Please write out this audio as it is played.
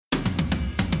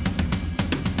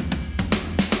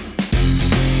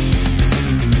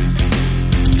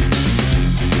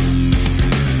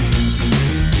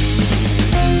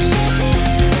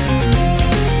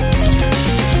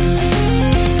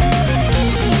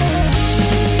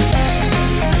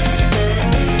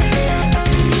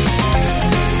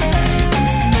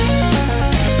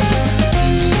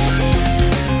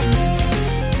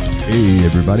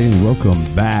everybody, and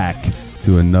welcome back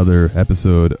to another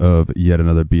episode of yet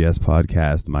another BS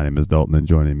podcast. My name is Dalton, and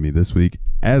joining me this week,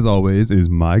 as always, is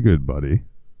my good buddy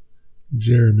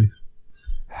Jeremy.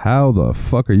 How the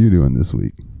fuck are you doing this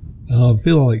week? I'm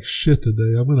feeling like shit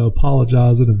today. I'm going to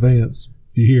apologize in advance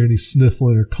if you hear any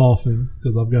sniffling or coughing,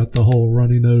 because I've got the whole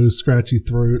runny nose, scratchy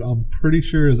throat. I'm pretty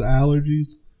sure it's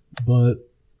allergies, but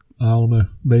I don't know.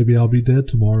 Maybe I'll be dead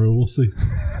tomorrow. We'll see.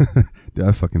 Dude,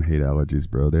 I fucking hate allergies,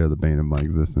 bro. They're the bane of my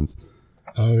existence.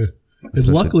 Oh, yeah. And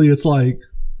luckily, it's like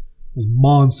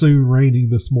monsoon raining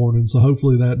this morning, so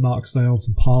hopefully that knocks down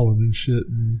some pollen and shit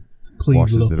and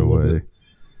cleans washes it up it a little away. bit.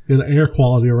 Yeah, the air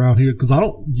quality around here, because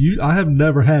I have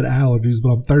never had allergies, but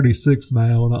I'm 36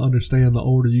 now, and I understand the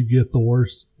older you get, the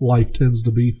worse life tends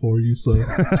to be for you. So,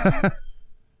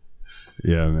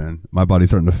 yeah, man, my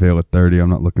body's starting to fail at 30. I'm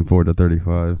not looking forward to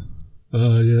 35.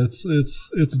 Yeah,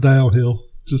 it's downhill.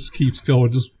 Just keeps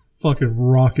going. Just fucking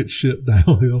rocket ship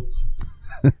downhill.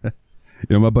 You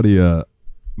know, my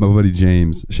buddy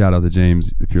James. Shout out to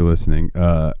James if you're listening.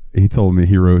 He told me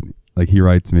he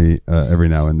writes me every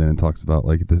now and then and talks about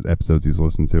like the episodes he's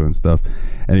listened to and stuff.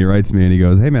 And he writes me and he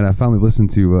goes, "Hey man, I finally listened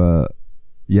to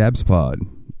Yab's Pod."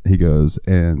 He goes,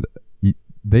 "And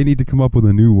they need to come up with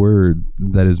a new word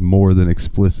that is more than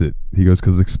explicit." He goes,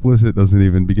 "Because explicit doesn't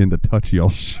even begin to touch y'all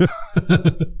show."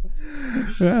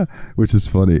 Yeah, which is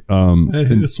funny. Hey,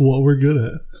 it's what we're good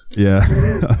at. Yeah.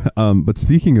 But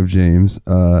speaking of James,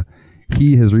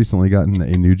 he has recently gotten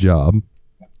a new job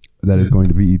that is going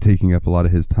to be taking up a lot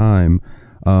of his time.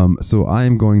 So I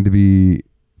am going to be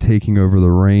taking over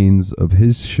the reins of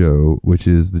his show, which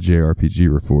is the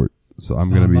JRPG Report. So I'm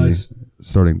going to be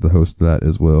starting to host that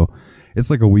as well. It's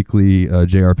like a weekly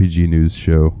JRPG news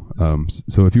show.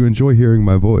 So if you enjoy hearing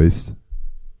my voice,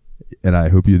 and I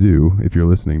hope you do if you're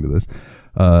listening to this,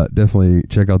 definitely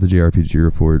check out the JRPG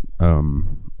Report.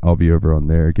 I'll be over on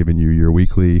there giving you your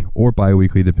weekly or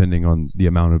bi-weekly, depending on the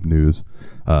amount of news.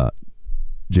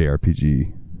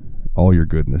 JRPG, all your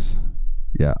goodness.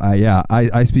 Yeah,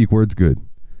 I speak words good.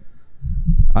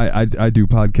 I do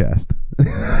podcast.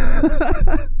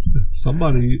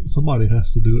 Somebody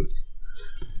has to do it.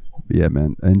 Yeah,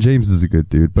 man. And James is a good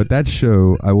dude. But that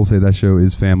show, I will say that show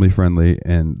is family friendly,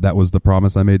 and that was the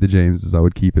promise I made to James, is I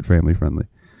would keep it family friendly.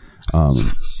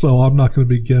 So I'm not going to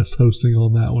be guest hosting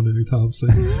on that one anytime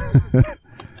soon.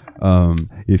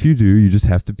 If you do, you just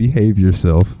have to behave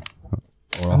yourself.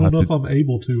 I don't know if I'm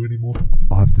able to anymore.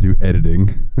 I'll have to do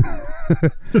editing.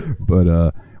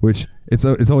 But which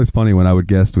it's always funny when I would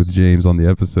guest with James on the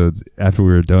episodes after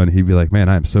we were done. He'd be like, "Man,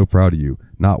 I am so proud of you.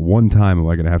 Not one time am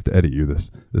I going to have to edit you this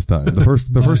time."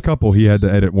 The first couple he had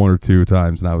to edit one or two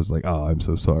times, and I was like, "Oh, I'm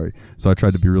so sorry." So I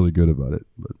tried to be really good about it.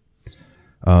 But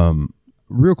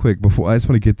real quick before, I just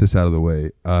want to get this out of the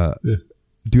way. Yeah.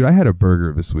 Dude, I had a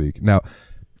burger this week. Now,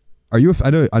 are you?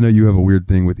 I know you have a weird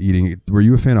thing with eating. Were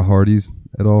you a fan of Hardee's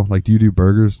at all? Like, do you do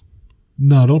burgers?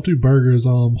 No, I don't do burgers.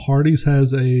 Hardee's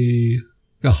has a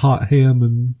hot ham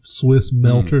and Swiss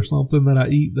melt or something that I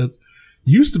eat that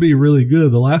used to be really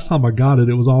good. The last time I got it,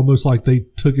 it was almost like they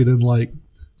took it and like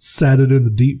sat it in the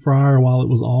deep fryer while it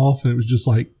was off, and it was just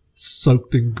like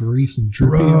soaked in grease and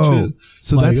drippy and shit.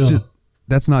 So like,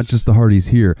 that's not just the Hardee's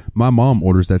here. My mom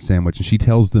orders that sandwich and she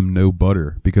tells them no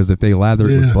butter, because if they lather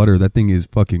it with butter, that thing is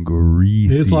fucking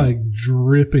greasy. It's like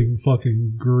dripping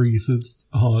fucking grease. It's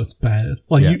bad.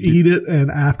 Like you eat it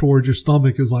and afterwards your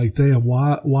stomach is like, damn,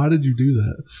 why did you do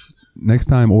that? Next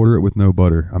time order it with no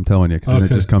butter. I'm telling you, because then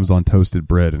it just comes on toasted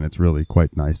bread and it's really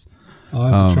quite nice. I'll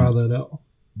have to try that out.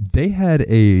 They had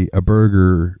a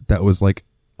burger that was like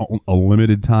a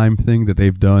limited time thing that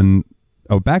they've done.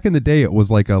 Oh, back in the day, it was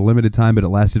like a limited time, but it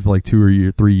lasted for like 2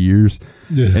 or 3 years.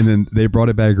 Yeah. And then they brought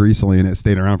it back recently, and it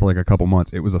stayed around for like a couple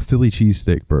months. It was a Philly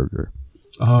cheesesteak burger.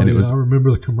 Oh, and I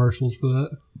remember the commercials for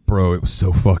that. Bro, it was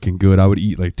so fucking good. I would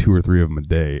eat like 2 or 3 of them a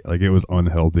day. Like, it was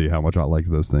unhealthy how much I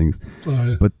liked those things. Oh,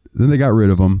 yeah. But then they got rid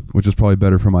of them, which is probably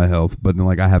better for my health. But then,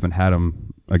 like, I haven't had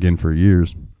them again for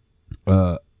years.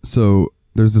 So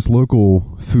there's this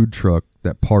local food truck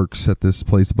that parks at this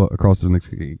place across the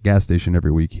next gas station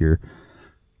every week here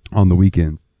on the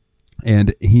weekends,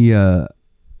 and he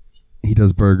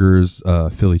does burgers,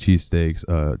 Philly cheesesteaks,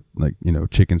 like, you know,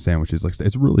 chicken sandwiches. Like,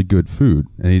 it's really good food,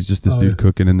 and he's just this dude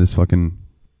cooking in this fucking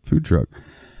food truck.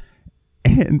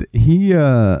 And he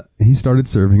started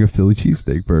serving a Philly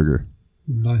cheesesteak burger.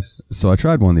 Nice. So I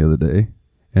tried one the other day,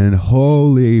 and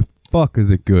holy fuck,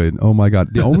 is it good? Oh my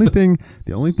god! The only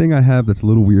thing I have that's a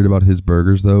little weird about his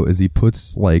burgers, though, is he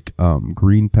puts like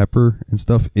green pepper and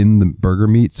stuff in the burger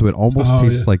meat, so it almost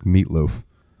tastes like meatloaf.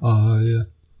 Yeah.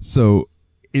 So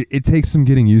it takes some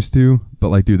getting used to, but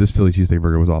like, dude, this Philly cheesesteak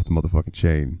burger was off the motherfucking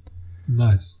chain.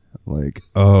 Nice. Like,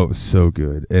 oh, it was so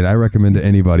good. And I recommend to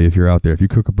anybody, if you're out there, if you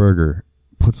cook a burger,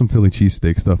 put some Philly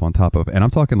cheesesteak stuff on top of it. And I'm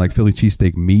talking like Philly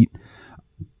cheesesteak meat,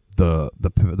 the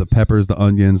peppers, the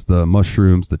onions, the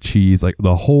mushrooms, the cheese, like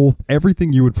the whole,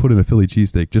 everything you would put in a Philly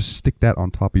cheesesteak, just stick that on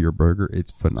top of your burger.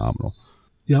 It's phenomenal.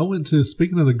 Yeah,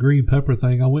 speaking of the green pepper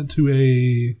thing, I went to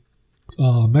a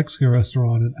Mexican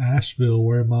restaurant in Asheville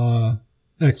where my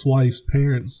ex-wife's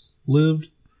parents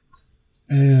lived.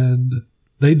 And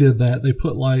they did that. They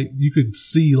put you could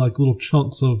see little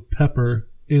chunks of pepper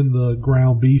in the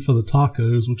ground beef of the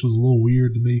tacos, which was a little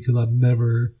weird to me because I'd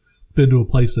never been to a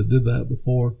place that did that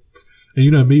before. And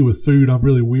you know me with food, I'm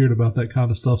really weird about that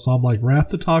kind of stuff. So I'm like, wrap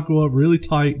the taco up really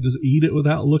tight, just eat it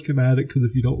without looking at it, because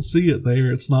if you don't see it there,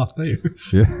 it's not there.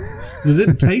 Yeah. It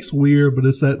didn't taste weird, but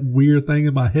it's that weird thing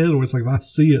in my head where it's like, if I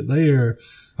see it there,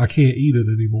 I can't eat it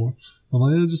anymore. I'm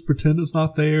like, just pretend it's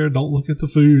not there. Don't look at the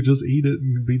food. Just eat it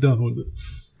and be done with it.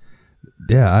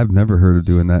 Yeah, I've never heard of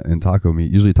doing that in taco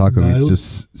meat. Usually taco meat's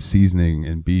just seasoning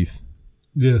and beef.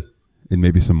 Yeah. And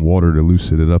maybe some water to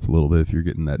loosen it up a little bit if you're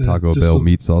getting that Taco Bell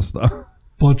meat sauce stuff.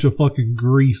 Bunch of fucking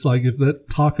grease. Like, if that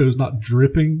taco's not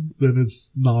dripping, then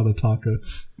it's not a taco.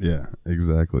 Yeah,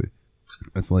 exactly.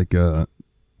 It's like,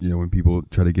 when people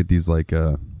try to get these, I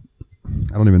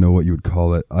don't even know what you would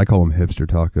call it. I call them hipster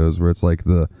tacos, where it's like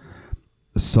the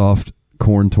soft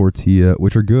corn tortilla,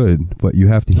 which are good, but you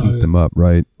have to heat them up,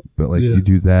 right? But you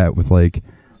do that with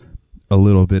a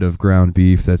little bit of ground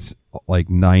beef that's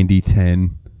 90-10.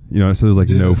 So there's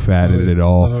no fat in it at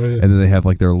all. And then they have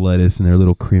their lettuce and their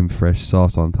little cream fresh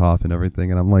sauce on top and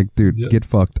everything. And I'm like, dude, get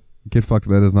fucked. Get fucked.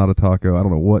 That is not a taco. I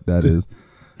don't know what that is.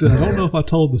 Dude, I don't know if I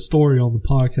told the story on the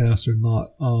podcast or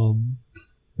not.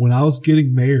 When I was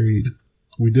getting married,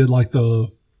 we did went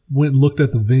and looked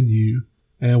at the venue,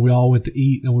 and we all went to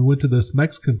eat. And we went to this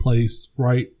Mexican place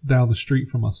right down the street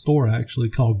from my store, actually,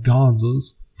 called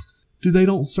Gonza's. Dude, they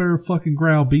don't serve fucking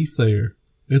ground beef there.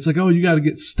 It's like, oh, you got to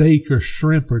get steak or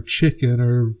shrimp or chicken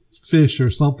or fish or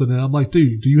something. And I'm like,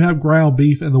 dude, do you have ground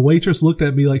beef? And the waitress looked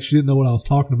at me like she didn't know what I was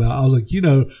talking about. I was like,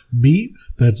 meat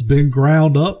that's been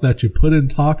ground up that you put in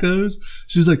tacos?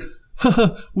 She's like,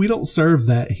 we don't serve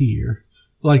that here.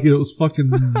 Like, it was fucking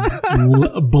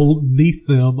beneath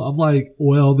them. I'm like,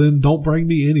 well, then don't bring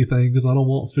me anything because I don't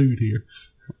want food here.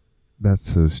 That's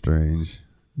so strange.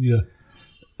 Yeah.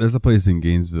 There's a place in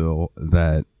Gainesville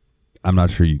that I'm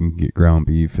not sure you can get ground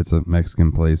beef. It's a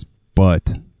Mexican place,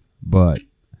 but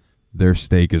their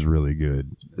steak is really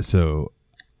good. So,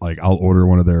 I'll order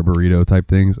one of their burrito type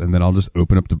things, and then I'll just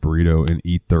open up the burrito and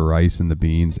eat the rice and the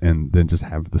beans, and then just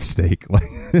have the steak.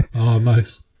 Oh,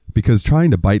 nice. Because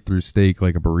trying to bite through steak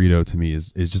like a burrito to me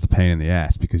is just a pain in the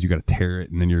ass, because you got to tear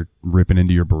it, and then you're ripping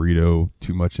into your burrito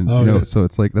too much, and so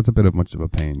it's that's a bit of much of a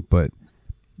pain. But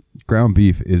ground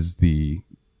beef is the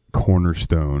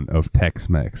cornerstone of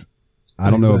Tex-Mex. I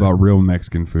don't know about real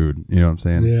Mexican food, you know what I'm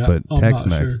saying? Yeah, but I'm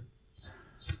Tex-Mex.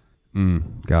 Sure.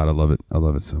 God, I love it. I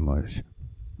love it so much.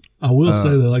 I will say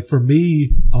that, for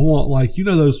me, I want,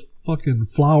 those fucking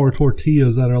flour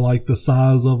tortillas that are the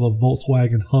size of a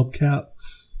Volkswagen hubcap?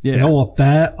 Yeah. And I want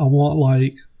that. I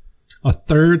want, a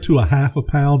third to a half a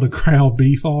pound of ground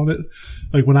beef on it.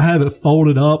 When I have it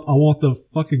folded up, I want the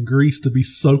fucking grease to be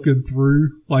soaking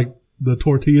through, the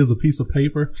tortilla is a piece of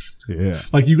paper. Yeah.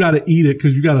 You got to eat it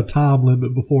because you got a time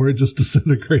limit before it just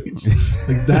disintegrates.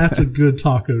 That's a good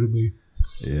taco to me.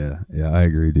 Yeah. Yeah, I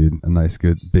agree, dude. A nice,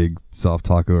 good, big, soft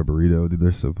taco or burrito. Dude,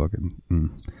 they're so fucking...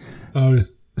 Oh, yeah.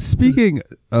 Speaking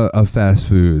of fast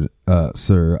food,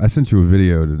 sir, I sent you a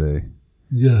video today.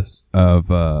 Yes. Of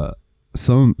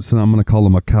so I'm going to call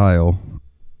him a Kyle.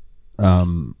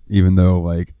 Even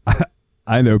though,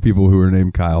 I know people who are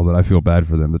named Kyle that I feel bad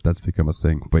for them that's become a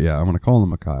thing. But yeah, I'm going to call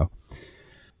him a Kyle.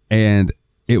 And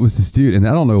it was this dude, and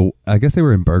I don't know, I guess they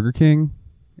were in Burger King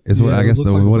is what I guess what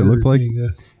it looked like. King, yeah.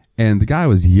 And the guy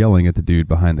was yelling at the dude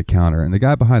behind the counter, and the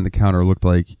guy behind the counter looked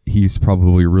like he's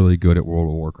probably really good at World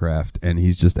of Warcraft, and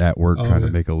he's just at work trying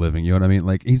to make a living. You know what I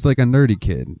mean? He's like a nerdy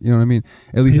kid. You know what I mean?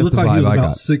 At least he that's looked the like vibe he was I about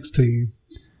got. 16.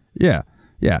 Yeah.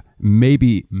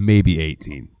 Maybe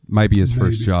 18. Might be his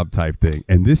first job type thing.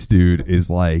 And this dude is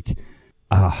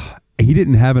he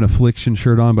didn't have an Affliction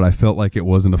shirt on, but I felt like it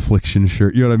was an Affliction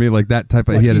shirt. You know what I mean? That type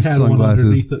of, he had his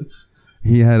sunglasses.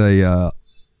 He had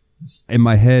in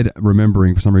my head,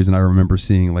 remembering, for some reason, I remember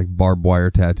seeing barbed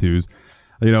wire tattoos,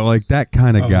 that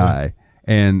kind of guy.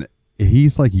 And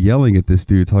he's yelling at this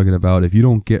dude, talking about, if you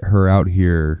don't get her out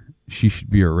here, she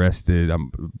should be arrested.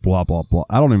 Blah, blah, blah.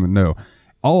 I don't even know.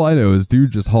 All I know is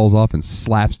dude just hauls off and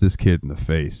slaps this kid in the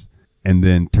face and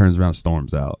then turns around and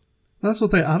storms out. That's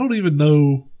what I don't even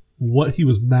know what he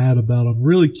was mad about. I'm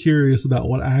really curious about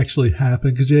what actually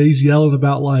happened because he's yelling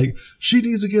about like she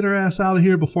needs to get her ass out of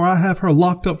here before I have her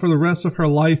locked up for the rest of her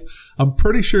life. I'm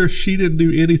pretty sure she didn't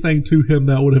do anything to him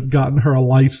that would have gotten her a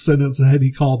life sentence had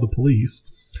he called the police.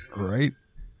 Right.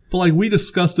 But like we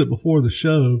discussed it before the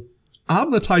show, I'm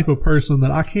the type of person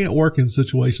that I can't work in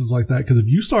situations like that because if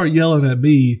you start yelling at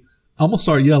me, I'm going to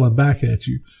start yelling back at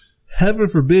you. Heaven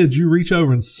forbid you reach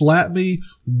over and slap me.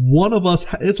 One of us,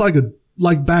 it's like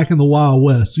back in the Wild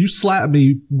West. You slap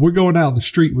me, we're going out in the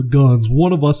street with guns.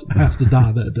 One of us has to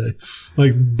die that day.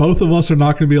 Like both of us are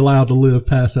not going to be allowed to live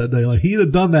past that day. Like he'd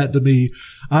have done that to me.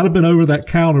 I'd have been over that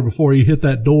counter before he hit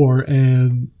that door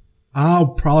and I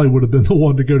probably would have been the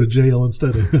one to go to jail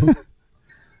instead of him.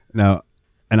 Now,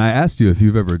 and I asked you if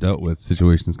you've ever dealt with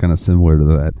situations kind of similar to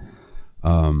that.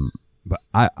 But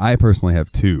I personally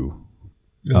have two.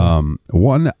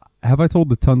 One, have I told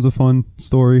the Tons of Fun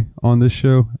story on this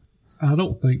show? I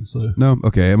don't think so. No?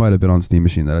 Okay. It might have been on Steam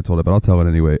Machine that I told it, but I'll tell it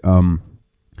anyway.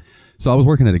 So I was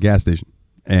working at a gas station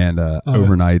and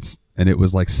overnights, and it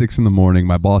was like 6 a.m.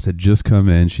 My boss had just come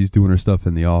in. She's doing her stuff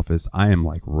in the office. I am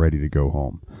like ready to go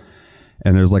home.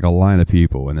 And there's like a line of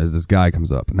people, and there's this guy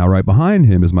comes up. Now, right behind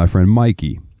him is my friend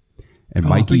Mikey. And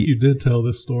Mikey, I think you did tell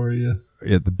this story, yeah.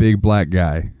 Yeah, the big black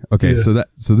guy. Okay, yeah.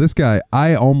 So this guy,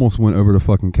 I almost went over to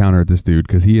fucking counter at this dude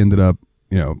because he ended up,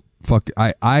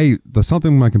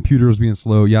 something my computer was being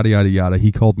slow, yada yada yada.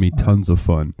 He called me Tons of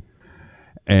Fun,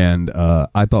 and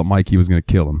I thought Mikey was gonna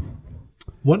kill him.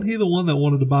 Wasn't he the one that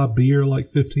wanted to buy beer like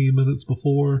 15 minutes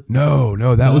before? No,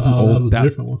 that was an old. That was a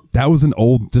different one. That was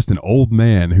an old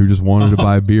man who just wanted to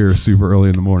buy beer super early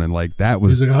in the morning. Like that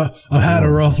was. He's like, I've had a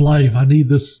rough life. I need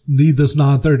this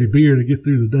 9:30 beer to get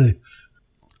through the day.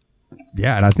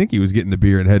 Yeah, and I think he was getting the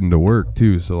beer and heading to work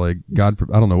too. So like, I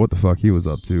don't know what the fuck he was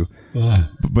up to.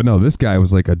 But no, this guy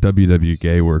was like a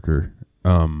WWGA worker,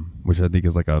 which I think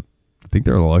is like I think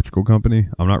they're an electrical company.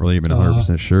 I'm not really even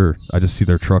 100% sure. I just see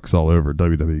their trucks all over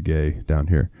WWGA down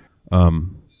here. But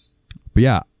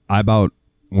yeah, I about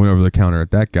went over the counter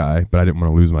at that guy, but I didn't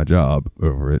want to lose my job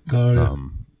over it. Oh, yeah.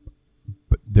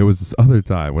 But there was this other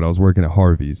time when I was working at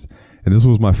Harvey's, and this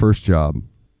was my first job.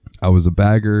 I was a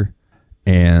bagger,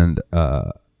 and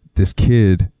this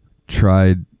kid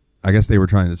tried, I guess they were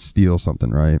trying to steal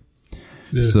something, right?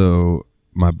 Yeah. So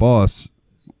my boss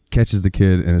catches the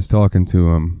kid and is talking to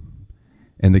him,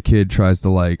 and the kid tries to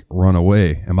like run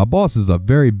away. And my boss is a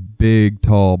very big,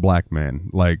 tall black man,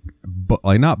 like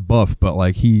not buff, but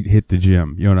like he hit the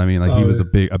gym. You know what I mean? Like he was a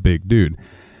big dude.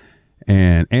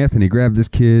 And Anthony grabbed this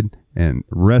kid and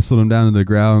wrestled him down to the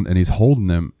ground, and he's holding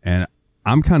him. And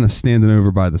I'm kind of standing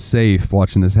over by the safe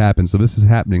watching this happen. So this is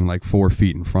happening like 4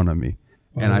 feet in front of me.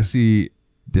 And I see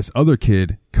this other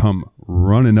kid come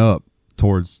running up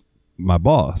towards my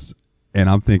boss. And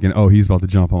I'm thinking, oh, he's about to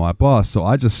jump on my boss. So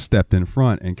I just stepped in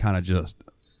front and kind of just,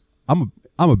 I'm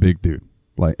a big dude.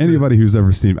 Like anybody who's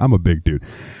ever seen me, I'm a big dude.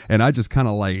 And I just kind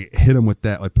of like hit him with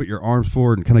that, like put your arms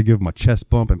forward and kind of give him a chest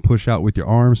bump and push out with your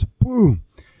arms. Boom.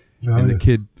 The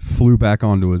kid flew back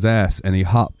onto his ass, and he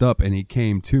hopped up and he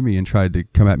came to me and tried to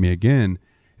come at me again.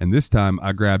 And this time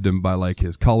I grabbed him by like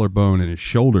his collarbone and his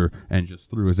shoulder and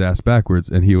just threw his ass backwards.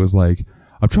 And he was like,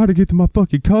 I'm trying to get to my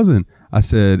fucking cousin. I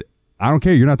said, I don't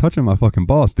care. You're not touching my fucking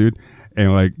boss, dude.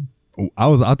 And like,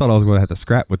 I thought I was going to have to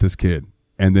scrap with this kid.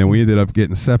 And then we ended up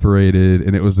getting separated,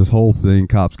 and it was this whole thing.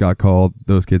 Cops got called.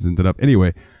 Those kids ended up.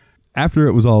 Anyway, after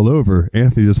it was all over,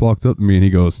 Anthony just walked up to me and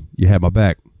he goes, you had my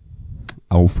back.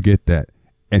 I won't forget that.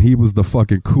 And he was the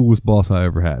fucking coolest boss I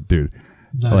ever had, dude.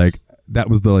 Nice. Like, that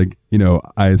was the, like, you know,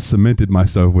 I cemented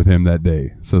myself with him that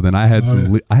day. So then I had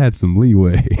I had some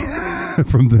leeway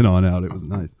from then on out. It was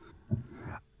nice.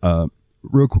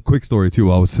 Real quick story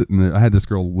too. I was sitting there. I had this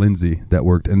girl, Lindsay, that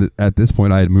worked. And at this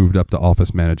point I had moved up to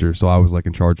office manager. So I was like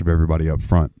in charge of everybody up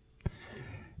front.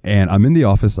 And I'm in the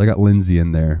office. I got Lindsay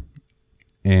in there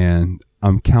and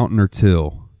I'm counting her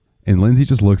till. And Lindsay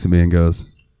just looks at me and goes,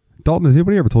 Dalton, has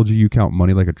anybody ever told you count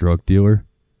money like a drug dealer?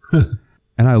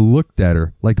 And I looked at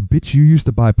her like, bitch, you used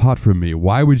to buy pot from me.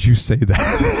 Why would you say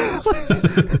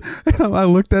that? And I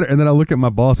looked at her, and then I look at my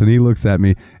boss, and he looks at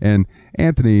me. And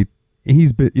Anthony,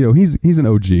 he's an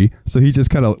OG, so he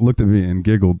just kind of looked at me and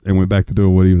giggled and went back to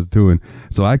doing what he was doing.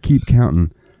 So I keep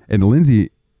counting. And Lindsay,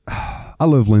 I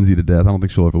love Lindsay to death. I don't think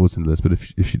she'll ever listen to this, but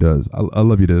if she does, I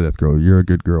love you to death, girl. You're a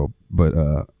good girl, but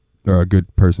or a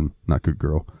good person, not good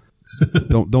girl.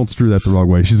 Don't strew that the wrong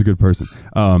way. She's a good person.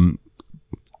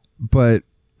 But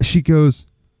she goes,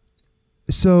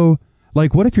 so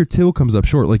like, what if your till comes up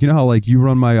short? Like, you know how like you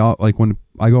run my, like when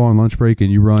I go on lunch break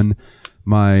and you run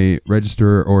my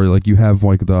register, or like you have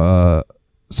like the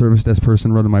service desk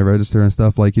person running my register and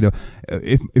stuff, like, you know,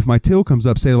 if my till comes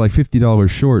up, say like $50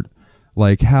 short,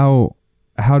 like how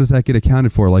does that get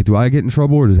accounted for? Like, do I get in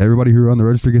trouble, or does everybody who on the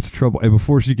register gets in trouble? And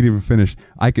before she could even finish,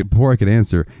 before I could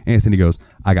answer, Anthony goes,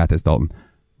 I got this, Dalton.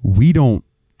 We don't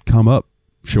come up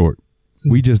short.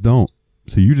 We just don't.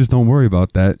 So you just don't worry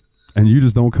about that, and you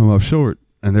just don't come up short,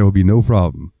 and there will be no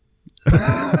problem.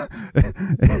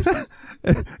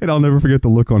 And I'll never forget the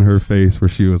look on her face where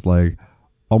she was like,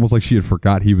 almost like she had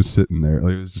forgot he was sitting there.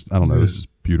 Like, it was just, I don't know, it was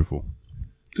just beautiful.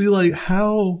 Dude, like,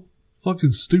 how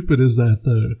fucking stupid is that,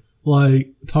 though?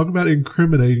 Like, talk about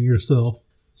incriminating yourself.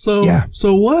 So, yeah.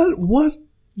 So what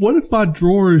if my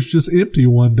drawer is just empty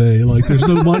one day? Like, there's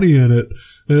no money in it.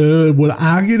 Would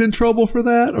I get in trouble for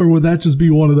that? Or would that just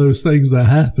be one of those things that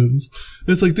happens?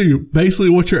 It's like, dude, basically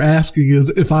what you're asking is,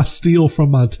 if I steal from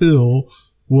my till,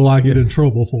 will I get in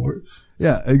trouble for it?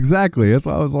 Yeah, exactly. That's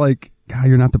why I was like, God,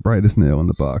 you're not the brightest nail in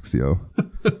the box, yo.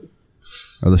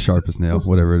 Or the sharpest nail,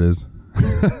 whatever it is.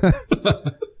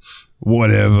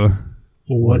 Whatever.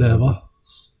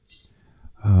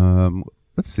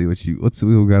 Let's see what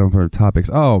we got on for our topics.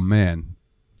 Oh man,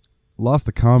 lost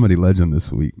a comedy legend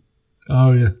this week.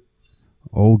 Oh yeah,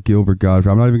 old Gilbert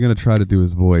Gottfried. I'm not even gonna try to do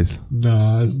his voice.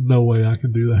 No, there's no way I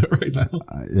can do that right now.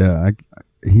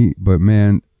 But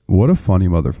man, what a funny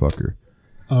motherfucker.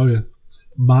 Oh yeah,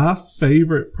 my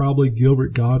favorite probably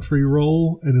Gilbert Gottfried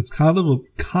role, and it's kind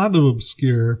of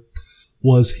obscure.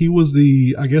 He was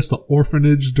the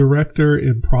orphanage director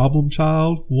in Problem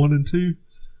Child 1 and 2.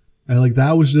 And like,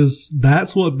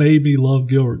 that's what made me love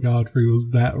Gilbert Gottfried, was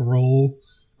that role.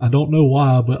 I don't know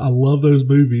why, but I love those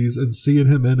movies, and seeing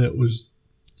him in it was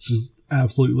just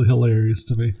absolutely hilarious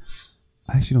to me.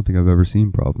 I actually don't think I've ever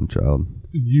seen Problem Child.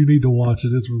 You need to watch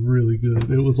it. It's really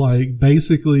good. It was like,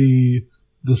 basically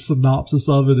the synopsis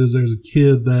of it is there's a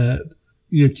kid that,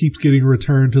 you know, keeps getting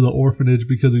returned to the orphanage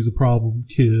because he's a problem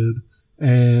kid.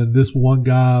 And this one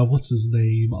guy, what's his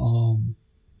name?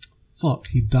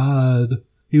 He died.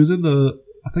 He was I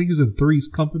think he was in Three's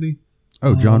Company.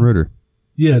 Oh, John Ritter.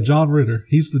 Yeah, John Ritter.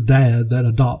 He's the dad that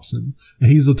adopts him. And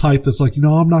he's the type that's like,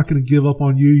 I'm not going to give up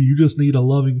on you. You just need a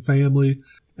loving family.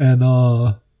 And,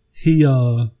 so he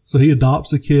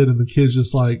adopts a kid, and the kid's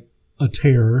just like a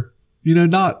terror. You know,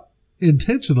 not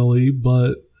intentionally,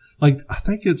 but like, I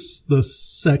think it's the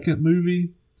second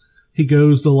movie. He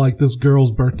goes to like this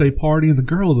girl's birthday party, and the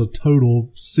girl is a total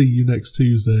see you next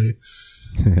Tuesday.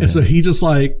 And so he just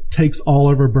like takes all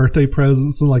of her birthday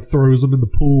presents and like throws them in the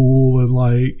pool, and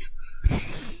like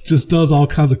just does all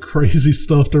kinds of crazy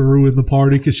stuff to ruin the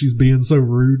party because she's being so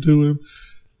rude to him.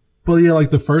 But yeah,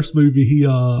 like the first movie,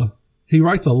 he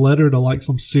writes a letter to like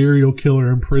some serial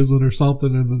killer in prison or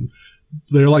something, and then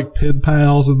they're like pen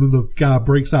pals, and then the guy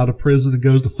breaks out of prison and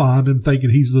goes to find him thinking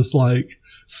he's this like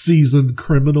seasoned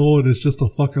criminal, and it's just a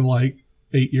fucking like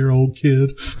 8-year-old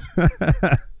kid.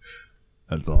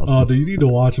 That's awesome. Oh, dude, you need to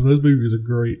watch them. Those movies are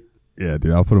great. Yeah,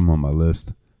 dude, I'll put them on my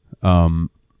list.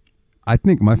 I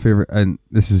think my favorite, and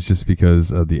this is just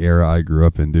because of the era I grew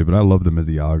up in, dude, but I loved him as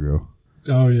Iago.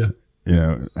 Oh yeah. You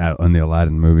know, in the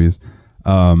Aladdin movies.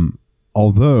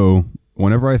 Although,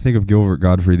 whenever I think of Gilbert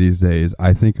Gottfried these days,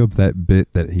 I think of that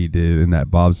bit that he did in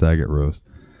that Bob Saget roast.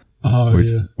 Oh,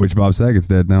 yeah. Which Bob Saget's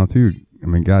dead now, too. I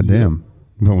mean, goddamn.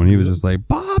 Yeah. But when he was just like,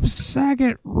 Bob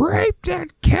Saget raped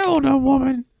and killed a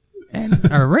woman,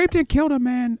 or raped and killed a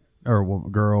man, or a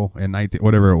girl in 19,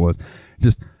 whatever it was.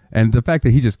 And the fact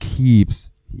that he just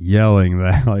keeps yelling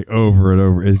that like over and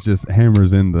over, is just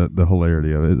hammers in the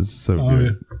hilarity of it. It's so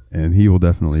good. Yeah. And he will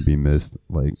definitely be missed.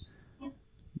 Like,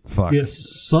 fuck. It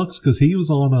sucks because he was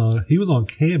on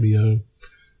Cameo,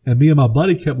 and me and my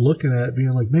buddy kept looking at it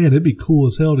being like, man, it'd be cool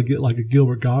as hell to get like a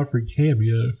Gilbert Gottfried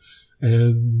cameo,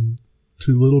 and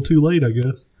too little too late, I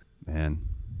guess. Man,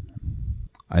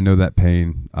 I know that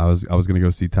pain. I was going to go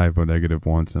see Typo Negative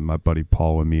once, and my buddy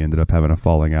Paul and me ended up having a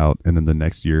falling out, and then the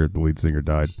next year the lead singer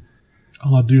died.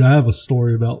 Oh, dude, I have a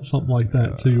story about something like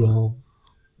that too.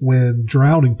 When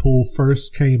Drowning Pool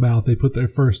first came out, they put their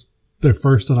first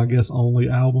and I guess only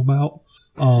album out.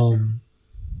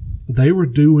 They were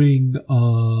doing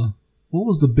what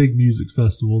was the big music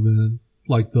festival then?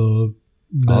 Like the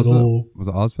metal. Was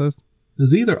it Ozfest? It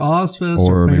was either Ozfest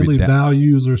or Family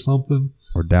Values or something.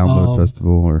 Or Download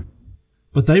Festival, or.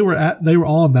 But they were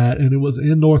on that, and it was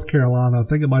in North Carolina. I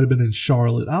think it might have been in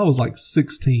Charlotte. I was like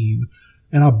 16,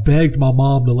 and I begged my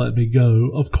mom to let me go.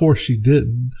 Of course she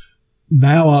didn't.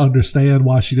 Now I understand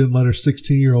why she didn't let her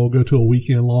 16-year-old go to a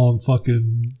weekend-long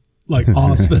fucking, like,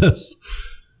 Ozfest.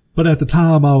 But at the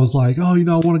time, I was like, oh, I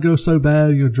want to go so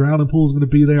bad. Drowning Pool's going to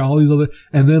be there, all these other.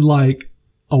 And then, like,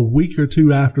 a week or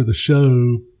two after the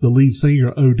show, the lead singer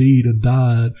OD'd and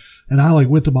died. And I like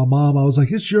went to my mom. I was like,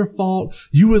 it's your fault.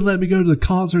 You wouldn't let me go to the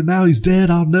concert. Now he's dead.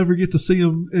 I'll never get to see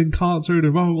him in concert.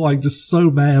 And I'm like just so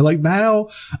mad. Like now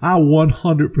I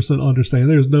 100% understand.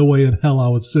 There's no way in hell I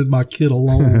would send my kid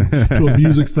alone to a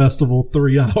music festival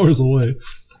 3 hours away.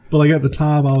 But like at the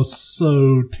time I was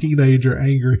so teenager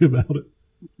angry about it.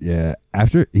 Yeah.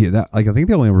 After that, like I think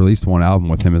they only released one album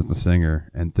with him as the singer.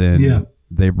 And then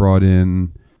they brought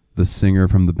in the singer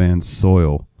from the band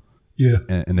Soil. Yeah.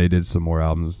 And they did some more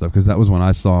albums and stuff because that was when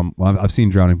I saw him. Well, I've seen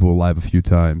Drowning Pool live a few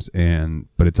times,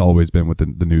 but it's always been with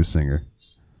the new singer.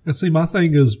 And see, my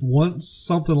thing is once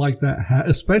something like that,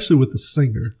 especially with the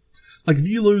singer, like if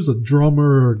you lose a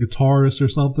drummer or a guitarist or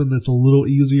something, it's a little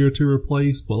easier to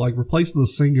replace, but like replacing the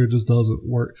singer just doesn't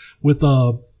work. With,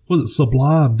 was it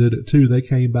Sublime did it too? They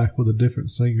came back with a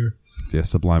different singer. Yeah,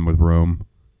 Sublime with Rome.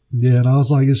 Yeah, and I was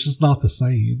like, it's just not the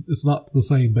same. It's not the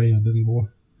same band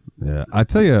anymore. Yeah, I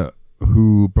tell you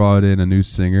who brought in a new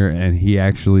singer and he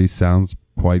actually sounds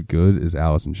quite good is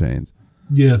Alice in Chains.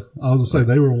 Yeah, I was gonna say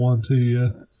they were one too. Yeah,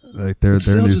 like their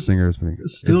new singers.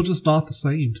 It's still just not the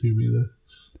same to me though.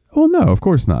 Well, no, of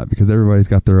course not, because everybody's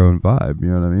got their own vibe. You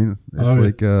know what I mean?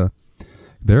 It's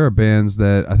there are bands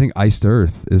that I think Iced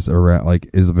Earth is around. Like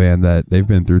is a band that they've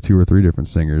been through 2 or 3 different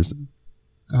singers.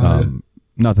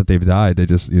 Not that they've died; they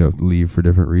just leave for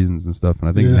different reasons and stuff. And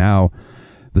I think now.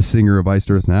 The singer of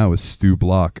Iced Earth now is Stu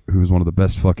Block, who's one of the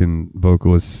best fucking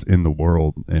vocalists in the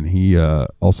world. And he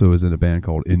also is in a band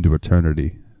called Into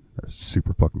Eternity. They're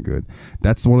super fucking good.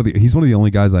 He's one of the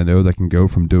only guys I know that can go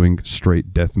from doing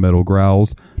straight death metal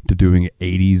growls to doing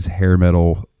 80s hair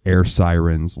metal air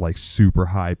sirens, like super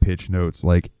high pitched notes.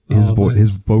 Like his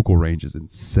vocal range is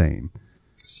insane.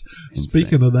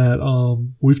 Speaking of that,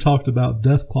 we've talked about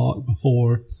Death Clock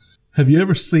before. Have you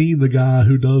ever seen the guy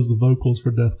who does the vocals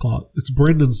for Death Clock? It's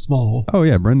Brendan Small. Oh,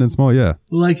 yeah, Brendan Small, yeah.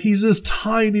 Like, he's this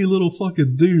tiny little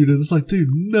fucking dude, and it's like, dude,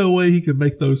 no way he can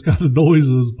make those kind of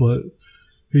noises, but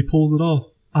he pulls it off.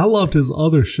 I loved his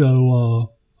other show,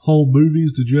 Home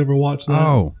Movies. Did you ever watch that?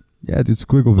 Oh, yeah, dude,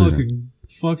 Squiggle Vision.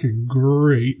 Fucking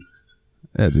great.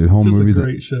 Yeah, dude, Home Movies. A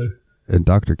great show. And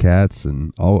Dr. Katz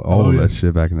and all of that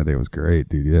shit back in the day was great,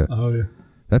 dude, yeah. Oh, yeah.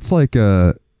 That's like,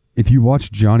 if you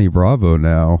watch Johnny Bravo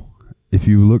now, if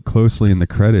you look closely in the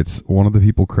credits, one of the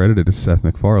people credited is Seth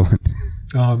MacFarlane.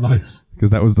 Oh, nice. Because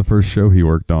that was the first show he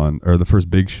worked on, or the first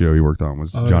big show he worked on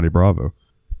was Johnny Bravo.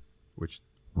 Which,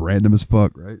 random as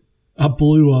fuck, right? I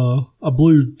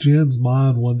blew Jen's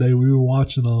mind one day. We were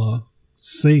watching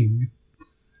Sing,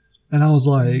 and I was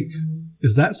like,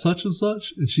 is that such and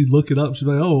such? And she'd look it up. She'd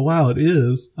be like, oh, wow, it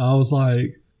is. I was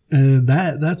like, and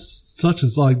that's such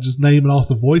as like just naming off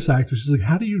the voice actor. She's like,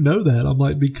 how do you know that? I'm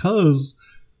like, because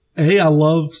I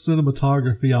love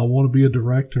cinematography. I want to be a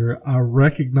director. I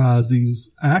recognize these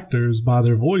actors by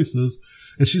their voices.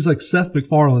 And she's like, Seth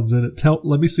MacFarlane's in it.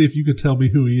 Let me see if you can tell me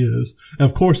who he is. And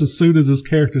of course, as soon as his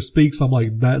character speaks, I'm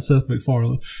like, that's Seth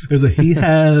MacFarlane. Is that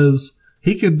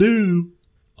he can do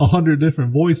 100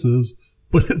 different voices,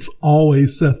 but it's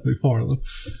always Seth MacFarlane.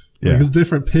 Yeah. Like his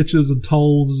different pitches and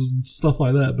tones and stuff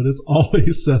like that, but it's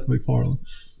always Seth MacFarlane.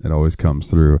 It always comes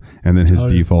through. And then his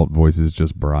default voice is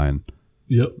just Brian.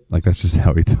 Yep. Like, that's just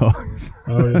how he talks.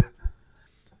 Oh, yeah.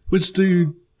 Which,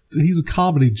 dude, he's a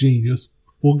comedy genius.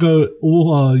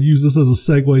 We'll use this as a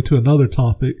segue to another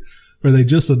topic where they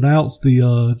just announced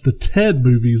the Ted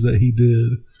movies that he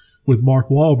did with Mark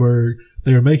Wahlberg.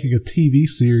 They are making a TV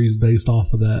series based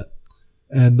off of that.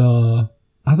 And,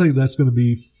 I think that's going to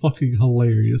be fucking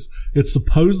hilarious. It's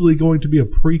supposedly going to be a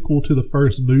prequel to the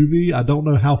first movie. I don't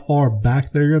know how far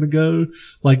back they're going to go.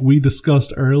 Like we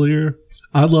discussed earlier.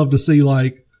 I'd love to see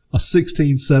like a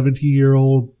 16,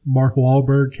 17-year-old Mark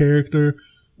Wahlberg character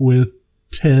with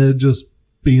Ted just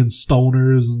being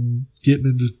stoners and getting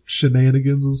into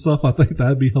shenanigans and stuff. I think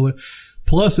that'd be hilarious.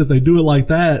 Plus, if they do it like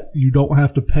that, you don't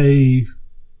have to pay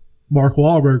Mark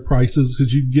Wahlberg prices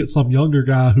because you can get some younger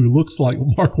guy who looks like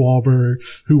Mark Wahlberg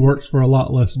who works for a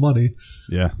lot less money.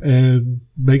 Yeah. And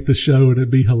make the show and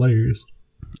it'd be hilarious.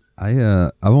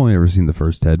 I've only ever seen the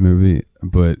first Ted movie,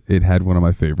 but it had one of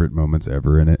my favorite moments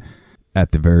ever in it.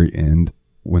 At the very end,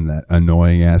 when that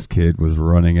annoying ass kid was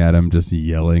running at him, just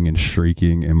yelling and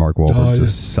shrieking, and Mark Wahlberg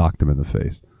just socked him in the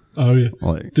face. Oh yeah,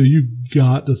 like, dude, you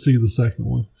got to see the second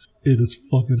one. It is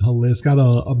fucking hilarious. It's got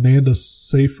Amanda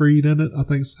Seyfried in it. I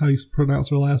think is how you pronounce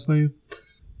her last name.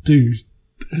 Dude,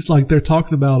 it's like they're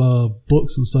talking about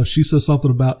books and stuff. She says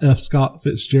something about F. Scott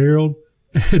Fitzgerald,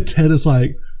 and Ted is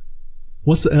like,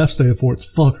 what's the F stand for? It's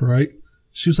fuck, right?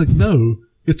 She was like, no,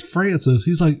 it's Francis.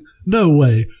 He's like, no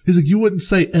way. He's like, you wouldn't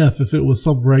say F if it was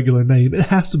some regular name. It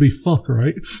has to be fuck,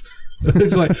 right?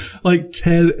 It's like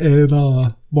Ted and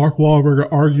Mark Wahlberg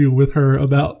are arguing with her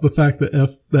about the fact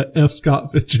that F.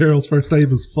 Scott Fitzgerald's first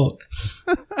name is fuck.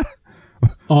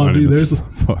 Oh, dude,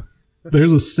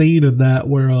 there's a scene in that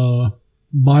where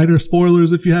minor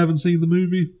spoilers if you haven't seen the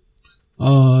movie.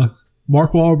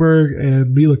 Mark Wahlberg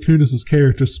and Mila Kunis's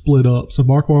character split up. So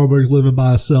Mark Wahlberg's living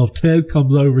by himself. Ted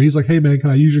comes over. He's like, hey man, can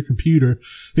I use your computer?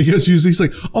 He's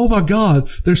like, oh my God,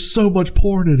 there's so much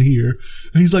porn in here.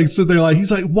 And he's like,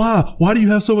 why? Why do you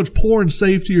have so much porn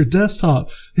saved to your desktop?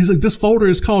 He's like, this folder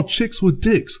is called chicks with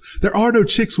dicks. There are no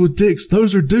chicks with dicks.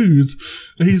 Those are dudes.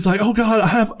 And he's like, oh God,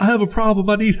 I have a problem.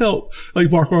 I need help.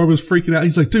 Like Mark Wahlberg's freaking out.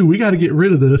 He's like, dude, we got to get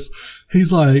rid of this.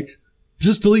 He's like,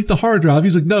 just delete the hard drive.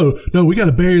 He's like, no, we got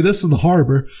to bury this in the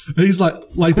harbor. And he's like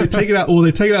they take it out. Well,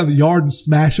 they take it out in the yard and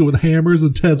smash it with hammers.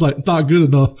 And Ted's like, it's not good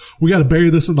enough. We got to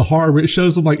bury this in the harbor. It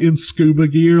shows them like in scuba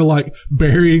gear, like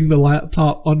burying the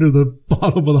laptop under the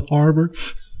bottom of the harbor.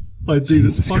 Like, dude,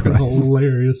 it's fucking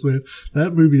hilarious, man.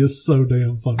 That movie is so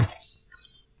damn funny.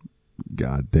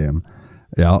 God damn.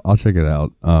 Yeah, I'll check it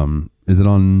out. Is it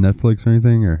on Netflix or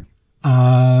anything or?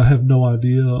 I have no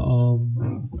idea.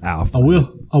 I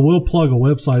will plug a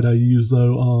website I use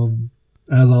though.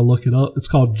 As I look it up, it's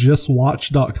called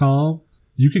justwatch.com.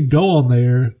 You can go on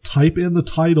there, type in the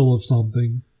title of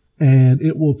something, and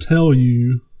it will tell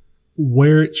you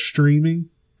where it's streaming.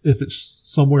 If it's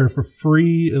somewhere for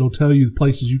free, it'll tell you the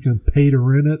places you can pay to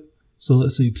rent it. So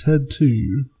let's see, Ted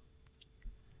 2.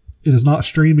 It is not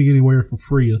streaming anywhere for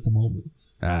free at the moment.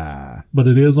 But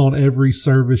it is on every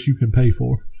service you can pay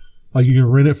for. Like you can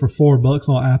rent it for $4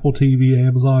 on Apple TV,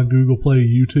 Amazon, Google Play,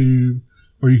 YouTube,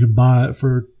 or you can buy it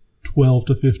for $12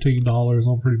 to $15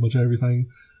 on pretty much everything.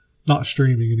 Not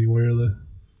streaming anywhere though,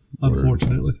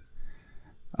 unfortunately.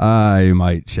 I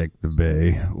might check the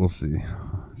Bay. We'll see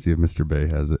if Mr. Bay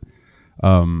has it.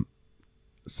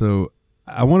 So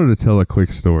I wanted to tell a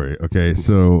quick story. Okay,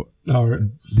 so all right.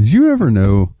 Did you ever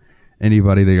know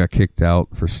anybody that got kicked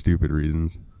out for stupid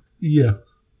reasons? Yeah.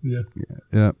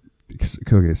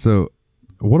 Okay, so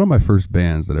one of my first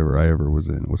bands that I ever was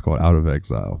in was called Out of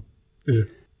Exile. Yeah.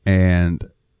 And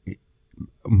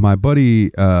my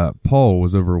buddy Paul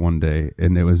was over one day,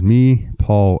 and it was me,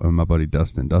 Paul, and my buddy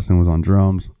Dustin. Dustin was on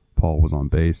drums, Paul was on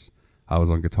bass, I was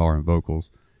on guitar and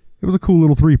vocals. It was a cool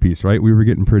little three-piece, right? We were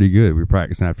getting pretty good. We were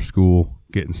practicing after school,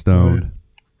 getting stoned. Right.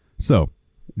 So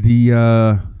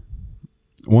the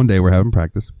one day we're having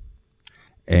practice,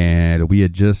 and we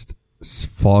had just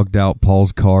fogged out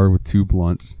Paul's car with 2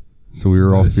 blunts, so we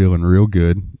were all feeling real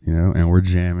good, and we're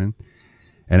jamming.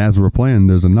 And as we're playing,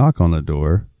 there's a knock on the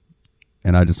door,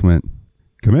 and I just went,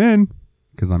 come in,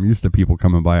 because I'm used to people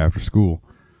coming by after school.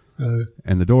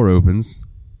 And the door opens,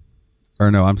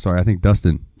 or no, I'm sorry, I think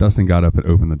Dustin got up and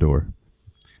opened the door.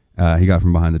 He got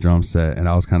from behind the drum set, and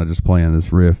I was kind of just playing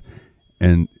this riff,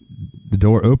 and the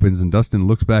door opens, and Dustin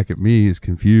looks back at me, he's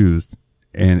confused,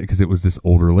 and because it was this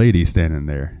older lady standing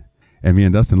there. And me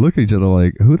and Dustin look at each other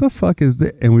like, who the fuck is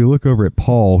this? And we look over at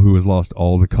Paul, who has lost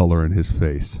all the color in his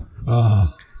face.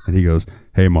 And he goes,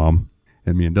 hey, Mom.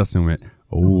 And me and Dustin went,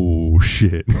 oh,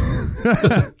 shit.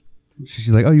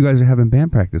 She's like, oh, you guys are having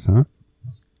band practice, huh?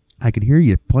 I could hear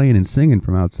you playing and singing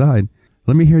from outside.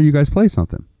 Let me hear you guys play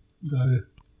something.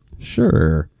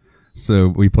 Sure. So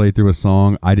we played through a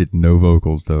song. I didn't know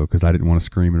vocals, though, because I didn't want to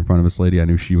scream in front of this lady. I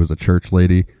knew she was a church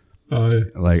lady.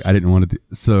 Like, I didn't want to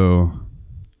so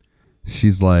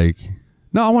she's like,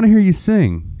 no, I want to hear you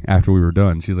sing. After we were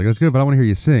done, she's like, that's good, but I want to hear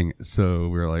you sing. So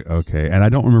we were like, okay. And I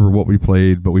don't remember what we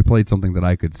played, but we played something that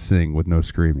I could sing with no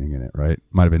screaming in it, right?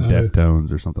 Might have been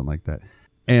Deftones or something like that.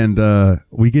 And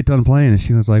we get done playing, and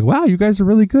she was like, wow, you guys are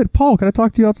really good. Paul, can I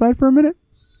talk to you outside for a minute?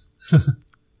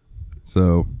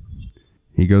 So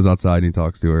he goes outside and he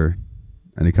talks to her,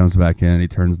 and he comes back in and he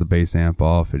turns the bass amp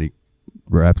off, and he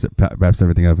wraps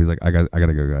everything up. He's like, I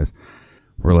gotta go, guys.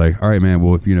 We're like, all right, man.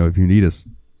 Well, if you need us,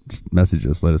 just message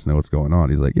us. Let us know what's going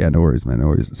on. He's like, yeah, no worries, man. No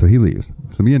worries. So he leaves.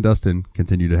 So me and Dustin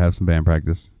continue to have some band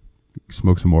practice,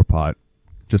 smoke some more pot,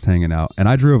 just hanging out. And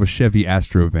I drove a Chevy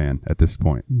Astro van at this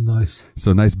point. Nice.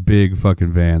 So a nice big fucking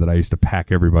van that I used to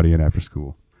pack everybody in after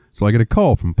school. So I get a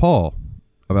call from Paul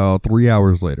about 3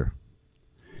 hours later.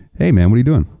 Hey, man, what are you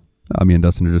doing? Me and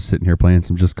Dustin are just sitting here playing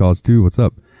some Just Cause 2. What's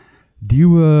up? Do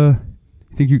you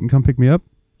think you can come pick me up?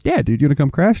 Yeah, dude. You want to come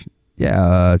crash?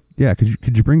 Yeah.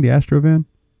 Could you bring the Astro van?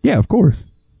 Yeah, of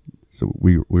course. So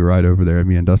we ride over there, and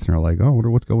me and Dustin are like, oh, I wonder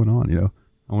what's going on, I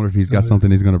wonder if he's got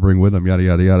something he's going to bring with him, yada,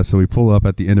 yada, yada. So we pull up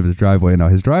at the end of his driveway. Now,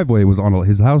 his driveway was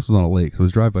his house was on a lake, so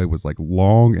his driveway was like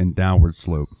long and downward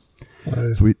slope.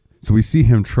 So we see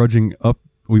him trudging up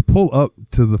we pull up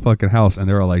to the fucking house, and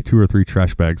there are like 2 or 3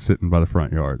 trash bags sitting by the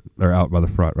front yard. They're out by the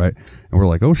front, right? And we're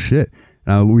like, oh shit.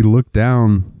 And we look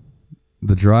down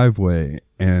the driveway,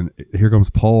 and here comes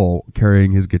Paul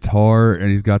carrying his guitar, and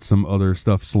he's got some other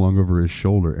stuff slung over his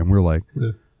shoulder. And we're like,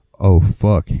 oh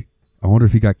fuck, I wonder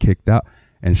if he got kicked out.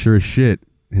 And sure as shit,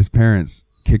 his parents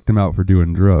kicked him out for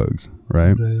doing drugs,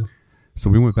 right? Damn. So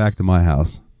we went back to my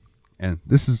house, and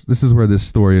this is where this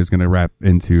story is going to wrap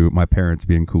into my parents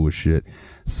being cool as shit.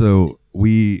 So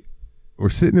we were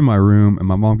sitting in my room, and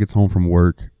my mom gets home from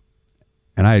work,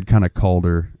 and I had kind of called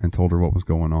her and told her what was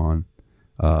going on.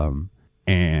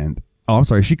 I'm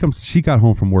sorry, she got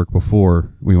home from work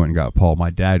before we went and got Paul. My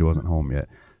dad wasn't home yet.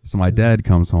 So my dad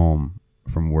comes home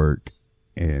from work,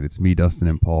 and it's me, Dustin,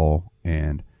 and Paul.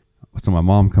 And so my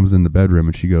mom comes in the bedroom,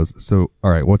 and she goes, so,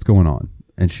 all right, what's going on?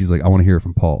 And she's like, I want to hear it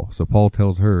from Paul. So Paul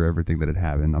tells her everything that had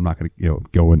happened. I'm not going to,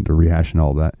 go into rehashing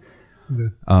all that. Yeah.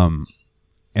 And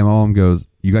my mom goes,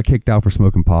 you got kicked out for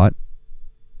smoking pot?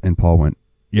 And Paul went,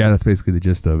 yeah, that's basically the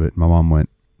gist of it. My mom went,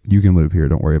 you can live here.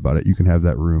 Don't worry about it. You can have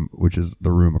that room, which is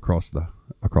the room across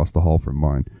the hall from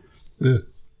mine. Yeah.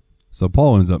 So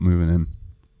Paul ends up moving in.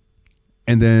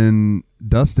 And then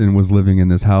Dustin was living in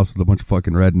this house with a bunch of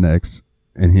fucking rednecks,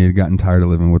 and he had gotten tired of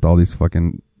living with all these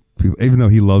fucking people. Even though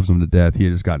he loves them to death, he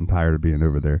had just gotten tired of being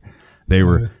over there. They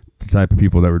were the type of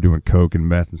people that were doing coke and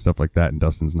meth and stuff like that, and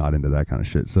Dustin's not into that kind of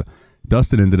shit. So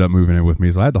Dustin ended up moving in with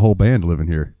me, so I had the whole band living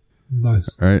here.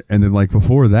 Nice. All right. And then like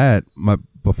before that,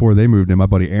 before they moved in, my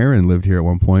buddy Aaron lived here at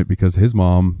one point because his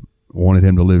mom wanted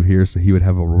him to live here so he would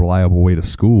have a reliable way to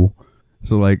school.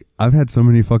 So like I've had so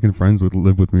many fucking friends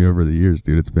live with me over the years,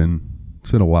 dude. It's been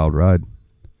a wild ride.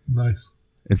 Nice.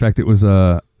 In fact, it was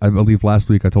I believe last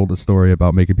week I told the story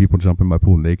about making people jump in my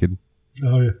pool naked.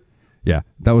 Oh yeah. Yeah,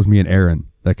 that was me and Aaron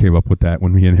that came up with that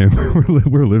when me and him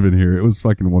were living here. It was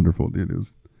fucking wonderful, dude. It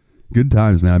was good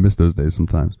times, man. I miss those days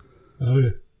sometimes. Oh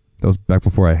yeah. That was back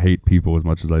before I hate people as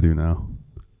much as I do now.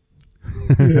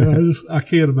 Yeah, I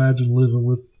can't imagine living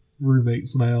with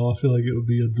roommates now. I feel like it would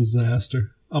be a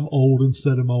disaster. I'm old and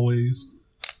set in my ways.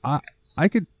 I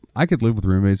could live with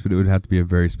roommates, but it would have to be a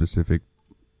very specific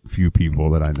few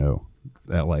people that I know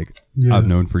that I've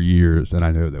known for years, and I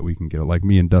know that we can get it. Like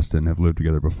me and Dustin have lived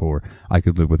together before. I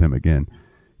could live with him again.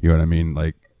 You know what I mean?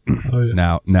 Like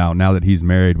now that he's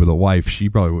married with a wife, she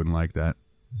probably wouldn't like that.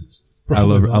 I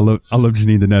love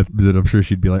Janine to death, but I'm sure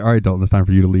she'd be like, all right, Dalton, it's time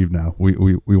for you to leave now.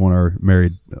 We want our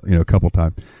married, couple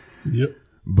time. Yep.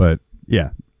 But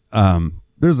yeah,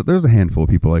 there's a handful of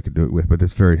people I could do it with, but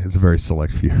it's a very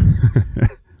select few.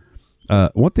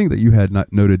 One thing that you had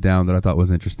not noted down that I thought was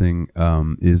interesting,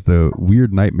 is the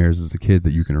weird nightmares as a kid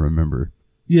that you can remember.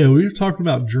 Yeah. We were talking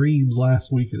about dreams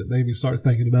last week, and it made me start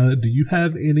thinking about it. Do you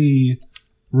have any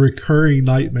recurring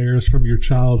nightmares from your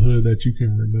childhood that you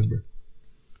can remember?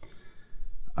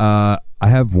 I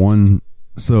have one.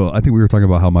 So I think we were talking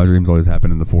about how my dreams always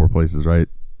happen in the 4 places, right?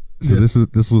 So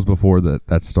this was before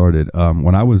that started.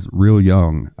 When I was real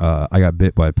young, I got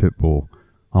bit by a pit bull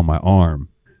on my arm,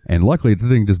 and luckily the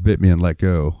thing just bit me and let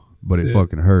go, but it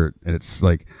fucking hurt. And it's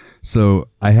like, so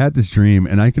I had this dream,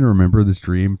 and I can remember this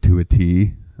dream to a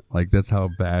T. Like that's how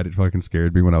bad it fucking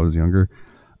scared me when I was younger.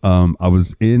 I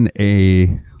was in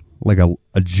a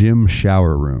gym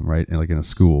shower room, right? And like in a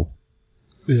school.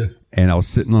 Yeah. And I was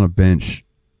sitting on a bench,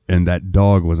 and that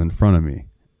dog was in front of me,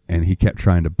 and he kept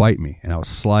trying to bite me, and I was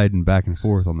sliding back and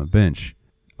forth on the bench,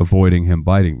 avoiding him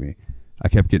biting me. I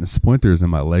kept getting splinters in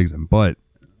my legs and butt,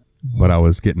 but I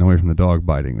was getting away from the dog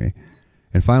biting me.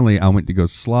 And finally, I went to go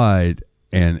slide,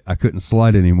 and I couldn't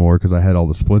slide anymore because I had all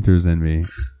the splinters in me,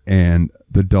 and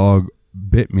the dog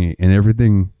bit me, and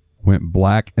everything went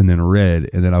black and then red,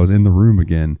 and then I was in the room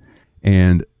again,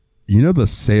 and you know the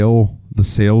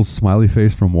sales smiley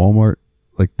face from Walmart?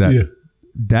 Like that,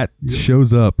 that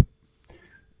shows up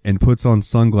and puts on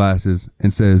sunglasses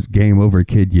and says, "Game over,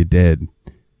 kid, you dead."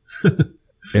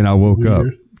 And I woke up,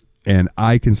 and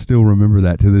I can still remember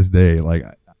that to this day. Like,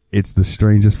 it's the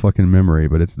strangest fucking memory,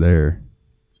 but it's there.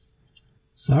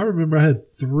 So I remember I had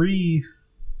 3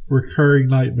 recurring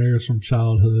nightmares from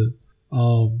childhood.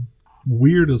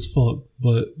 Weird as fuck,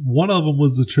 but one of them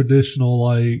was the traditional,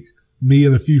 like, me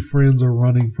and a few friends are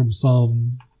running from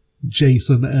some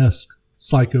Jason-esque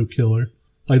psycho killer.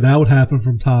 Like, that would happen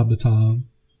from time to time.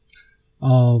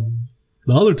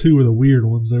 The other 2 were the weird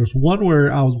ones. There was one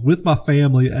where I was with my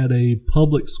family at a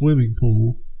public swimming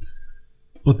pool,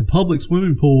 but the public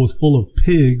swimming pool was full of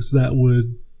pigs that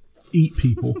would eat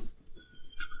people.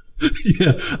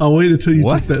 Yeah, I waited until you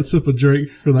took that sip of drink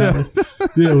for that one.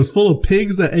 Yeah, it was full of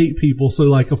pigs that ate people. So,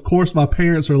 like, of course, my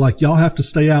parents are like, y'all have to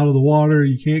stay out of the water.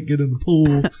 You can't get in the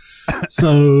pool.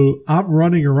 So I'm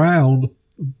running around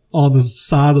on the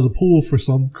side of the pool for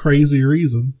some crazy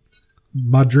reason.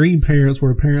 My dream parents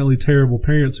were apparently terrible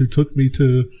parents who took me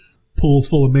to pools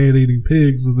full of man-eating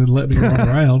pigs and then let me run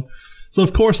around. So,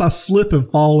 of course, I slip and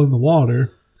fall in the water.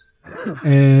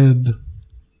 And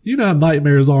you know how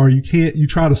nightmares are. You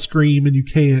try to scream and you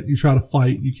can't. You try to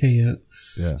fight, you can't.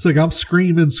 Yeah. It's like I'm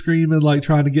screaming, like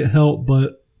trying to get help,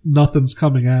 but nothing's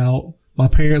coming out. My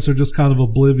parents are just kind of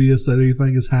oblivious that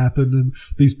anything has happened, and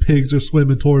these pigs are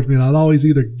swimming towards me. And I'd always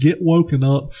either get woken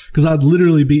up because I'd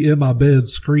literally be in my bed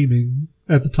screaming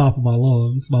at the top of my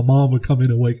lungs. My mom would come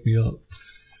in and wake me up.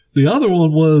 The other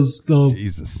one was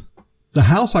the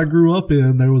house I grew up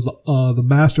in. There was the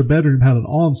master bedroom had an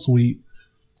ensuite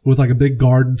with like a big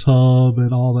garden tub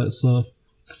and all that stuff.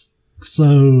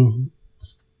 So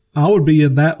I would be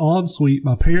in that ensuite.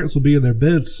 My parents would be in their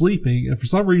bed sleeping. And for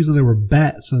some reason, there were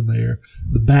bats in there.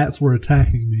 The bats were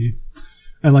attacking me.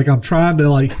 And like, I'm trying to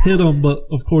like hit them. But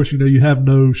of course, you know, you have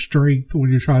no strength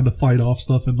when you're trying to fight off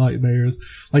stuff in nightmares.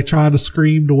 Like trying to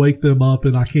scream to wake them up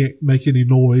and I can't make any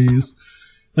noise.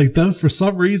 Like though, for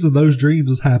some reason, those dreams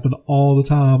just happen all the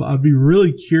time. I'd be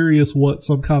really curious what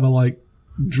some kind of like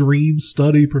dream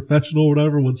study professional or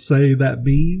whatever would say that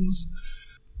means.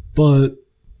 But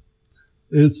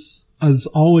it's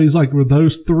always like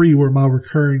those three were my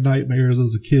recurring nightmares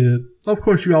as a kid. Of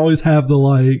course, you always have the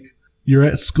like, you're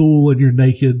at school and you're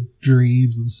naked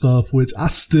dreams and stuff, which I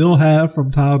still have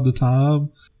from time to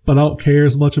time, but I don't care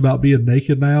as much about being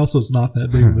naked now, so it's not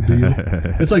that big of a deal.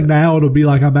 It's like now it'll be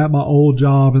like I'm at my old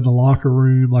job in the locker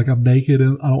room, like I'm naked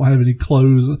and I don't have any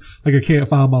clothes. Like I can't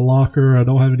find my locker. I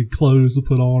don't have any clothes to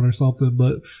put on or something,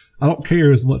 but I don't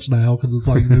care as much now because it's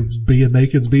like being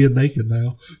naked's being naked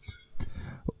now.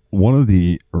 One of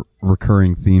the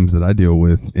recurring themes that I deal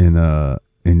with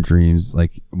in dreams,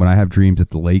 like when I have dreams at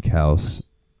the lake house,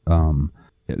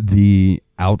 the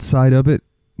outside of it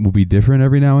will be different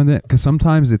every now and then. Because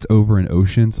sometimes it's over an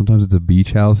ocean, sometimes it's a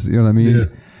beach house. You know what I mean? Yeah.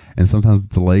 And sometimes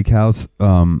it's a lake house.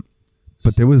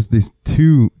 But there was these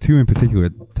two in particular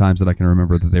times that I can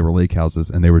remember that they were lake houses,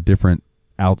 and they were different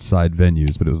outside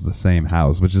venues, but it was the same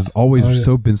house, which has always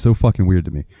been so fucking weird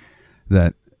to me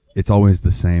that it's always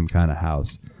the same kind of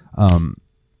house.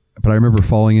 But I remember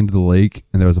falling into the lake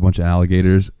and there was a bunch of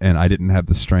alligators and I didn't have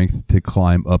the strength to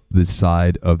climb up the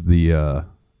side of the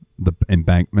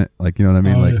embankment. Like, you know what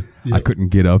I mean? I couldn't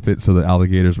get up it. So the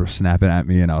alligators were snapping at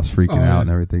me and I was freaking out and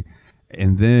everything.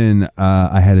 And then,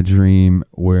 I had a dream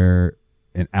where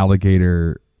an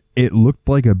alligator, it looked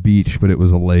like a beach, but it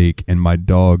was a lake, and my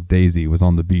dog Daisy was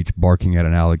on the beach barking at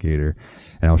an alligator,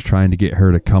 and I was trying to get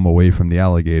her to come away from the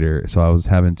alligator. So I was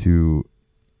having to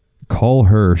call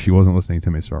her. She wasn't listening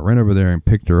to me, so I ran over there and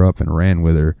picked her up and ran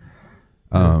with her.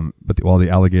 While the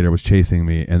alligator was chasing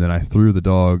me, and then I threw the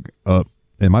dog up,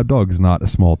 and my dog's not a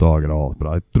small dog at all, but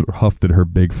I huffed her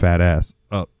big fat ass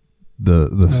up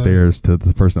the stairs to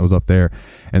the person that was up there,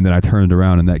 and then I turned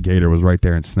around and that gator was right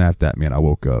there and snapped at me, and I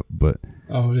woke up. But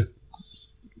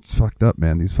it's fucked up,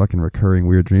 man. These fucking recurring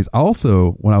weird dreams.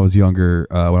 Also, when I was younger,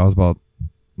 when I was about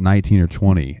 19 or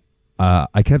 20,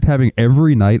 I kept having,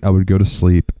 every night I would go to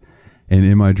sleep, and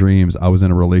in my dreams, I was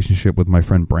in a relationship with my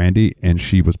friend Brandy, and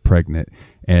she was pregnant.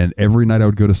 And every night I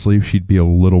would go to sleep, she'd be a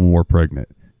little more pregnant.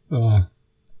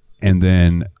 And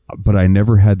then, but I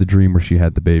never had the dream where she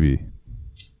had the baby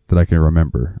that I can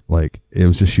remember. Like, it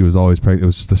was just, she was always pregnant. It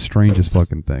was the strangest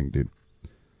fucking thing, dude.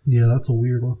 Yeah, that's a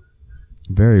weird one.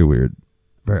 Very weird.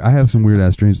 I have some weird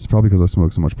ass dreams. It's probably because I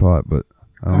smoke so much pot, but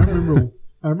I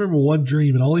remember one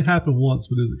dream. It only happened once,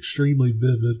 but it was extremely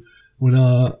vivid. When,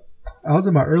 I was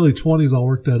in my early 20s. I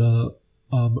worked at a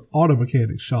auto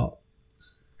mechanic shop.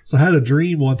 So I had a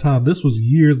dream one time. This was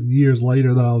years and years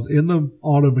later that I was in the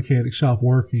auto mechanic shop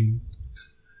working.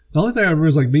 The only thing I remember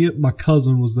is like me and my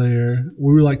cousin was there.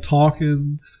 We were like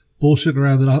talking, bullshitting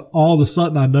around. Then all of a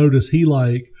sudden I noticed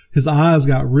his eyes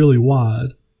got really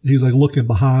wide. He was like looking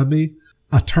behind me.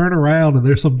 I turn around and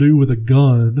there's some dude with a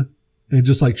gun and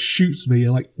just like shoots me.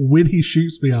 And like when he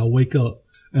shoots me, I wake up.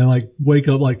 And like wake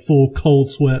up like full cold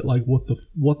sweat, like what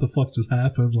the fuck just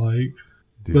happened? Like,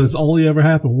 dude. But it's only ever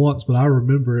happened once, but I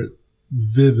remember it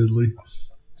vividly.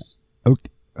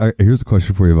 Okay, here's a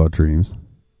question for you about dreams.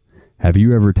 Have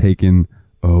you ever taken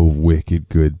a wicked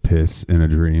good piss in a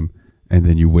dream, and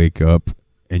then you wake up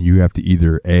and you have to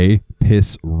either A,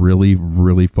 piss really,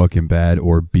 really fucking bad,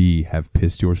 or B, have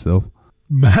pissed yourself?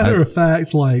 Matter of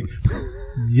fact, like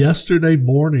yesterday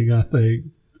morning, I think.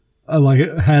 I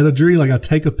had a dream, like I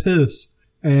take a piss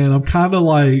and I'm kind of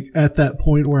like at that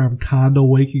point where I'm kind of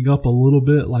waking up a little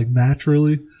bit, like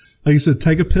naturally. Like I said,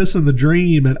 take a piss in the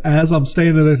dream. And as I'm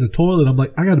standing at the toilet, I'm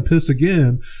like, I got to piss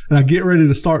again. And I get ready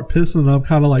to start pissing and I'm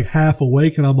kind of like half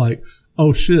awake and I'm like,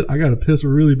 oh shit, I got to piss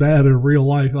really bad in real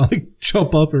life. I like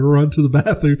jump up and run to the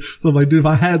bathroom. So I'm like, dude, if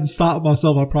I hadn't stopped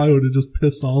myself, I probably would have just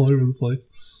pissed all over the place.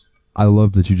 I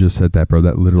love that you just said that, bro.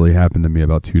 That literally happened to me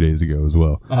about 2 days ago as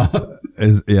well.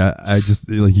 Yeah, I just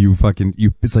like you.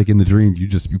 It's like in the dream, you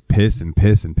piss and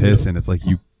piss and piss, and it's like,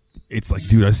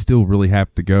 dude, I still really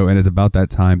have to go. And it's about that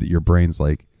time that your brain's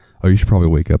like, oh, you should probably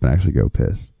wake up and actually go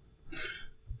piss.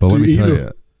 But dude, let me tell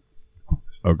you.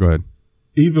 Oh, go ahead.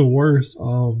 Even worse,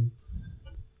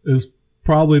 is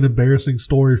probably an embarrassing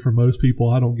story for most people.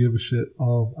 I don't give a shit.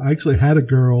 I actually had a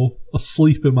girl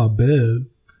asleep in my bed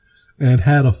and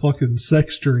had a fucking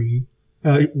sex dream.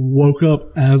 I woke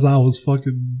up as I was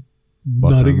fucking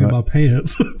nutting in my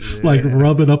pants, like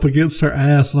rubbing up against her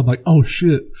ass. And I'm like, oh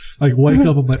shit. Like wake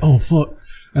up. I'm like, oh fuck.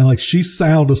 And like she's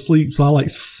sound asleep. So I like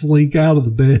slink out of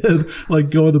the bed, like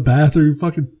go in the bathroom,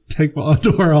 fucking take my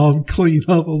underwear off, clean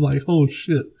up. I'm like, oh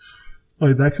shit.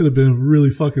 Like that could have been really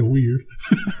fucking weird.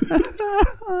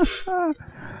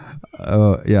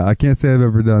 Yeah, I can't say I've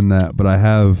ever done that, but I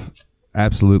have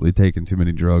absolutely taken too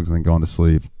many drugs and then gone to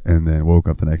sleep and then woke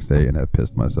up the next day and have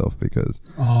pissed myself because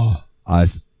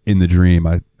in the dream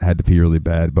I had to pee really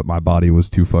bad, but my body was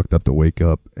too fucked up to wake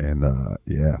up. And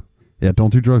yeah,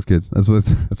 don't do drugs, kids.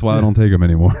 That's why I don't take them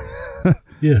anymore.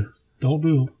 Yeah, don't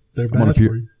do them. They're bad on a for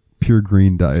you. Pure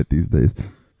green diet these days.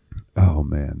 Oh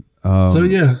man. So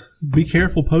yeah, be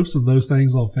careful posting those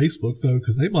things on Facebook though,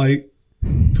 because they might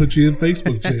put you in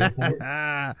Facebook jail for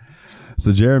it.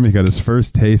 So Jeremy got his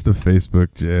first taste of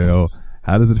Facebook jail.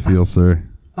 How does it feel, sir?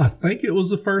 I think it was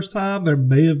the first time. There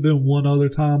may have been one other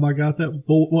time I got that.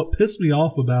 But what pissed me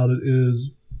off about it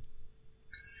is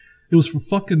it was for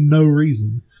fucking no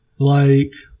reason.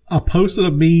 Like, I posted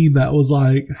a meme that was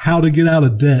like, how to get out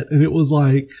of debt. And it was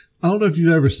like, I don't know if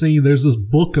you've ever seen, there's this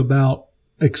book about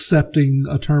accepting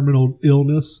a terminal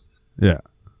illness. Yeah.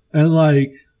 And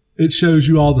like, it shows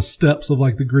you all the steps of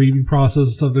like the grieving process and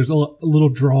stuff. There's little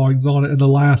drawings on it. And the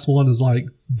last one is like,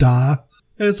 die.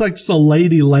 And it's like just a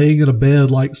lady laying in a bed,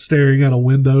 like staring at a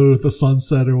window at the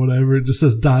sunset or whatever. It just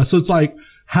says die. So it's like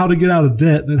how to get out of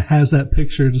debt. And it has that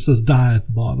picture. It just says die at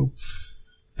the bottom.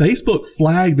 Facebook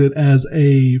flagged it as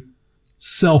a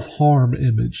self-harm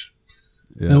image.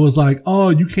 Yeah. And it was like, oh,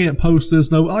 you can't post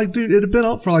this. No, like, dude, it had been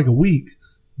up for like a week.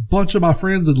 Bunch of my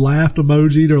friends had laughed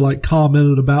emoji'd or like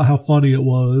commented about how funny it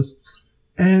was.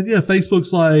 And yeah,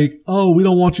 Facebook's like, oh, we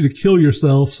don't want you to kill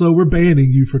yourself, so we're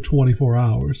banning you for 24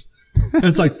 hours. And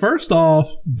it's like, first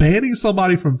off, banning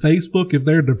somebody from Facebook if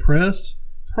they're depressed,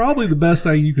 probably the best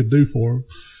thing you can do for them.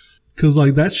 Cause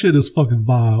like that shit is fucking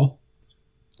vile.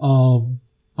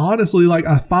 Honestly, like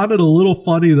I find it a little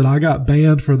funny that I got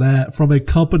banned for that from a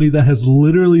company that has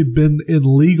literally been in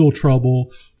legal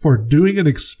trouble for doing an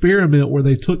experiment where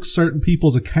they took certain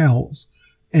people's accounts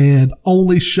and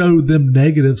only showed them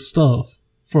negative stuff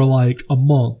for like a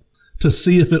month to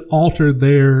see if it altered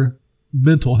their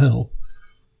mental health.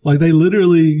 Like they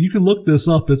literally, you can look this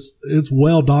up. It's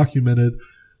well documented.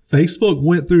 Facebook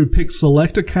went through, picked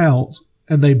select accounts,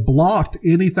 and they blocked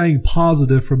anything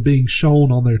positive from being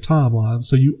shown on their timeline.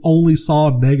 So you only saw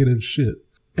negative shit.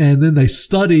 And then they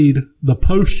studied the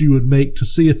post you would make to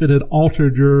see if it had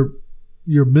altered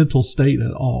your mental state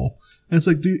at all. And it's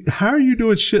like, dude, how are you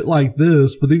doing shit like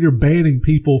this? But then you're banning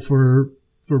people for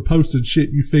posting shit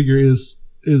you figure is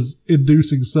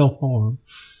inducing self-harm.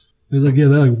 It's like, yeah,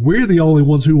 they're like, we're the only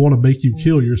ones who want to make you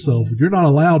kill yourself. You're not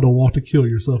allowed to want to kill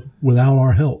yourself without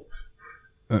our help.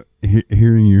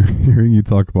 Hearing you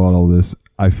talk about all this,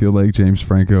 I feel like James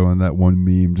Franco and that one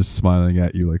meme just smiling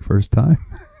at you like first time.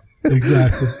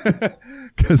 Exactly.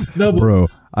 Because, bro,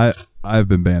 I've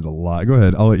been banned a lot. Go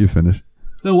ahead. I'll let you finish.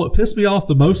 No, what pissed me off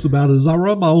the most about it is I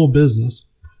run my own business.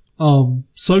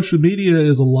 Social media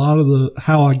is a lot of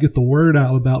how I get the word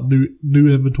out about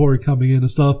new inventory coming in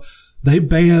and stuff. They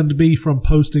banned me from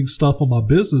posting stuff on my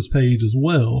business page as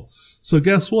well. So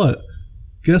guess what?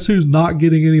 Guess who's not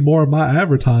getting any more of my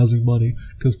advertising money?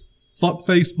 Because fuck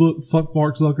Facebook, fuck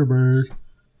Mark Zuckerberg,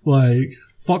 like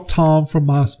fuck Tom from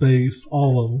MySpace,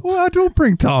 all of them. Well, don't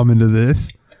bring Tom into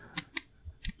this.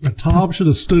 And Tom should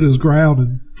have stood his ground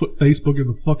and put Facebook in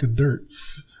the fucking dirt.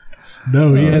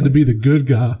 No, he had to be the good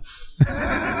guy.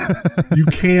 You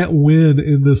can't win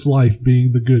in this life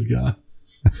being the good guy.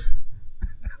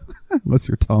 Unless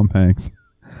you're Tom Hanks.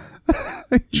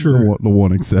 True. The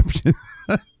one exception.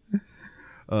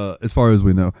 As far as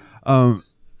we know.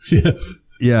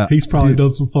 Yeah. He's probably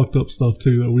done some fucked up stuff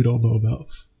too that we don't know about.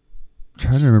 I'm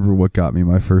trying to remember what got me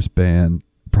my first ban.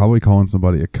 Probably calling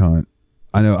somebody a cunt.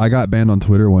 I know I got banned on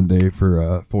Twitter one day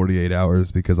for 48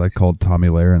 hours because I called Tommy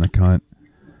Lahren a cunt.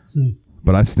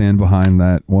 But I stand behind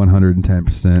that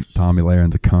 110%. Tommy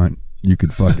Lahren's a cunt. You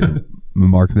could fucking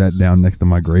mark that down next to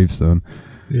my gravestone.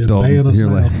 Yeah, Dalton,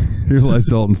 here lies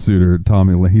Dalton Suter.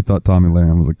 He thought Tommy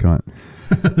Lamb was a cunt.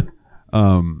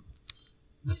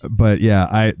 But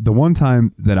yeah, the one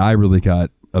time that I really got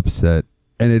upset,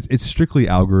 and it's strictly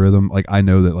algorithm. Like, I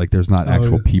know that, like, there's not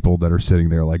actual people that are sitting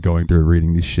there, like, going through and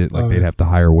reading these shit. Like, they'd have to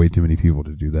hire way too many people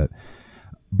to do that.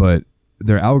 But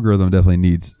their algorithm definitely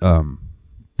needs to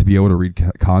be able to read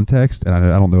context. And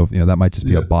I don't know if, that might just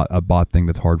be a bot thing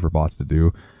that's hard for bots to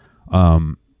do.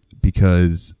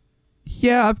 Because,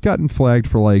 I've gotten flagged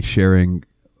for, like, sharing,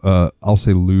 I'll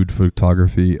say lewd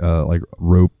photography, like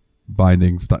rope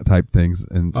bindings type things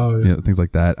and things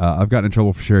like that. I've gotten in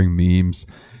trouble for sharing memes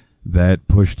that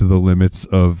push to the limits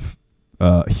of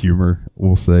humor,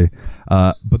 we'll say.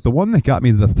 But the one that got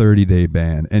me the 30-day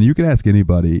ban, and you can ask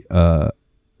anybody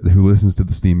who listens to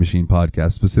the Steam Machine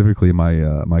podcast, specifically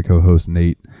my co-host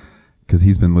Nate, because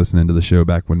he's been listening to the show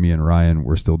back when me and Ryan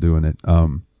were still doing it.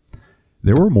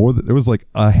 There was like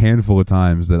a handful of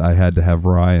times that I had to have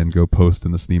Ryan go post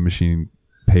in the Steam Machine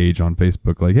page on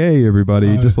Facebook, like, hey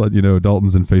everybody, just let you know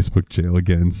Dalton's in Facebook jail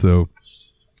again, so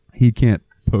he can't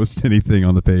post anything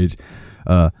on the page.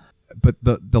 But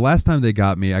the last time they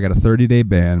got me, I got a 30-day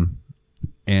ban,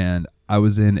 and I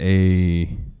was in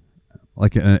an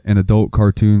adult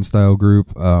cartoon style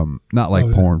group, not like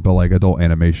porn, but like adult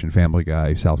animation, Family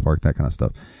Guy, South Park, that kind of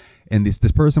stuff. And this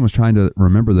person was trying to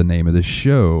remember the name of this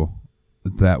show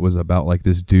that was about like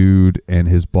this dude, and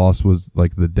his boss was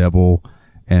like the devil,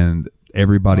 and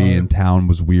everybody in town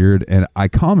was weird. And I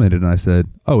commented and I said,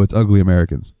 oh, it's Ugly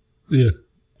Americans. Yeah.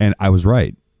 And I was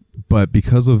right. But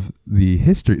because of the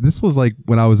history, this was like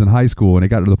when I was in high school, and it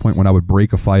got to the point when I would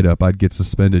break a fight up, I'd get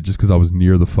suspended just because I was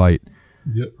near the fight.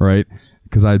 Yep. Right?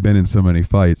 Because I'd been in so many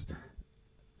fights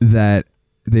that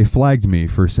they flagged me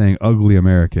for saying Ugly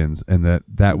Americans, and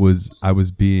I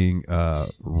was being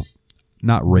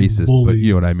not racist, but you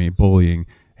know what I mean, bullying,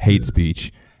 hate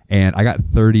speech. And I got a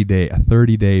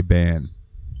 30-day ban.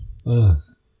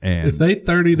 And if they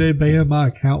 30-day ban my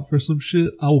account for some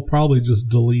shit, I will probably just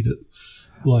delete it.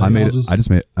 Like, I made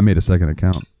a second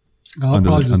account. I'll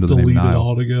probably just delete it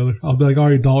altogether. I'll be like, all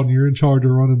right, Dalton, you're in charge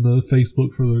of running the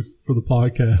Facebook for the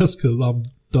podcast, because I'm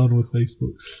done with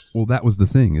Facebook. Well, that was the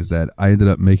thing, is that I ended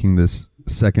up making this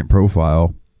second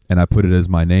profile, and I put it as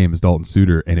my name as Dalton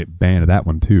Suter, and it banned that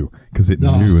one too, because it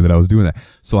knew that I was doing that.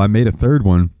 So I made a third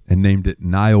one and named it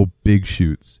Nile Big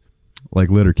Shoots, like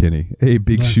Letterkenny. Hey,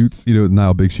 Big Shoots,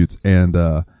 Nile Big Shoots. And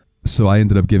so I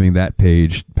ended up giving that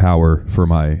page power for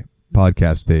my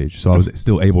podcast page, so I was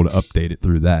still able to update it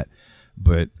through that.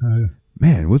 But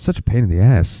man, what's such a pain in the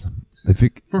ass?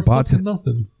 For fucking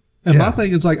nothing. And my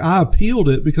thing is, like, I appealed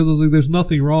it because I was like, there's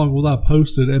nothing wrong with what I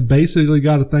posted, and basically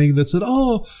got a thing that said,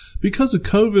 oh, because of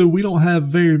COVID, we don't have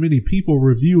very many people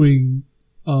reviewing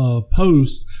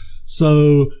posts,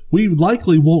 so we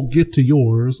likely won't get to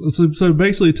yours. So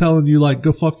basically telling you, like,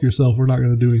 go fuck yourself, we're not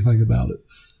going to do anything about it.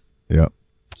 Yep.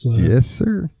 So, yes,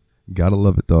 sir. Gotta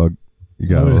love it, dog. You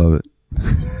gotta love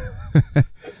it.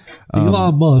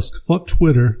 Elon Musk, fuck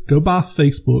Twitter, go buy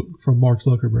Facebook from Mark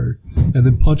Zuckerberg, and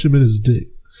then punch him in his dick.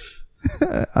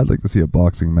 I'd like to see a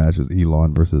boxing match with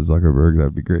Elon versus Zuckerberg.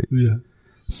 That'd be great. Yeah.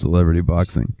 Celebrity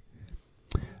boxing.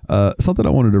 Something I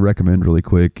wanted to recommend really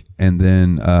quick, and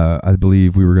then I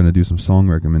believe we were going to do some song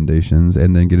recommendations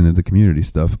and then get into the community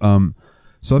stuff.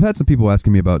 So I've had some people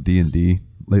asking me about D&D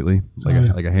lately,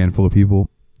 like a handful of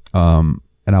people.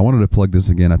 And I wanted to plug this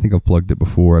again. I think I've plugged it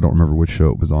before. I don't remember which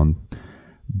show it was on.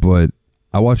 But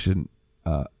I watched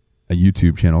a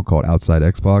YouTube channel called Outside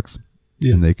Xbox.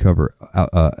 Yeah. And they cover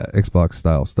Xbox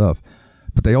style stuff,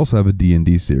 but they also have a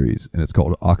D&D series, and it's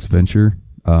called Oxventure,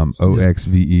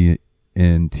 Oxventure,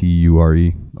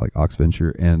 like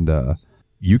Oxventure. And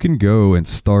you can go and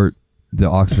start the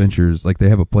Oxventures. Like, they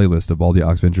have a playlist of all the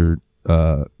Oxventure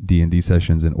D&D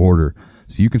sessions in order,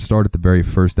 so you can start at the very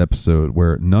first episode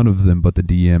where none of them but the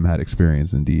DM had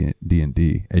experience in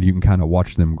D&D, and you can kind of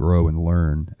watch them grow and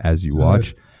learn as you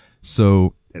watch.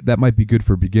 So that might be good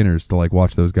for beginners to like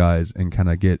watch those guys and kind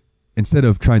of get, instead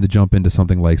of trying to jump into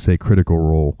something like, say, Critical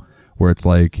Role, where it's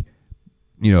like,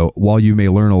 while you may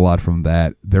learn a lot from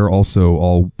that, they're also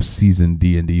all seasoned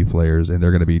D&D players, and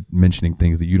they're going to be mentioning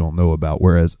things that you don't know about.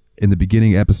 Whereas in the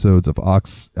beginning episodes of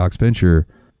Oxventure,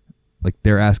 like,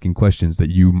 they're asking questions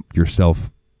that you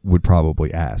yourself would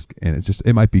probably ask, and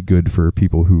it might be good for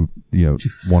people who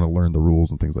want to learn the rules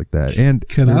and things like that. And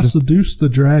can I seduce the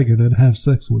dragon and have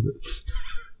sex with it?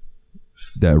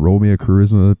 Dad, roll me a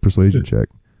charisma persuasion check,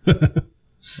 and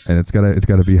it's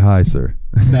gotta be high, sir.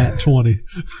 Nat 20.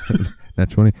 Nat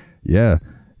 20. Yeah,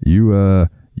 you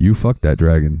fuck that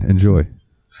dragon. Enjoy.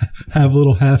 have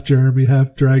little half Jeremy,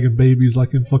 half dragon babies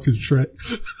like in fucking Shrek.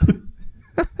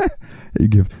 You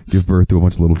give birth to a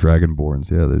bunch of little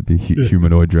dragonborns. Yeah, they'd be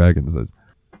humanoid dragons.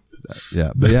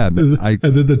 But yeah, and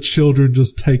then the children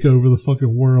just take over the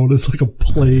fucking world. It's like a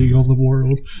plague on the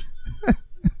world.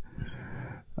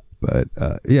 But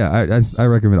I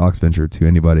recommend Oxventure to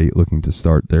anybody looking to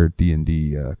start their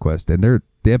D&D quest. And the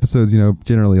episodes,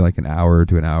 generally like an hour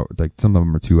to an hour. Like some of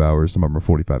them are 2 hours, some of them are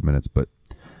 45 minutes. But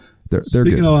they're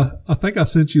Speaking good. of, I think I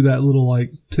sent you that little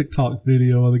like TikTok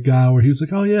video of the guy where he was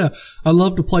like, "Oh yeah, I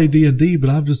love to play D&D, but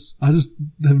I just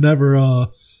have never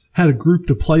had a group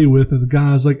to play with." And the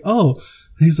guy's like, "Oh,"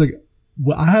 he's like,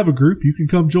 "Well, I have a group. You can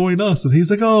come join us." And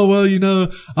he's like, "Oh, well,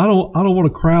 I don't want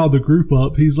to crowd the group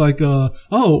up." He's like,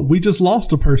 "Oh, we just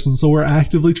lost a person, so we're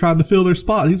actively trying to fill their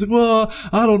spot." He's like, "Well,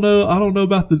 I don't know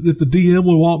about if the DM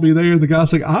would want me there." And the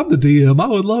guy's like, "I'm the DM. I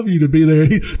would love you to be there."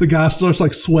 The guy starts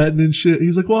like sweating and shit.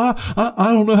 He's like, "Well,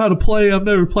 I don't know how to play. I've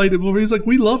never played it before." He's like,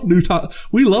 we love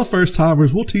first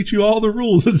timers. We'll teach you all the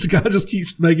rules." And this guy just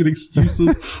keeps making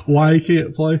excuses why he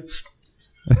can't play.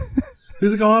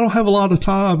 He's like, "Oh, I don't have a lot of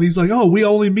time." He's like, "Oh, we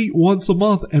only meet once a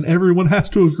month and everyone has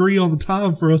to agree on the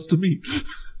time for us to meet."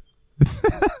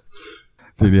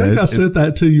 Dude, I sent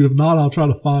that to you. If not, I'll try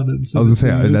to find it. I was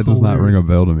going to say, that does not ring a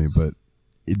bell to me, but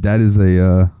that is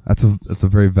that's a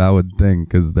very valid thing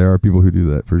because there are people who do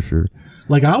that for sure.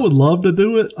 Like, I would love to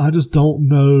do it. I just don't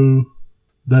know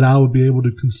that I would be able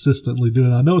to consistently do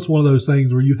it. I know it's one of those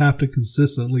things where you have to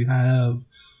consistently have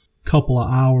a couple of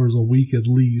hours a week at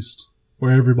least,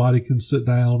 where everybody can sit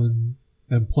down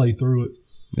and play through it.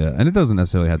 Yeah, and it doesn't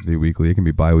necessarily have to be weekly. It can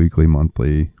be bi-weekly,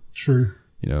 monthly. True.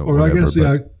 Or whatever,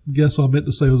 I guess what I meant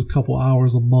to say was a couple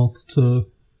hours a month to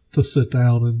sit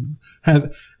down and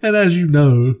have. And as you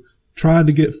know, trying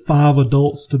to get 5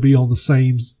 adults to be on the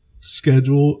same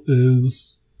schedule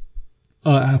is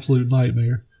an absolute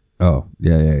nightmare. Oh,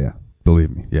 yeah.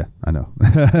 Believe me. Yeah, I know.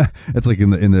 It's like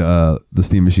in the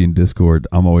Steam Machine Discord,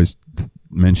 I'm always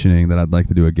mentioning that I'd like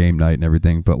to do a game night and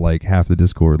everything, but like half the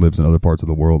Discord lives in other parts of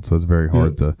the world, so it's very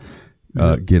hard to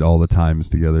get all the times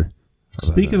together.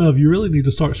 Speaking of, you really need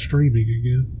to start streaming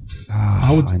again.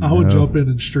 I would jump in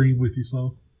and stream with you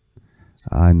some.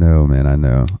 I know, man. I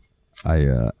know.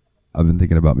 I've been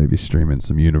thinking about maybe streaming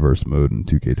some universe mode in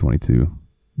 2K22.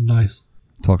 Nice.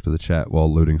 Talk to the chat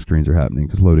while loading screens are happening,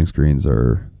 because loading screens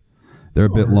they're a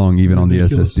bit long even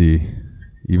ridiculous. On the SSD.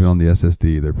 Even on the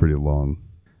SSD, they're pretty long.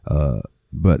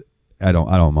 But I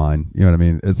don't mind. You know what I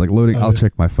mean? It's like loading. I'll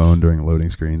check my phone during loading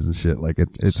screens and shit. Like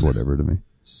it's whatever to me.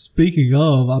 Speaking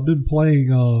of, I've been playing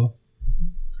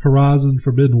Horizon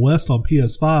Forbidden West on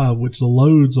PS5, which the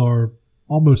loads are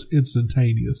almost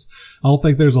instantaneous. I don't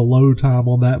think there's a load time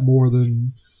on that more than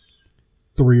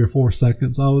 3 or 4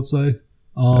 seconds, I would say.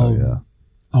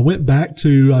 I went back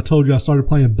to, I told you I started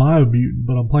playing Biomutant,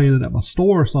 but I'm playing it at my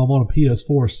store, so I'm on a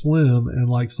PS4 Slim, and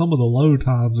like some of the load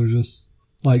times are just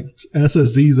like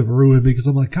SSDs have ruined me because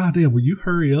I'm like, God damn, will you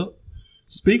hurry up?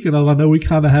 Speaking of, I know we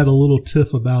kind of had a little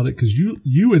tiff about it because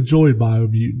you enjoyed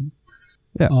Biomutant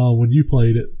when you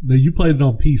played it. Now, you played it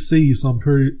on PC, so I'm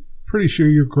pretty sure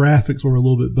your graphics were a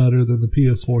little bit better than the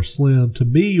PS4 Slim. To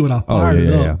me, when I fired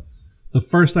it up, the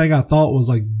first thing I thought was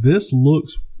like, this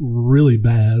looks really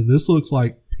bad. This looks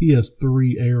like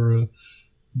PS3 era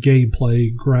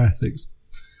gameplay graphics.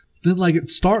 Then like it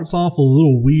starts off a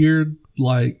little weird,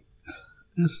 like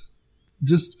it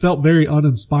just felt very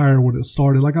uninspired when it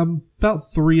started. Like I'm about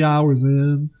 3 hours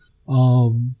in,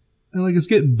 and like it's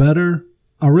getting better.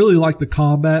 I really like the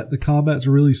combat. The combat's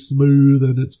really smooth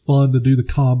and it's fun to do the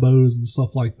combos and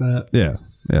stuff like that. Yeah.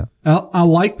 I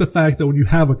like the fact that when you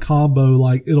have a combo,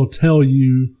 like it'll tell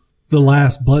you the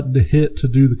last button to hit to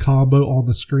do the combo on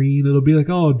the screen. It'll be like,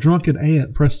 oh, drunken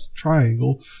ant, press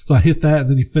triangle. So I hit that and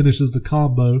then he finishes the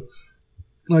combo.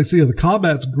 Like, so yeah, the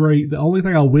combat's great. The only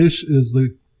thing I wish is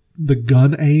the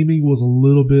gun aiming was a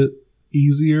little bit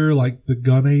easier. Like the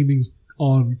gun aiming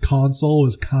on console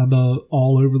is kind of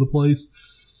all over the place.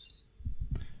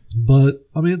 But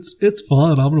I mean, it's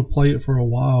fun. I'm going to play it for a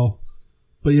while.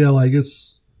 But yeah, like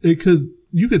you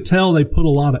could tell they put a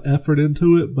lot of effort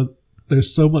into it, but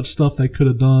there's so much stuff they could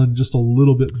have done just a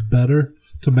little bit better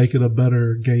to make it a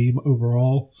better game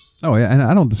overall. Oh yeah, and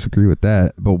I don't disagree with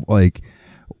that. But like,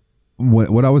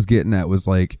 what I was getting at was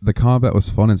like the combat was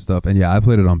fun and stuff. And yeah, I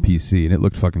played it on PC and it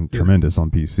looked fucking tremendous on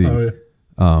PC. Oh, yeah.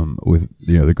 With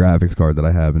the graphics card that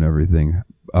I have and everything.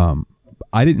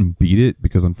 I didn't beat it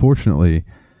because unfortunately,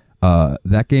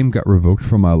 that game got revoked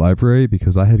from my library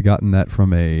because I had gotten that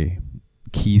from a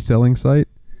key selling site.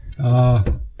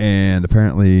 And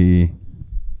apparently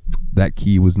that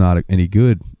key was not any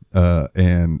good.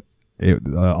 And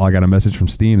I got a message from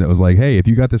Steam that was like, "Hey, if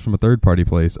you got this from a third party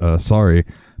place, sorry,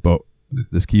 but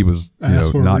this key was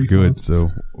not good." So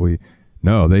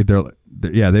they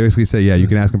basically say, you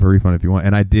can ask them for a refund if you want,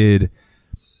 and I did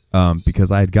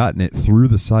because I had gotten it through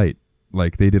the site.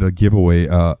 Like they did a giveaway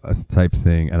type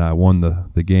thing, and I won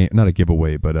the game. Not a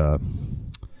giveaway, but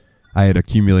I had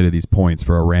accumulated these points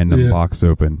for a random box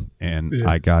open, and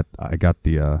I got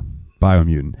the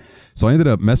Biomutant. So I ended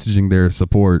up messaging their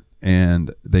support,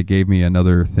 and they gave me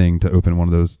another thing to open one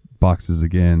of those boxes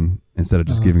again instead of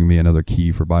just giving me another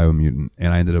key for Biomutant.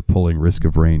 And I ended up pulling Risk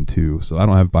of Rain too, so I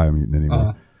don't have Biomutant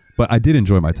anymore. But I did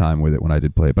enjoy my time with it when I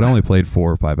did play it, but I only played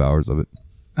 4 or 5 hours of it.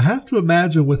 I have to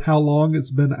imagine with how long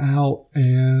it's been out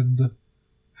and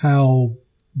how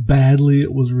badly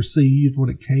it was received when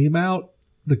it came out,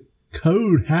 the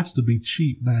code has to be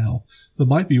cheap now. It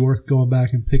might be worth going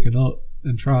back and picking up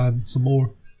and trying some more.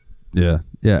 Yeah,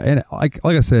 and like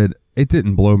I said, it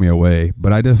didn't blow me away,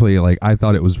 but I definitely I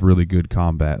thought it was really good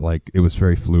combat. Like it was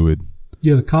very fluid.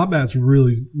 Yeah, the combat's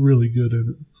really, really good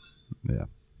in it. Yeah,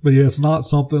 but yeah, it's not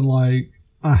something like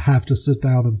I have to sit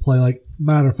down and play. Like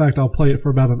matter of fact, I'll play it for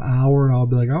about an hour and I'll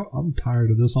be like, I'm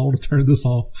tired of this. I want to turn this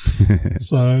off.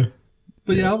 So,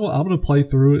 but yeah, I'm going to play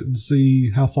through it and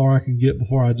see how far I can get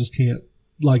before I just can't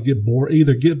get bored.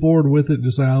 Either get bored with it and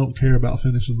just say I don't care about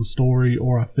finishing the story,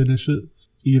 or I finish it.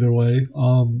 Either way.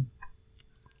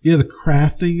 The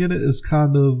crafting in it is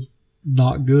kind of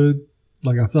not good.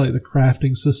 Like I feel like the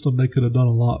crafting system they could have done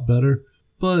a lot better.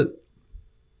 But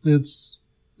it's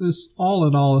all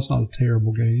in all, it's not a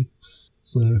terrible game.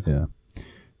 So yeah,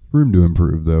 room to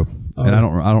improve though. And I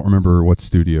don't remember what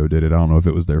studio did it. I don't know if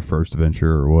it was their first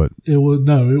venture or what. It was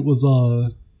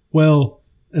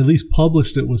at least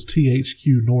published it was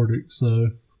THQ Nordic, so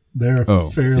they're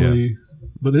fairly. Yeah.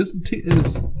 But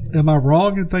am I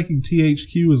wrong in thinking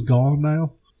THQ is gone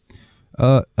now?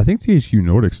 I think THQ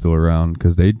Nordic's still around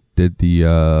because they did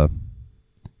the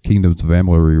Kingdoms of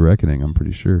Amalur: Reckoning. I'm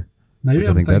pretty sure. Maybe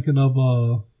I'm thinking of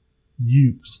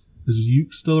Ukes. Is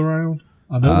Ukes still around?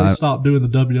 I know they stopped doing the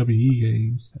WWE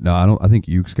games. No, I don't. I think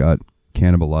Ukes got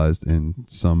cannibalized in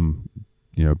some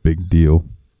big deal.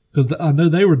 Because I know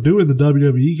they were doing the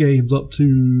WWE games up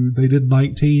to they did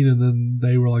 19, and then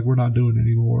they were like, we're not doing it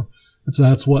anymore. And so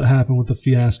that's what happened with the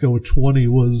fiasco with 20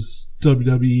 was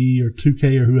WWE or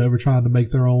 2K or whoever trying to make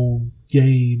their own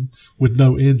game with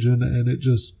no engine, and it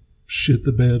just shit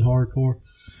the bed hardcore.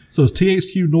 So as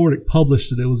THQ Nordic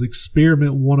published it, it was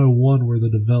Experiment 101 were the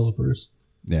developers.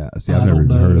 Yeah, see, I've never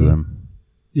even heard of them.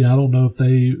 Yeah, I don't know if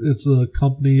it's a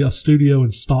company, a studio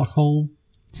in Stockholm.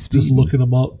 Just looking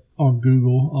them up on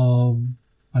Google.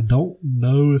 I don't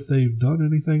know if they've done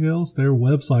anything else. Their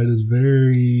website is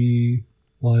very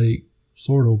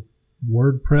sort of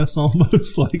WordPress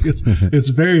almost. It's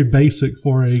very basic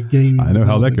for a gaming I know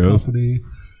how that goes. Company.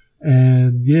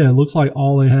 And yeah, it looks like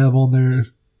all they have on their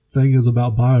thing is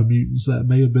about Biomutants. That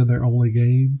may have been their only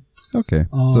game. Okay.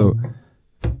 So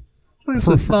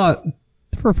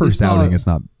for a first outing, it's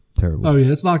not terrible. Oh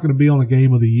yeah, it's not going to be on a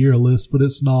Game of the Year list, but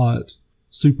it's not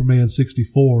Superman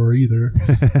 64 either.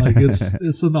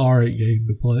 It's an alright game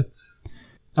to play.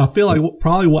 I feel like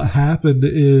probably what happened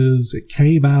is it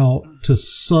came out to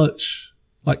such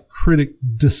critic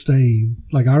disdain.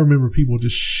 I remember people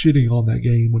just shitting on that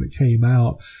game when it came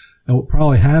out. And what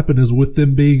probably happened is with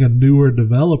them being a newer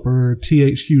developer,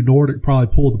 THQ Nordic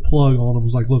probably pulled the plug on them.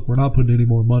 Was like, look, we're not putting any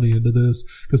more money into this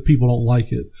because people don't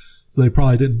like it. So they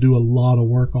probably didn't do a lot of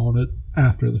work on it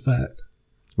after the fact.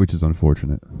 Which is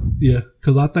unfortunate. Yeah,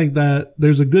 because I think that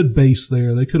there's a good base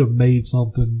there. They could have made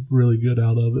something really good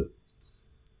out of it.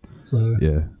 So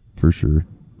yeah, for sure.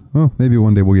 Well, maybe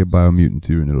one day we'll get Biomutant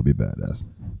 2 and it'll be badass.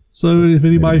 So if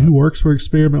anybody who works for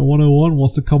Experiment 101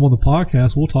 wants to come on the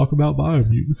podcast, we'll talk about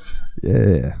Biomutant.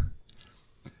 Yeah.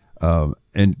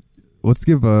 And let's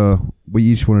give we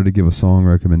each wanted to give a song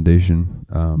recommendation.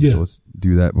 So let's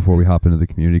do that before we hop into the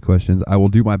community questions. I will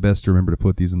do my best to remember to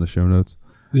put these in the show notes.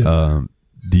 Yeah.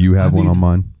 Do you have one on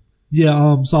mine?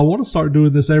 Yeah, so I want to start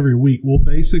doing this every week. We'll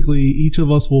basically, each of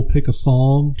us will pick a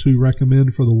song to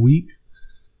recommend for the week.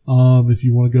 If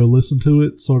you want to go listen to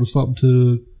it, sort of something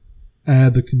to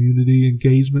add the community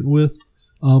engagement with.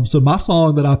 So my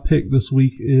song that I picked this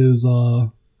week is, I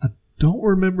don't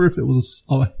remember if it was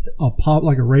a pop,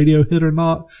 a radio hit or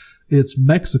not. It's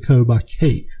Mexico by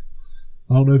Cake.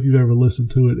 I don't know if you've ever listened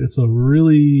to it. It's a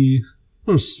really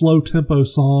sort of slow tempo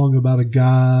song about a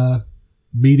guy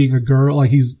meeting a girl.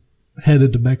 He's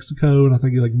headed to Mexico, and I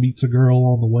think he meets a girl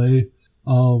on the way.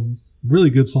 Really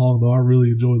good song though. I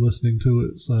really enjoy listening to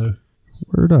it. So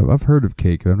word up. I've heard of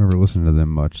Cake. I've never listened to them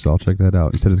much, so I'll check that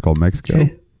out. You said it's called Mexico?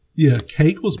 Yeah,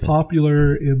 Cake was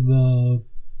popular in the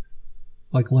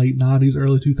like late 90s,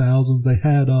 early 2000s. They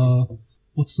had,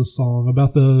 what's the song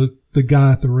about the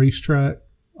guy at the racetrack?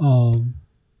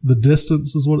 The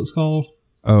Distance is what it's called.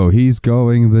 Oh, he's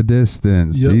going the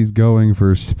distance. Yep. He's going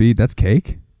for speed. That's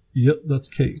Cake? Yep, that's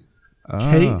Cake.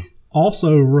 Cake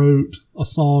also wrote a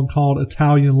song called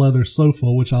Italian Leather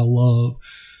Sofa, which I love.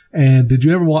 And did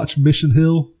you ever watch Mission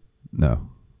Hill? No.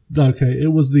 Okay,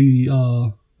 it was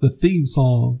the theme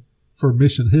song for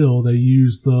Mission Hill. They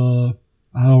used I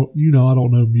don't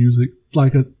know music,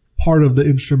 like a part of the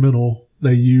instrumental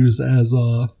they used as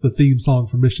the theme song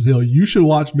for Mission Hill. You should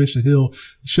watch Mission Hill.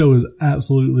 The show is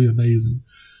absolutely amazing.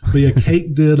 But yeah,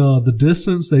 Cake did The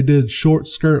Distance. They did Short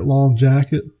Skirt, Long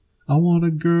Jacket. I want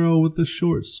a girl with a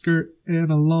short skirt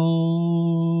and a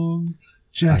long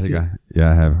jacket. I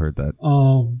have heard that.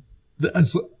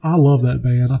 I love that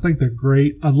band. I think they're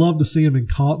great. I'd love to see them in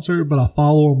concert, but I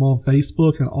follow them on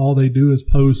Facebook, and all they do is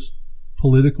post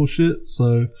political shit.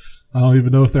 So I don't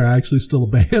even know if they're actually still a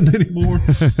band anymore.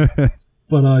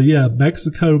 But yeah,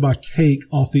 Mexico by Cake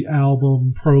off the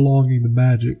album Prolonging the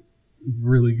Magic.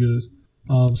 Really good.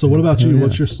 So what about you?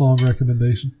 What's your song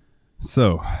recommendation?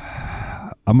 So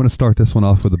I'm going to start this one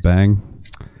off with a bang.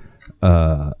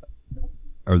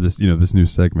 Or this new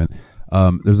segment.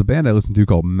 There's a band I listen to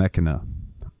called Mechina,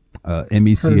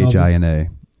 Mechina,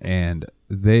 and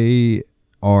they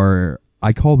are,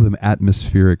 I call them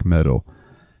atmospheric metal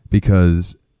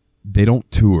because they don't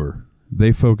tour.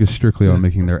 They focus strictly on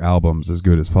making their albums as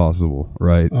good as possible,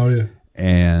 right? Oh, yeah.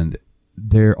 And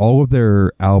all of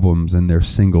their albums and their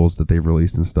singles that they've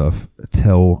released and stuff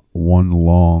tell one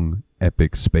long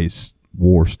epic space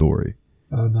war story.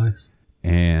 Oh, nice.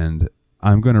 And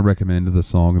I'm going to recommend the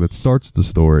song that starts the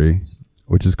story,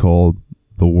 which is called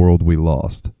The World We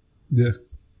Lost. Yeah.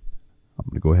 I'm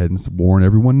going to go ahead and warn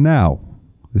everyone now.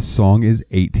 This song is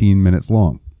 18 minutes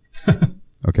long.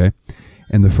 Okay?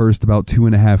 And the first about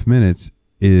 2.5 minutes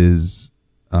is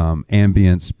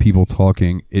ambience, people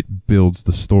talking. It builds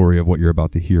the story of what you're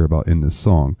about to hear about in this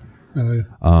song. Oh,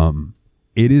 yeah.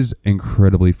 It is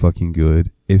incredibly fucking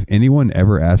good. If anyone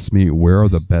ever asks me where are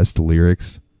the best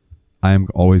lyrics, I am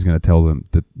always going to tell them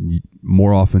that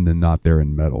more often than not, they're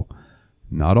in metal.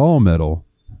 Not all metal.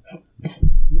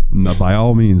 No, by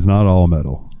all means, not all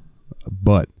metal.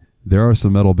 But there are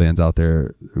some metal bands out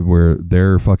there where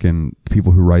they're fucking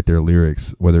people who write their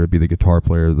lyrics, whether it be the guitar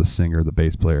player, the singer, the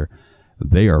bass player,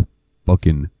 they are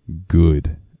fucking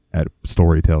good at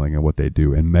storytelling and what they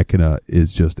do. And Mechina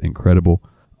is just incredible.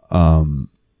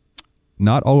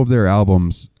 Not all of their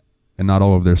albums and not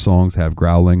all of their songs have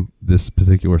growling. This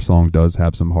particular song does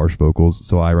have some harsh vocals,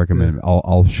 so I recommend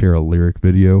I'll share a lyric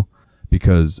video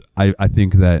because I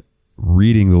think that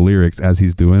reading the lyrics as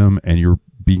he's doing them and you're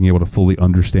being able to fully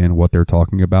understand what they're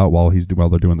talking about while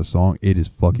they're doing the song, it is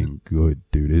fucking good,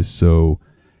 dude. It is so,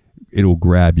 it'll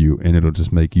grab you and it'll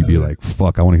just make you be like,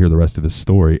 fuck, I want to hear the rest of his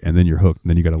story, and then you're hooked, and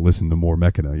then you got to listen to more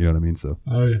Mechina, you know what I mean? So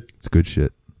it's good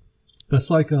shit. That's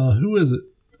like who is it?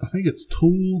 I think it's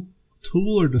Tool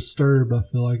or Disturbed. I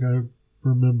feel like I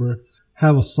remember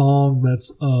have a song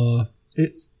that's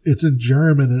it's in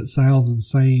German and it sounds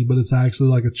insane, but it's actually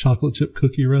like a chocolate chip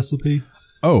cookie recipe.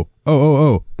 Oh,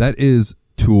 that is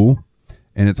Tool,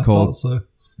 and it's called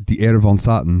Die Erde von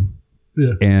Satan.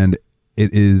 Yeah, and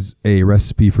it is a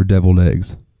recipe for deviled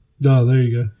eggs. Oh, there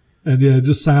you go. And yeah, it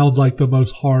just sounds like the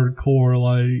most hardcore,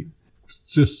 like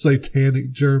just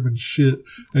satanic German shit.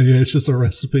 And yeah, it's just a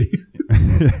recipe.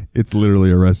 It's literally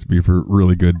a recipe for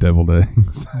really good deviled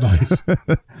eggs. Nice.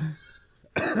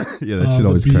 Yeah, that shit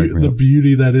always crack me up. The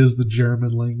beauty that is the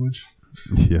German language.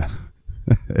 Yeah.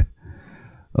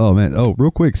 Oh, man. Oh,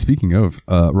 real quick, speaking of,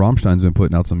 Rammstein's been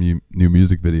putting out some new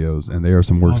music videos, and they are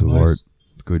some works of art.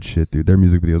 It's good shit, dude. Their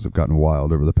music videos have gotten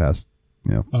wild over the past,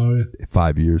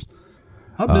 5 years.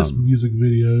 I miss music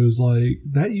videos. Like,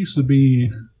 that used to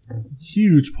be a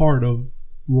huge part of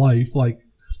life. Like,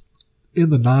 in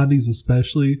the 90s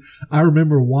especially, I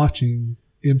remember watching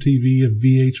MTV and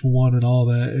VH1 and all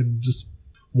that, and just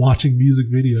watching music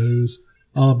videos.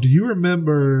 Do you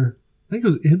remember, I think it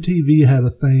was MTV had a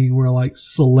thing where like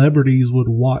celebrities would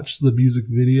watch the music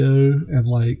video and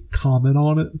like comment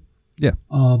on it? Yeah.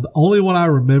 The only one I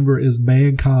remember is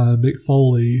Mankind. Mick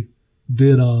Foley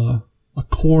did a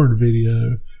Korn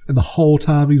video, and the whole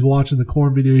time he's watching the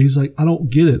Korn video, he's like, I don't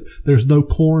get it. There's no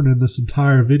corn in this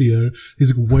entire video.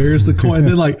 He's like, where's the corn? And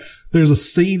then like, there's a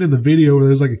scene in the video where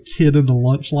there's like a kid in the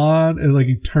lunch line, and like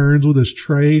he turns with his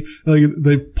tray, and like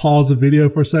they pause the video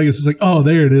for a second. It's like, oh,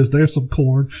 there it is. There's some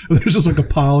corn. And there's just like a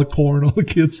pile of corn on the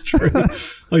kid's tray.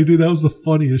 Like, dude, that was the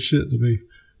funniest shit to me.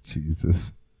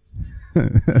 Jesus.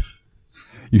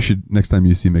 You should, next time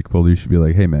you see Mick Foley, you should be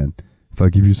like, hey man, if I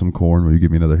give you some corn, will you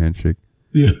give me another handshake?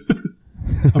 Yeah.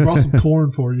 I brought some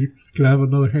corn for you. Can I have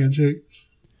another handshake?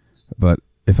 But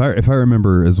if I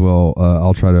remember as well,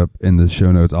 I'll try to, in the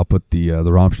show notes, I'll put the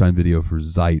Rammstein video for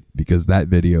Zeit, because that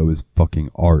video is fucking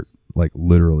art. Like,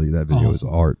 literally, that video is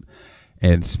art.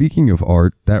 And speaking of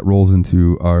art, that rolls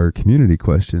into our community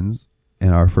questions.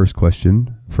 And our first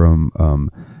question from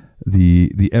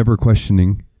the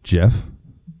ever-questioning Jeff.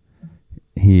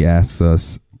 He asks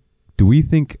us, do we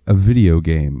think a video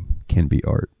game can be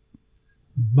art?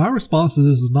 My response to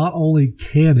this is not only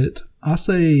can it, I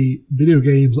say video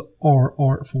games are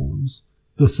art forms.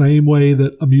 The same way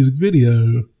that a music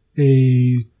video,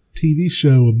 a TV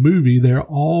show, a movie, they're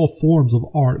all forms of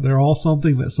art. They're all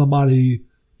something that somebody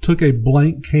took a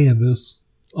blank canvas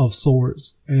of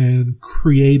sorts and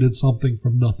created something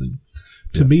from nothing.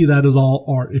 To me, that is all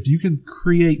art. If you can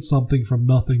create something from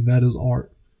nothing, that is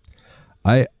art.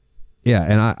 I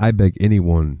beg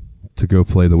anyone to go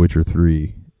play The Witcher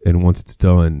 3, and once it's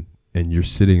done and you're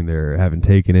sitting there having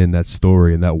taken in that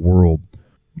story and that world,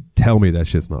 tell me that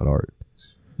shit's not art.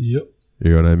 Yep.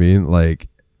 You know what I mean? Like,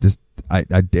 just, I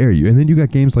dare you. And then you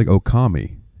got games like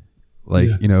Okami. Like,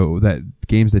 you know, that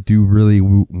games that do really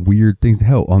weird things.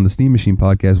 Hell, on the Steam Machine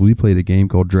podcast, we played a game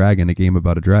called Dragon, a game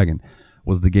about a dragon.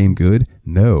 Was the game good?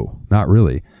 No, not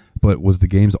really. But was the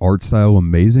game's art style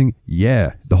amazing?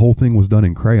 Yeah. The whole thing was done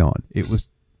in crayon. It was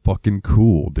fucking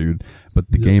cool, dude.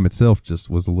 But the game itself just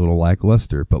was a little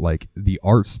lackluster. But, like, the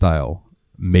art style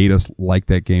made us like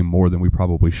that game more than we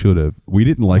probably should have. We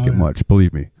didn't like it much,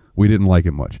 believe me. We didn't like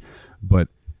it much. But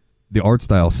the art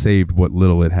style saved what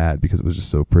little it had because it was just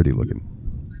so pretty looking.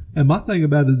 And my thing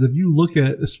about it is, if you look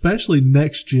at, especially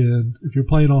next gen, if you're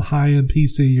playing on high-end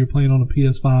PC, you're playing on a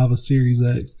PS5, a Series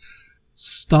X,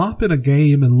 stop in a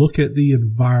game and look at the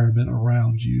environment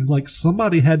around you. Like,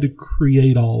 somebody had to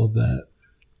create all of that.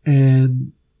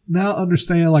 And now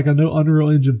understand, like, I know Unreal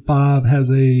Engine 5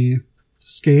 has a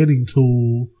scanning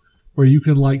tool where you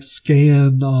can, like,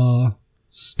 scan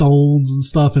stones and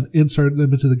stuff and insert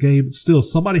them into the game. But still,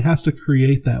 somebody has to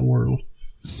create that world.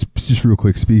 Just real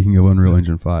quick, speaking of Unreal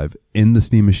Engine 5, in the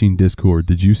Steam Machine Discord,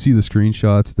 did you see the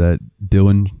screenshots that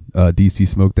Dylan, DC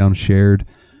Smokedown, shared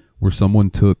where someone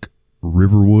took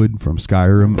Riverwood from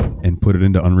Skyrim and put it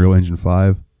into Unreal Engine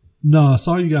 5? No, I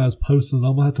saw you guys posting.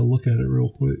 I'm going to have to look at it real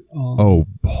quick.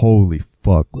 Holy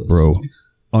fuck, bro. See.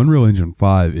 Unreal Engine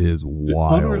 5 is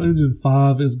wild. Unreal Engine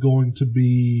 5 is going to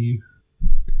be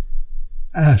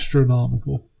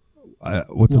astronomical.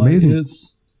 What's amazing,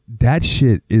 that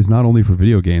shit is not only for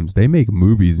video games. They make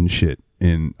movies and shit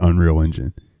in Unreal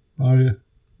Engine. Oh, yeah.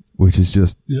 Which is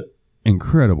just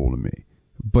incredible to me.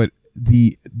 But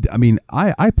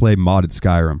I play modded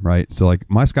Skyrim, right? So, like,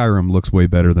 my Skyrim looks way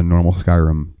better than normal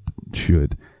Skyrim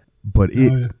should. But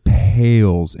it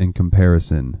pales in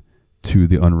comparison to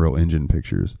the Unreal Engine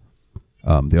pictures.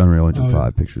 The Unreal Engine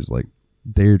 5 pictures, like,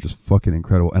 they're just fucking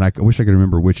incredible. And I wish I could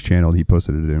remember which channel he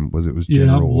posted it in. Was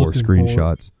general or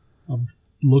screenshots? I'm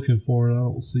looking for it. I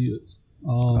don't see it.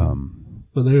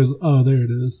 But there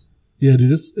it is. Yeah,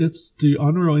 dude, dude,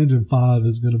 Unreal Engine 5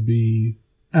 is going to be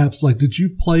apps. Like, did you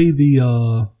play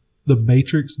the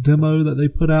Matrix demo that they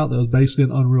put out? That was basically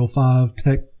an Unreal 5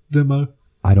 tech demo.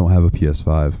 I don't have a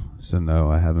PS5, so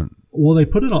no, I haven't. Well, they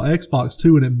put it on Xbox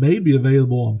too, and it may be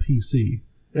available on PC.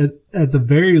 At the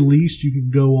very least, you can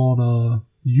go on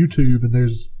YouTube, and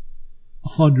there's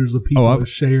hundreds of people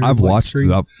sharing. I've watched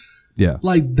it up. Yeah.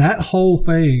 Like, that whole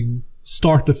thing,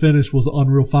 start to finish, was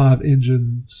Unreal 5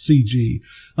 engine CG.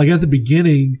 Like, at the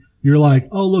beginning, you're like,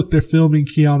 oh, look, they're filming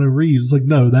Keanu Reeves. Like,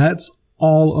 no, that's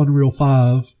all Unreal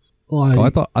 5. Like,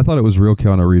 I thought it was real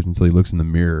Keanu Reeves until he looks in the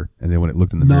mirror, and then when it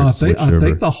looked in the mirror, it switched over.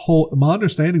 I think my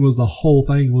understanding was the whole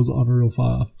thing was Unreal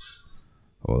 5.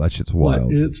 Oh, that shit's wild.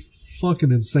 Like, it's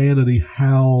fucking insanity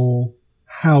how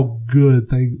good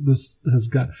this has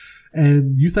got.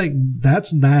 And you think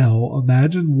that's now.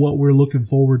 Imagine what we're looking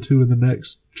forward to in the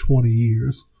next 20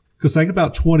 years. Because think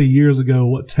about 20 years ago,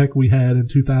 what tech we had in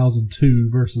 2002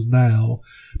 versus now.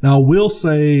 Now, I will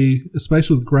say,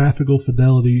 especially with graphical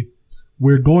fidelity,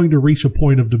 we're going to reach a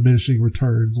point of diminishing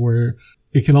returns where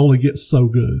it can only get so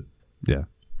good. Yeah.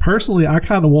 Personally, I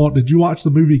kind of did you watch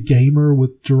the movie Gamer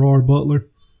with Gerard Butler?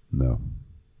 No.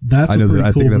 That's a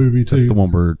pretty cool movie too. That's the one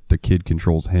where the kid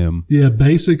controls him. Yeah,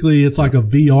 basically it's like a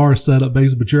VR setup,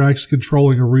 but you're actually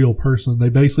controlling a real person. They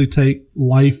basically take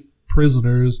life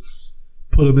prisoners,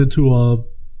 put them into a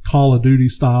Call of Duty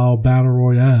style battle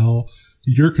royale.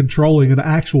 You're controlling an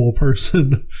actual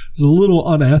person. It's a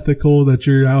little unethical that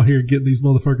you're out here getting these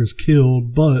motherfuckers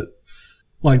killed, but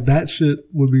like that shit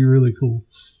would be really cool.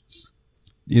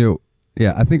 You know,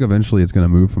 yeah, I think eventually it's going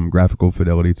to move from graphical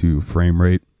fidelity to frame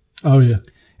rate. Oh, yeah.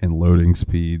 And loading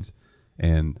speeds.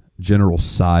 and general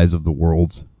size of the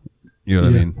worlds. You know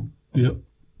what I mean? Yep.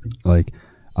 Like,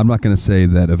 I'm not going to say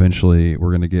that eventually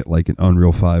we're going to get like an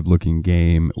Unreal 5 looking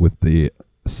game with the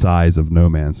size of No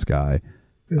Man's Sky.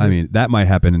 I mean, that might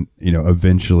happen,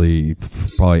 eventually,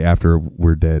 probably after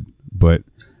we're dead. But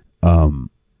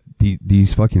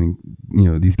these fucking,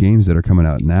 these games that are coming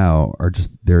out now are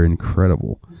they're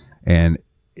incredible. And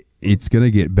it's going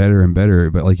to get better and better.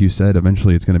 But like you said,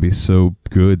 eventually it's going to be so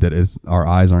good that our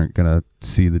eyes aren't going to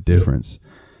see the difference.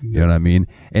 Yep. You know what I mean?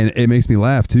 And it makes me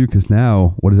laugh, too, because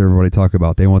now, what does everybody talk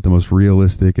about? They want the most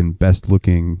realistic and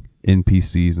best-looking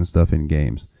NPCs and stuff in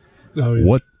games. Oh,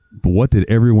 yeah. What did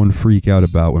everyone freak out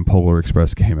about when Polar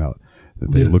Express came out?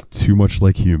 That they looked too much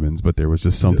like humans, but there was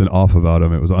just something off about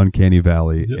them. It was Uncanny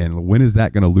Valley. Yep. And when is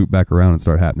that going to loop back around and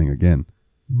start happening again?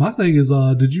 My thing is,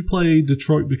 did you play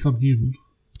Detroit Become Human?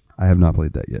 I have not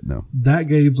played that yet, no. That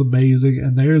game's amazing,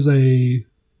 and there's a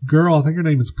girl, I think her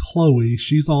name is Chloe.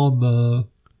 She's on the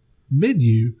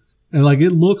menu, and like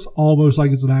it looks almost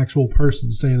like it's an actual person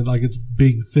standing, like it's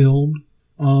being filmed.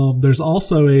 There's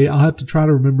also I have to try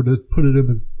to remember to put it in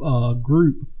the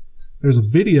group. There's a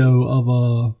video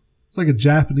of it's like a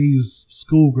Japanese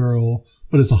schoolgirl,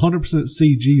 but it's 100%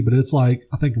 CG, but it's like,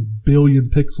 I think 1 billion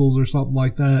pixels or something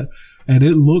like that. And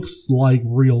it looks like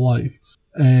real life.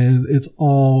 And it's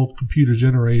all computer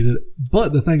generated.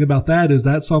 But the thing about that is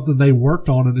that's something they worked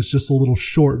on, and it's just a little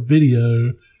short video.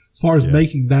 As far as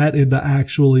making that into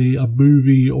actually a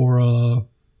movie or a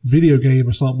video game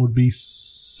or something would be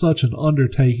such an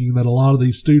undertaking that a lot of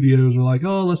these studios are like,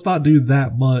 oh, let's not do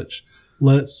that much.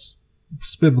 Let's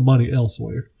spend the money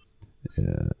elsewhere.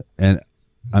 Yeah. And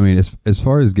I mean, as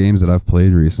far as games that I've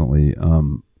played recently,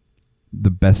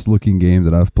 the best looking game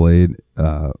that I've played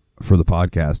for the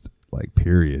podcast, like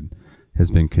period,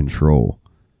 has been Control.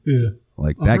 Yeah.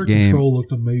 Like that game Control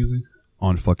looked amazing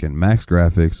on fucking max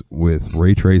graphics with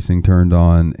ray tracing turned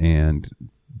on and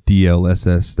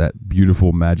DLSS, that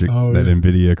beautiful magic that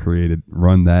NVIDIA created.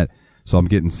 Run that. So I'm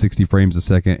getting 60 frames a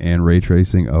second and ray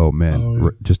tracing. Oh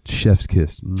man, just chef's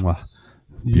kiss. Mwah.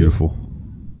 Beautiful. Yeah.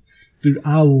 Dude,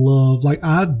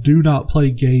 I do not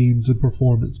play games in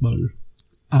performance mode.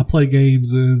 I play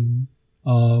games in,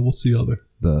 what's the other?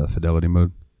 The fidelity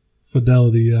mode?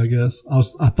 Fidelity, I guess.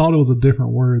 I thought it was a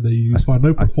different word they used. I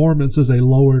know performance is a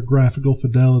lower graphical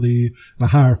fidelity and a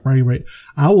higher frame rate.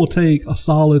 I will take a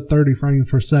solid 30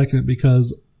 frames per second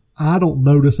because I don't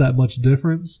notice that much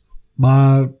difference.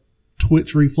 My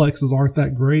twitch reflexes aren't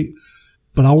that great,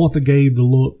 but I want the game to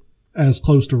look as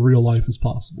close to real life as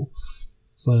possible.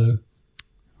 So...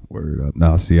 Word up.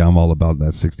 No, see, I'm all about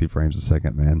that 60 frames a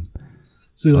second, man.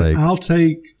 See, like I'll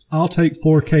take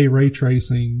 4K ray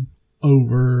tracing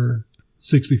over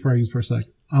 60 frames per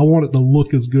second. I want it to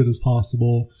look as good as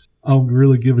possible. I don't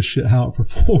really give a shit how it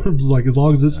performs. Like, as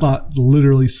long as it's not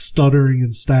literally stuttering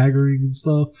and staggering and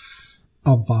stuff,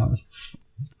 I'm fine.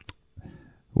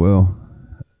 Well,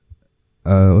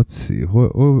 let's see.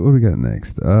 What do we got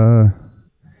next?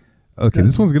 Okay,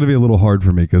 this one's going to be a little hard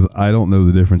for me because I don't know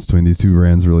the difference between these two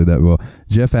brands really that well.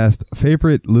 Jeff asked,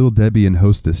 favorite Little Debbie and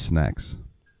Hostess snacks?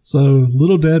 So,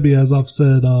 Little Debbie, as I've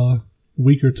said a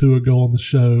week or two ago on the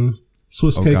show,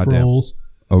 Swiss cake rolls.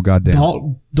 Oh,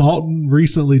 goddamn. Dalton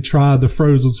recently tried the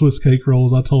frozen Swiss cake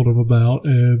rolls I told him about,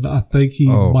 and I think he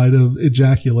might have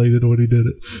ejaculated when he did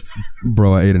it.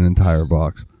 Bro, I ate an entire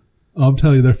box. I'm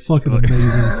telling you, they're fucking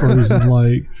amazing frozen.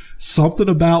 Like, something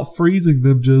about freezing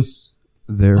them just...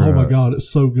 oh my god, it's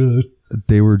so good.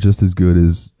 They were just as good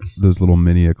as those little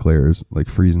mini eclairs, like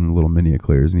freezing the little mini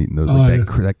eclairs and eating those.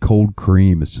 That cold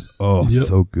cream is just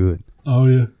so good. Oh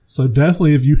yeah. So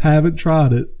definitely, if you haven't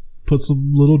tried it, put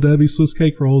some Little Debbie Swiss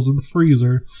cake rolls in the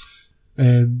freezer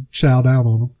and chow down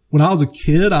on them. When I was a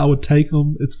kid, I would take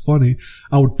them. It's funny.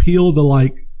 I would peel the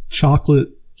like chocolate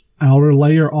outer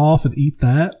layer off and eat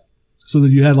that, so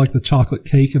that you had like the chocolate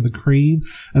cake and the cream,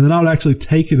 and then I would actually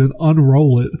take it and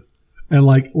unroll it and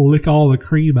like lick all the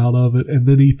cream out of it and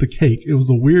then eat the cake. It was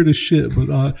the weirdest shit, but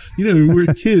we're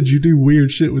kids, you do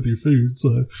weird shit with your food.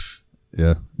 So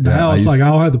yeah. Now it's like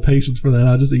I don't have the patience for that.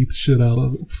 I just eat the shit out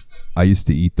of it. I used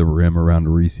to eat the rim around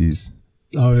Reese's.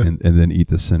 Oh yeah. And then eat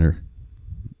the center.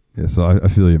 Yeah, so I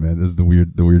feel you, man. This is the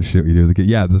weird shit we do as a kid.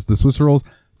 Yeah, the Swiss rolls,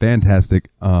 fantastic.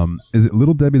 Is it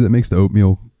Little Debbie that makes the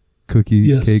oatmeal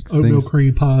cookie cakes? Oatmeal things?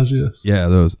 cream pies, yeah. Yeah,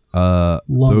 those. Love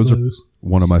those. Are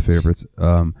one of my favorites.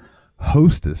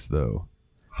 Hostess though,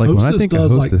 like Hostess when I think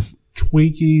of Hostess, like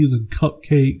Twinkies and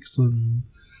cupcakes, and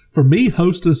for me,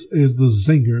 Hostess is the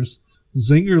Zingers.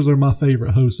 Zingers are my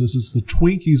favorite Hostess. It's the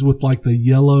Twinkies with like the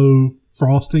yellow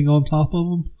frosting on top of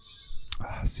them.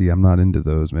 See, I'm not into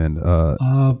those, man.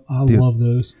 I love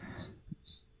those.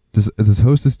 Does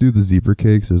Hostess do the zebra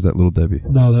cakes, or is that Little Debbie?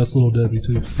 No, that's Little Debbie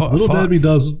too. Little Debbie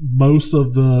does most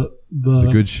of the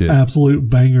good shit, absolute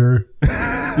banger.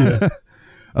 Yeah,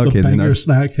 okay, the banger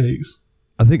snack cakes.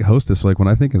 I think Hostess, like when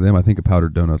I think of them, I think of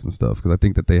powdered donuts and stuff because I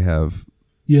think that they have.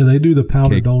 Yeah, they do the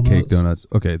powdered donuts. Cake donuts.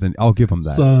 Okay, then I'll give them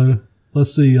that. So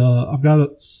let's see. I've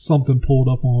got something pulled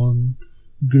up on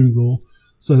Google.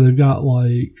 So they've got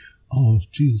like, oh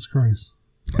Jesus Christ,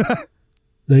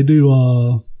 they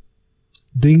do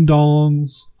ding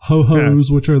dongs, ho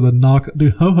hos, which are the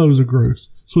Dude, ho hos are gross.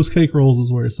 Swiss cake rolls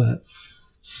is where it's at.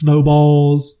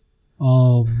 Snowballs.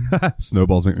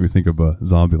 Snowballs make me think of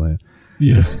Zombieland.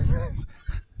 Yeah.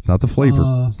 It's not the flavor,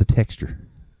 it's the texture.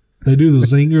 They do the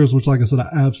zingers, which, like I said, I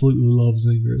absolutely love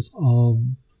zingers.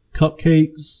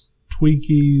 Cupcakes,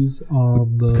 Twinkies.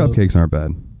 The cupcakes aren't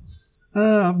bad.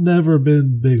 I've never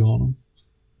been big on them.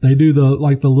 They do the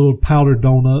little powdered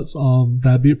donuts.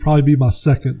 That'd probably be my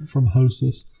second from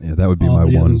Hostess. Yeah, that would be my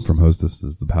one from Hostess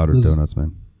is the powdered donuts,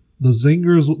 man. The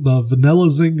zingers, the vanilla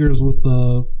zingers with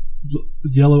the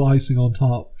yellow icing on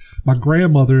top. My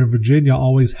grandmother in Virginia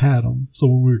always had them. So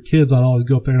when we were kids, I'd always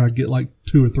go up there and I'd get like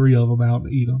 2 or 3 of them out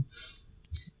and eat them.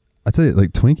 I tell you,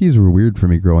 like Twinkies were weird for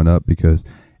me growing up because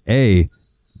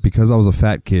because I was a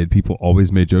fat kid, people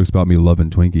always made jokes about me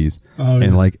loving Twinkies. Oh, yeah.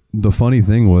 And like the funny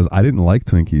thing was I didn't like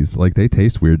Twinkies. Like they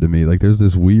taste weird to me. Like there's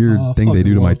this weird thing they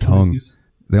do to my tongue.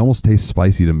 They almost taste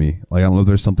spicy to me. Like I don't know if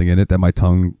there's something in it that my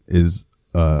tongue is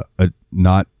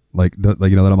not like that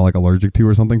I'm like allergic to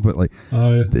or something, but like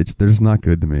they're just not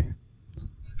good to me.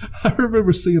 I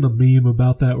remember seeing a meme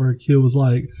about that where a kid was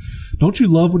like, "Don't you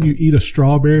love when you eat a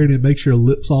strawberry and it makes your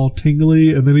lips all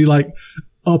tingly?" And then he like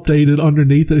updated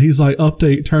underneath it. He's like,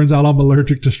 "Update, turns out I'm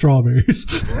allergic to strawberries."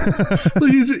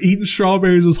 Like he's eating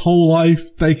strawberries his whole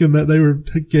life thinking that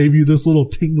they gave you this little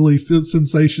tingly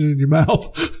sensation in your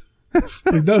mouth.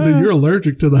 Like, no, dude, you're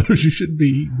allergic to those. You shouldn't be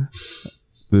eating.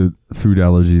 The food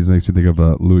allergies makes me think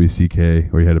of Louis C.K.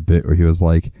 where he had a bit where he was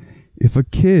like, if a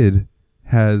kid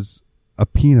has a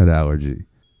peanut allergy,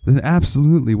 then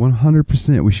absolutely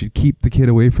 100% we should keep the kid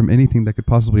away from anything that could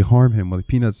possibly harm him, like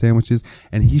peanut sandwiches,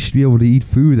 and he should be able to eat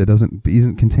food that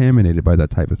isn't contaminated by that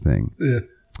type of thing. Yeah.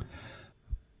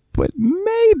 But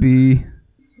maybe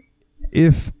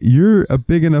if you're a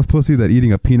big enough pussy that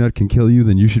eating a peanut can kill you,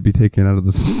 then you should be taken out of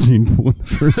the gene pool in the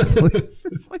first place.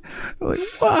 It's like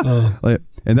wow.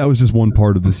 And that was just one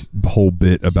part of this whole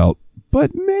bit about,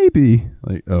 but maybe.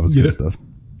 Like, oh, it was good stuff.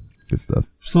 Good stuff.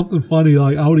 Something funny,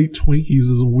 like I would eat Twinkies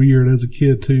as weird as a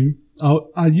kid too.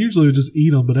 I usually would just eat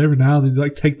them, but every now and then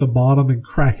like take the bottom and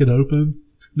crack it open.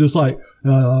 Just like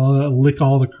lick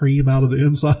all the cream out of the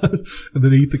inside and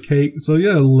then eat the cake. So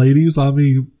yeah, ladies, I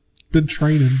mean, been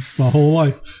training my whole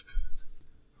life.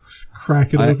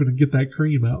 Crack it open and get that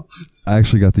cream out. I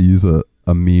actually got to use a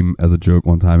meme as a joke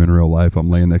one time in real life. I'm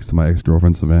laying next to my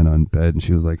ex-girlfriend Savannah in bed and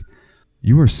she was like,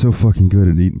 "You are so fucking good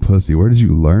at eating pussy. Where did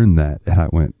you learn that?" And I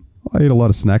went, "I ate a lot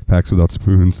of snack packs without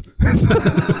spoons."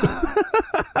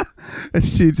 And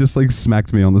she just like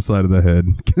smacked me on the side of the head.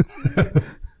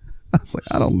 I was like,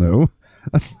 I don't know.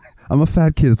 I'm a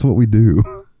fat kid. It's what we do.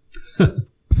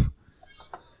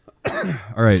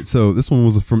 All right. So this one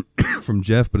was from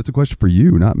Jeff, but it's a question for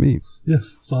you, not me.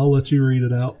 Yes. So I'll let you read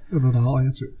it out and then I'll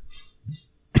answer it.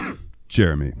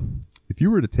 Jeremy, if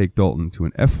you were to take Dalton to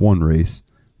an F1 race,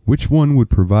 which one would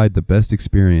provide the best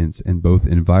experience in both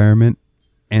environment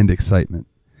and excitement?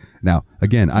 Now,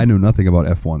 again, I know nothing about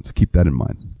F1, so keep that in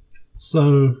mind.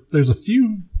 So there's a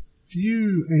few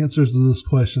answers to this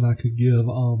question I could give.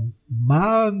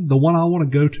 Mine, the one I want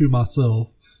to go to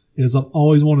myself, is I've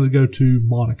always wanted to go to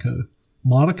Monaco.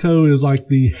 Monaco is like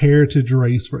the heritage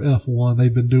race for F1.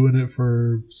 They've been doing it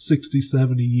for 60,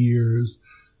 70 years.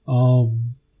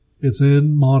 It's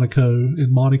in Monaco, in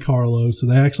Monte Carlo. So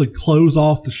they actually close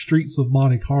off the streets of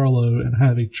Monte Carlo and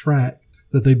have a track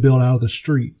that they built out of the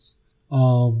streets.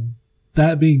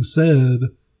 That being said,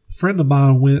 a friend of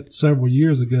mine went several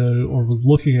years ago or was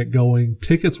looking at going.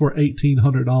 Tickets were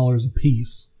 $1,800 a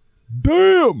piece.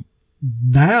 Damn!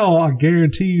 Now I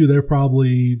guarantee you they're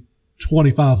probably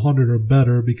 $2,500 or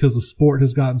better because the sport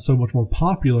has gotten so much more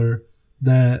popular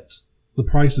that the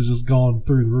price has just gone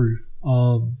through the roof.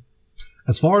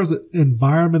 As far as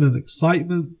environment and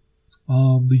excitement,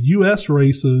 the U.S.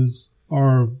 races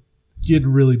are getting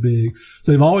really big.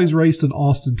 So they've always raced in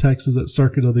Austin, Texas at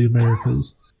Circuit of the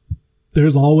Americas.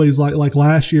 There's always like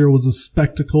last year was a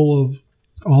spectacle of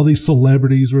all these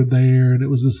celebrities were there and it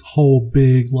was this whole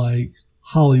big like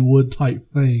Hollywood type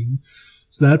thing.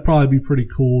 So that'd probably be pretty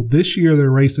cool. This year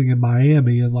they're racing in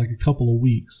Miami in like a couple of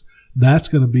weeks. That's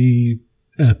going to be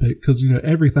epic because, you know,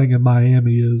 everything in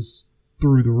Miami is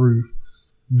through the roof.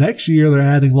 Next year, they're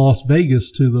adding Las Vegas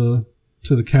to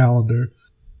the calendar.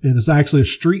 And it's actually a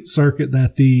street circuit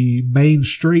that the main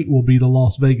street will be the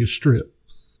Las Vegas Strip.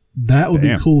 That would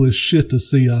be cool as shit to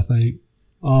see, I think.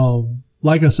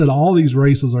 Like I said, all these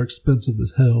races are expensive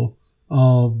as hell.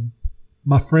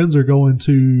 My friends are going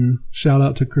to, shout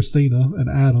out to Christina and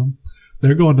Adam,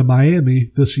 they're going to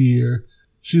Miami this year.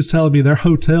 She was telling me their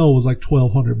hotel was like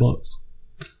 $1,200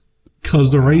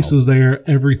 because the races there,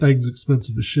 everything's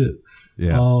expensive as shit.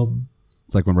 Yeah.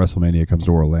 It's like when WrestleMania comes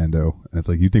to Orlando, and it's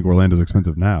like, you think Orlando's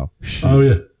expensive now?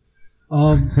 Shit.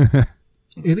 Oh yeah.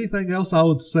 Anything else I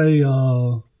would say?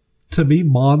 To me,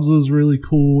 Monza is really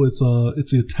cool. It's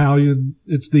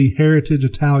the heritage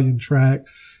Italian track.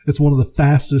 It's one of the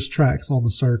fastest tracks on the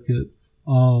circuit.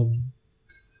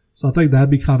 So I think that'd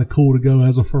be kind of cool to go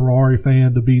as a Ferrari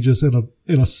fan, to be just in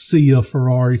a sea of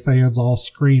Ferrari fans all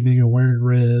screaming and wearing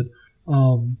red.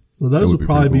 So those would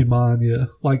probably be mine. Yeah.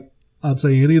 Like I'd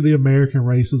say any of the American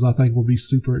races I think will be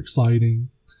super exciting.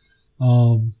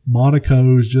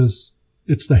 Monaco is just,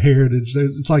 it's the heritage.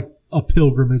 It's like a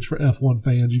pilgrimage for F1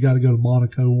 fans. You got to go to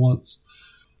Monaco once.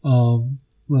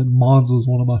 Like Monza is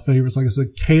one of my favorites. Like I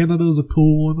said, Canada is a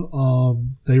cool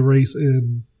one. They race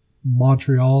in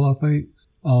Montreal, I think.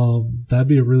 That'd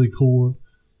be a really cool one.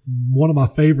 One of my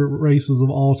favorite races of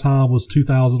all time was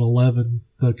 2011,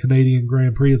 the Canadian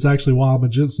Grand Prix. It's actually why I'm a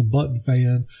Jenson Button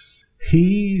fan.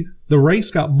 The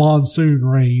race got monsoon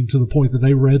rain to the point that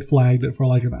they red flagged it for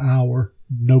like an hour.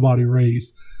 Nobody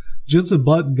raced. Jenson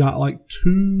Button got like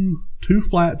two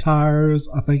flat tires.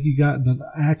 I think he got in an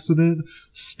accident.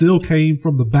 Still came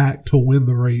from the back to win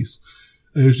the race.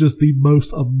 It was just the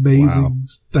most amazing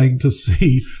thing to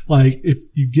see. Like, if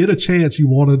you get a chance, you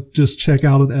want to just check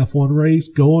out an F1 race,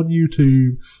 go on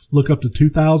YouTube, look up the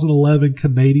 2011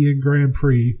 Canadian Grand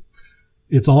Prix.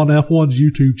 It's on F1's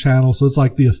YouTube channel, so it's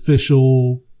like the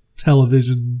official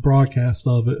television broadcast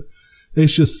of it.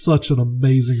 It's just such an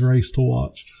amazing race to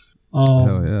watch.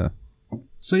 Hell yeah.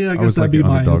 So yeah, I guess that'd be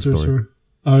my answers for.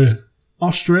 Oh yeah,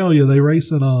 Australia, they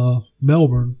race in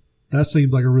Melbourne. That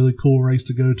seems like a really cool race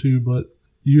to go to. But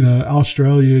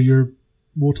Australia,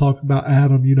 we'll talk about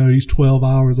Adam. He's 12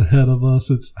 hours ahead of us.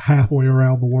 It's halfway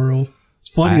around the world. It's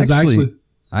funny.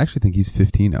 I actually think he's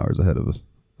 15 hours ahead of us.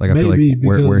 Like I feel like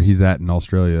where he's at in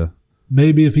Australia.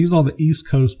 Maybe if he's on the East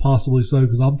Coast, possibly so.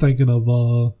 Because I'm thinking of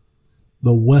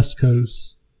the West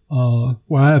Coast,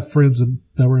 where I have friends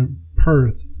that were in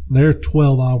Perth. They're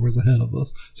 12 hours ahead of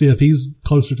us. So yeah, if he's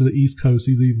closer to the East Coast,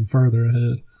 he's even further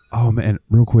ahead. Oh man,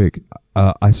 real quick.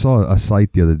 I saw a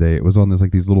site the other day. It was on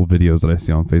these little videos that I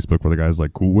see on Facebook where the guy's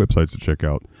like, cool websites to check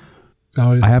out.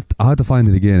 Oh yeah. I'll have to find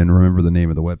it again and remember the name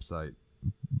of the website.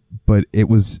 But it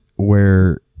was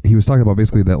where he was talking about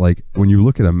basically that, like, when you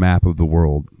look at a map of the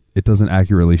world, it doesn't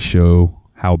accurately show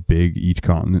how big each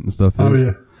continent and stuff is. Oh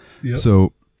yeah. Yep.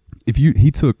 So if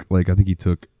he took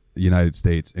the United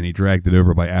States and he dragged it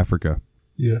over by Africa.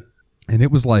 Yeah. And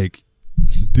it was like,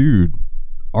 dude,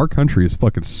 our country is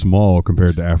fucking small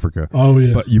compared to Africa. Oh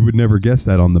yeah. But you would never guess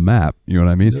that on the map. You know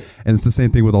what I mean? Yep. And it's the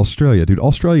same thing with Australia, dude.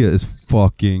 Australia is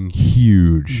fucking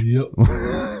huge. Yep.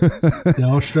 Yeah,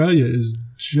 Australia is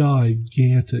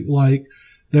gigantic. Like,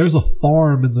 there's a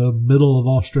farm in the middle of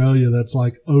Australia that's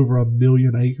like over 1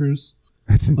 million acres.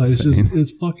 That's insane.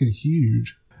 It's fucking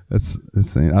huge. That's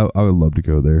insane. I would love to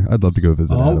go there. I'd love to go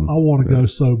visit Adam. I want to go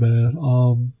so bad.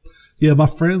 Yeah, my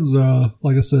friends,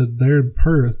 like I said, they're in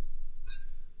Perth.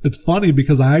 It's funny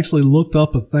because I actually looked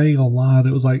up a thing online.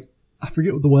 It was like, I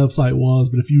forget what the website was,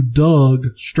 but if you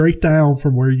dug straight down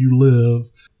from where you live,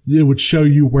 it would show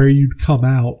you where you'd come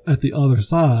out at the other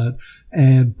side.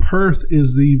 And Perth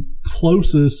is the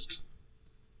closest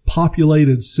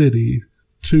populated city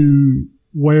to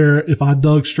where if I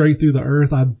dug straight through the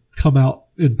earth, I'd come out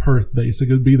in Perth,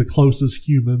 basically. It'd be the closest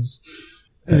humans.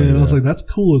 And I was like, that's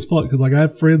cool as fuck. Cause like I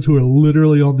have friends who are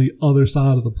literally on the other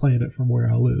side of the planet from where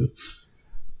I live.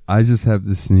 I just have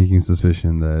this sneaking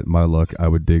suspicion that my luck, I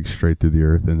would dig straight through the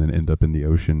earth and then end up in the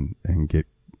ocean and get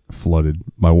flooded.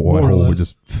 My hole would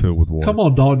just fill with water. Come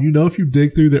on, Dawn. If you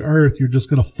dig through the earth, you're just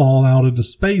going to fall out into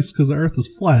space because the earth is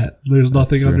flat. There's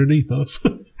nothing underneath us.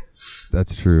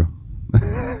 That's true.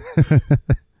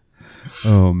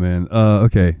 Oh, man.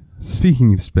 Okay.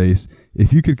 Speaking of space,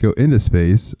 if you could go into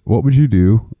space, what would you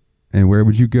do and where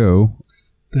would you go?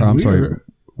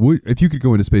 If you could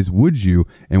go into space, would you,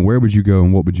 and where would you go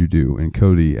and what would you do? And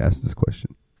Cody asked this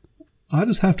question. I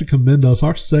just have to commend us.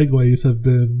 Our segues have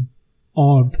been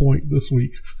on point this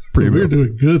week. We're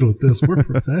doing good with this. We're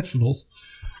professionals.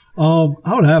 I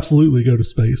would absolutely go to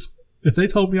space. If they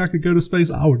told me I could go to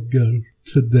space, I would go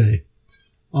today.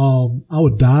 I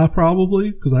would die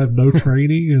probably because I have no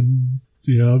training and,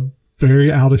 very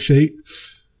out of shape.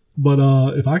 But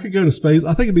if I could go to space,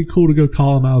 I think it'd be cool to go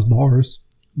colonize Mars.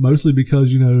 Mostly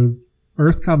because,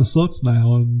 Earth kind of sucks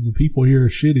now and the people here are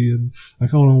shitty, and I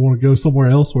kind of want to go somewhere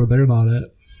else where they're not at.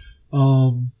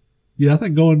 I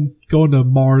think going to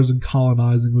Mars and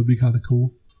colonizing would be kind of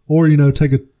cool. Or,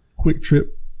 take a quick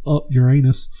trip up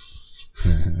Uranus.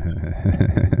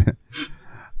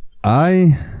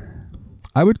 I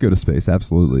would go to space,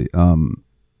 absolutely.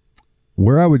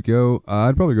 Where I would go,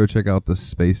 I'd probably go check out the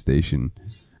space station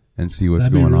and see what's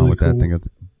going on with that thing.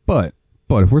 But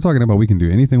if we're talking about we can do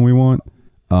anything we want,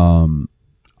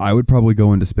 I would probably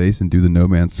go into space and do the No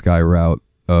Man's Sky route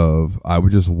of I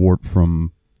would just warp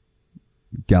from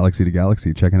galaxy to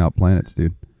galaxy, checking out planets,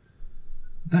 dude.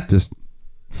 Just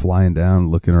flying down,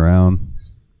 looking around.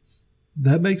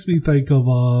 That makes me think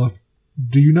of,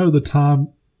 do you know the time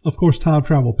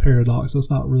travel paradox? That's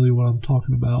not really what I'm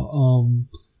talking about.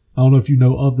 I don't know if you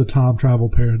know of the time travel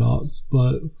paradox,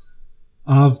 but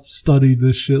I've studied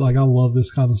this shit. Like, I love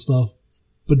this kind of stuff.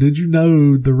 But did you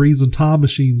know the reason time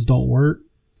machines don't work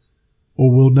or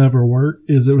will never work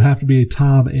is it would have to be a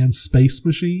time and space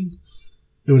machine?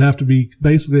 It would have to be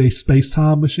basically a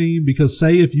space-time machine, because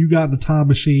say if you got in a time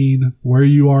machine where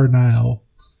you are now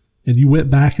and you went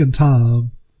back in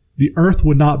time, the Earth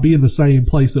would not be in the same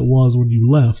place it was when you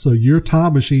left. So your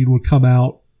time machine would come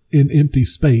out in empty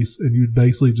space and you'd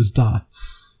basically just die.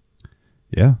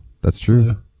 Yeah, that's true.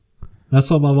 So that's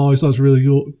something I've always thought was really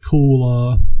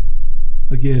cool.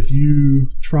 Again, if you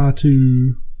try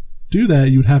to do that,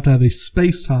 you would have to have a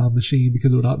space-time machine,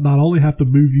 because it would not only have to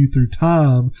move you through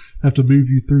time, have to move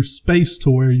you through space to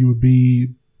where you would be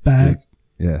back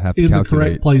have to in calculate. the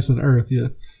correct place on Earth. Yeah.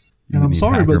 And I'm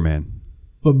sorry,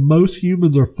 but most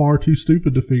humans are far too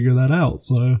stupid to figure that out.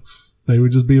 So they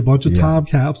would just be a bunch of time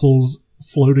capsules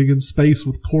floating in space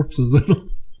with corpses in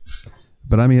them.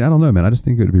 But I mean, I don't know, man. I just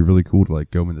think it would be really cool to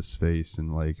like go into space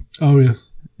and like,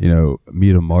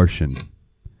 meet a Martian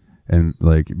and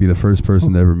like be the first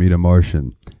person to ever meet a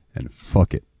Martian and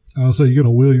fuck it. Oh, so you're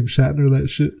gonna William Shatner that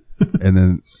shit? And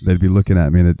then they'd be looking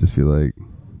at me and it'd just be like,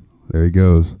 there he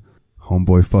goes,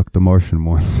 homeboy fucked the Martian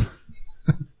once.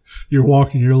 You're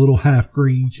walking your little half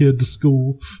green kid to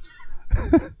school.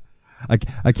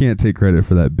 I can't take credit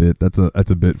for that bit. That's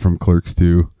a bit from Clerks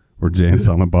 2 where Jay and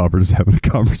Silent Bob are just having a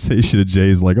conversation and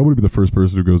Jay's like, I want to be the first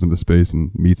person who goes into space and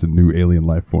meets a new alien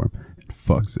life form and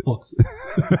fucks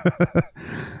it.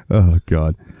 Oh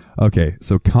God. Okay,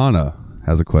 so Kana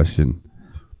has a question.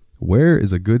 Where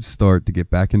is a good start to get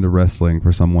back into wrestling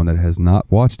for someone that has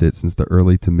not watched it since the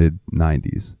early to mid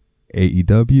 90s?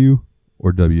 AEW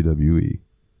or WWE?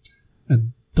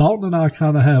 And Dalton and I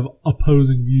kind of have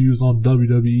opposing views on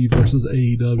WWE versus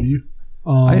AEW.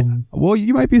 Well,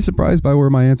 you might be surprised by where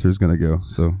my answer is going to go.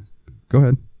 So go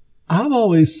ahead. I've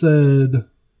always said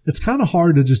it's kind of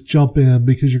hard to just jump in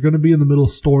because you're going to be in the middle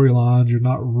of storylines. You're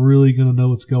not really going to know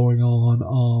what's going on.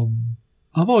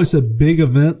 I've always said big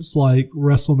events like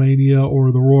WrestleMania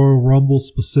or the Royal Rumble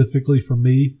specifically for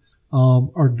me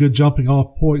are good jumping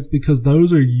off points, because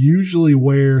those are usually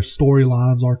where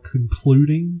storylines are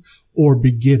concluding or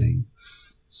beginning.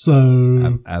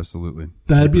 So absolutely,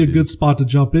 that'd be a good spot to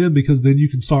jump in, because then you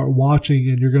can start watching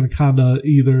and you're going to kind of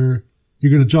you're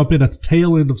going to jump in at the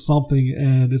tail end of something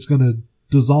and it's going to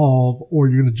dissolve, or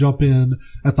you're going to jump in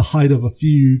at the height of a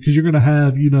feud, because you're going to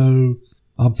have,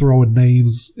 I'm throwing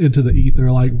names into the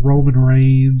ether like Roman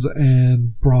Reigns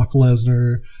and Brock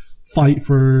Lesnar fight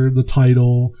for the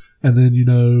title, and then,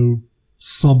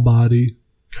 somebody,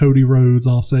 Cody Rhodes,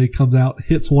 I'll say, comes out,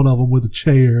 hits one of them with a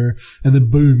chair, and then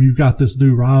boom, you've got this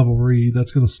new rivalry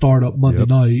that's going to start up Monday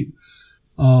night.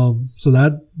 So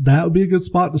that would be a good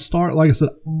spot to start. Like I said,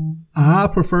 I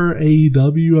prefer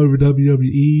AEW over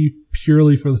WWE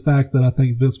purely for the fact that I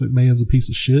think Vince McMahon's a piece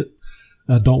of shit.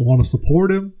 I don't want to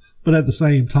support him, but at the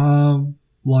same time,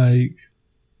 like,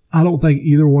 I don't think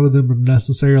either one of them are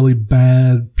necessarily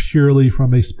bad purely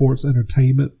from a sports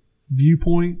entertainment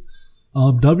viewpoint.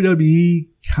 WWE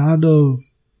kind of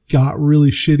got really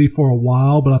shitty for a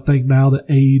while, but I think now that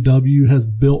AEW has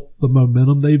built the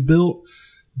momentum they've built,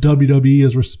 WWE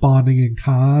is responding in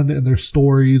kind, and their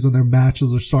stories and their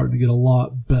matches are starting to get a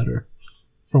lot better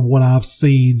from what I've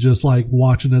seen, just like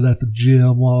watching it at the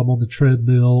gym while I'm on the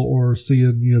treadmill or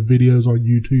seeing, videos on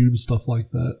YouTube, stuff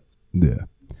like that. Yeah.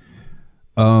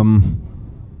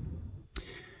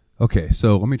 Okay,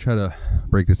 so let me try to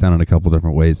break this down in a couple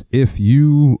different ways. If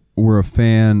you were a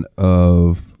fan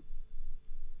of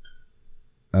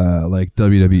like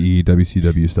WWE,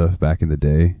 WCW stuff back in the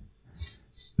day,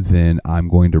 then I'm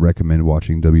going to recommend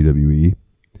watching WWE.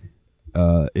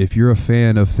 If you're a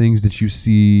fan of things that you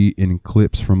see in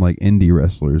clips from like indie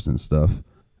wrestlers and stuff,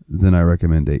 then I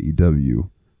recommend AEW.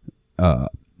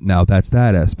 Now that's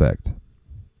that aspect.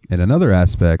 And another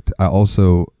aspect, I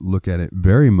also look at it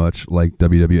very much like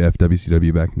WWF,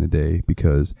 WCW back in the day,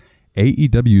 because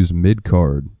AEW's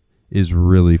mid-card is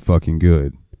really fucking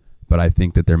good. But I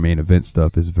think that their main event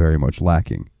stuff is very much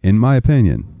lacking, in my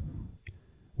opinion.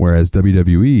 Whereas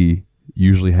WWE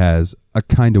usually has a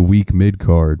kind of weak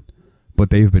mid-card, but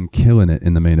they've been killing it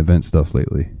in the main event stuff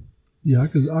lately. Yeah,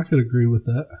 I could agree with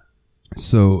that.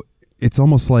 So it's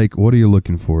almost like, what are you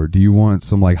looking for? Do you want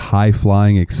some like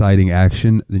high-flying, exciting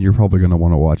action? Then you're probably going to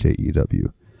want to watch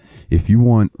AEW. If you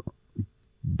want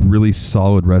really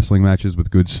solid wrestling matches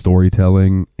with good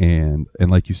storytelling and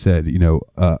like you said, you know,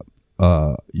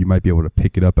 you might be able to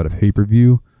pick it up at a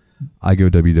pay-per-view, I go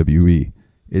WWE.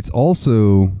 It's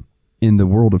also, in the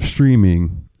world of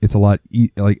streaming, it's a lot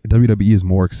like WWE is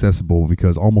more accessible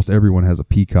because almost everyone has a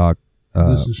Peacock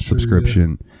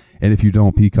subscription. True, yeah. And if you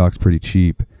don't, Peacock's pretty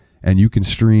cheap. And you can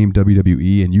stream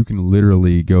WWE and you can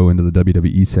literally go into the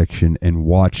WWE section and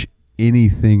watch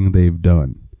anything they've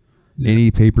done. Yeah.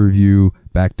 Any pay-per-view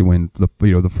back to when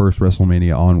the first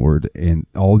WrestleMania onward, and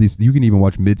all these, you can even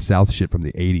watch Mid-South shit from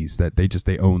the 80s that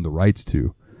they own the rights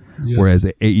to. Yeah. Whereas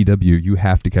at AEW, you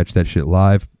have to catch that shit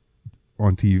live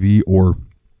on TV or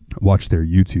watch their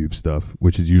YouTube stuff,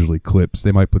 which is usually clips.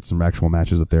 They might put some actual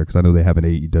matches up there because I know they have an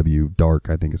AEW Dark,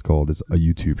 I think it's called. It's a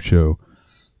YouTube show.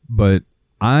 But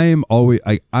I'm a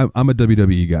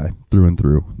WWE guy through and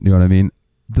through. You know what I mean?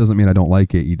 Doesn't mean I don't like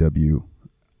AEW.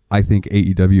 I think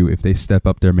AEW, if they step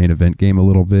up their main event game a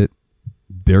little bit,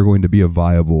 they're going to be a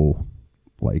viable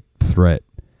like threat.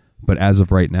 But as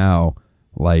of right now,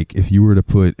 like if you were to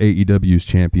put AEW's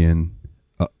champion,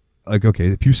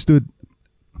 if you stood,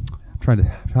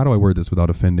 how do I word this without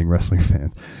offending wrestling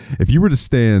fans? If you were to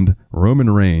stand Roman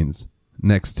Reigns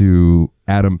next to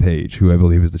Adam Page, who I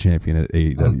believe is the champion at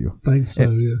AEW. I think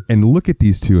so, yeah. And look at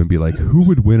these two and be like, who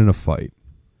would win in a fight?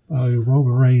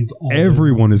 Roman Reigns.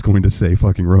 Everyone is going to say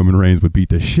fucking Roman Reigns would beat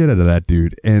the shit out of that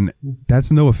dude. And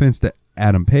that's no offense to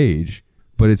Adam Page,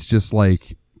 but it's just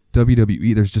like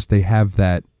WWE, they have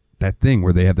that thing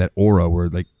where they have that aura where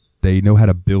like they know how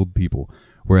to build people.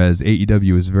 Whereas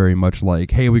AEW is very much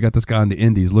like, hey, we got this guy in the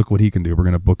indies, look what he can do. We're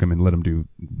going to book him and let him do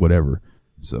whatever.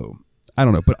 So I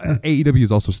don't know, but AEW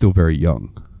is also still very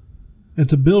young. And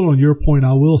to build on your point,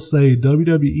 I will say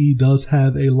WWE does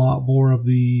have a lot more of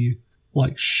the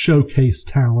like showcase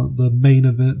talent, the main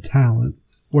event talent.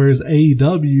 Whereas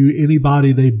AEW,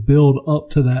 anybody they build up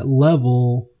to that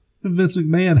level, and Vince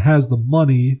McMahon has the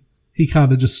money, he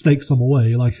kind of just snakes them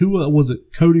away. Like who was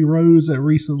it? Cody Rhodes that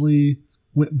recently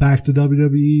went back to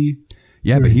WWE?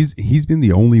 Yeah, but he's been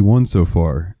the only one so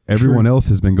far. Everyone else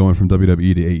has been going from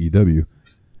WWE to AEW.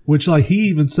 Which, like, he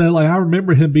even said, like, I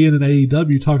remember him being in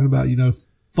AEW talking about, you know,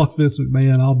 fuck Vince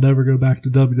McMahon, I'll never go back to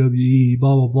WWE,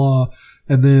 blah, blah, blah.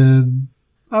 And then,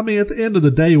 I mean, at the end of the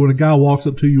day, when a guy walks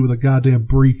up to you with a goddamn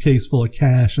briefcase full of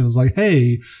cash and is like,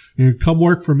 hey, you know, come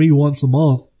work for me once a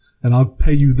month and I'll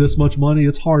pay you this much money,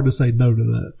 it's hard to say no to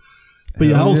that. But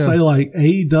yeah, I will say, like,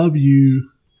 AEW,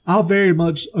 I'll very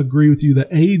much agree with you that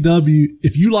AEW,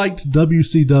 if you liked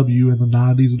WCW in the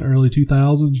 90s and early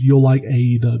 2000s, you'll like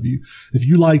AEW. If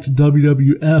you liked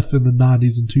WWF in the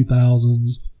 90s and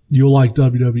 2000s, you'll like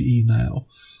WWE now.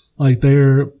 Like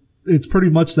it's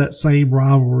pretty much that same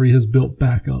rivalry has built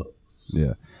back up.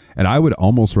 Yeah. And I would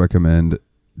almost recommend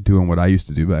doing what I used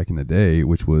to do back in the day,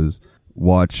 which was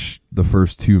watch the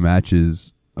first two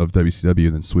matches of WCW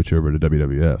and then switch over to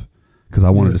WWF. Because I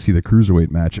wanted to see the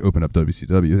Cruiserweight match open up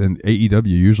WCW. And AEW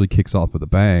usually kicks off with a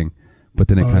bang, but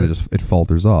then it kind of it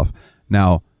falters off.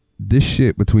 Now, this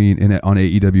shit on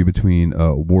AEW between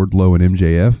Wardlow and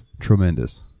MJF,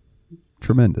 tremendous.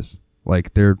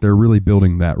 Like, they're really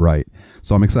building that right.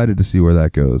 So I'm excited to see where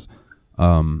that goes.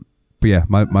 But yeah,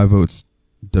 my vote's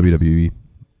WWE.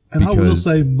 And I will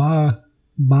say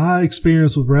my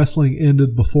experience with wrestling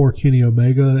ended before Kenny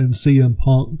Omega and CM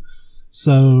Punk.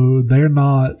 So they're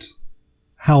not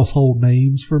household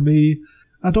names for me.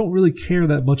 I don't really care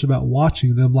that much about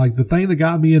watching them. Like the thing that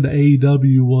got me into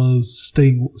AEW was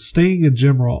Sting and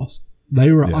Jim Ross.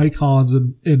 They were icons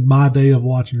in my day of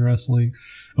watching wrestling.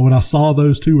 And when I saw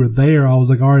those two were there, I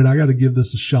was like, all right, I got to give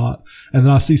this a shot. And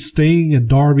then I see Sting and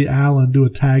Darby Allin do a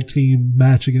tag team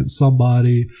match against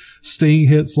somebody. Sting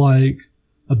hits like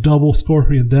a double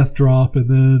Scorpion Death Drop and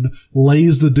then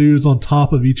lays the dudes on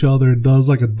top of each other and does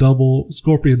like a double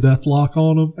Scorpion Death Lock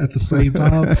on them at the same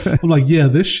time. I'm like, yeah,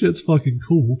 this shit's fucking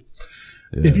cool.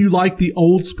 Yeah. If you like the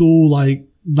old school, like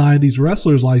 90s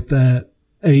wrestlers like that,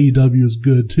 AEW is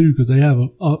good too because they have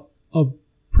a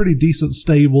pretty decent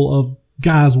stable of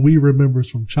guys we remember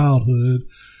from childhood.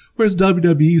 Whereas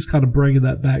WWE's kind of bringing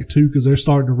that back too, because they're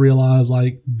starting to realize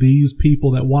like these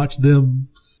people that watched them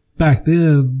back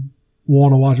then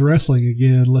want to watch wrestling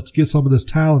again. Let's get some of this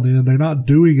talent in. They're not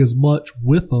doing as much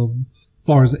with them as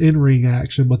far as in-ring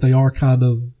action, but they are kind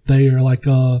of there. Like,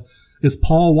 is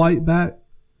Paul White back?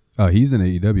 Oh, he's in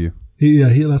AEW.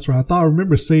 That's right. I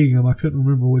remember seeing him. I couldn't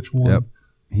remember which one. Yep.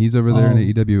 He's over there in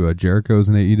AEW. Jericho's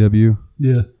in AEW.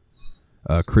 Yeah.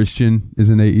 Christian is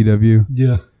in AEW.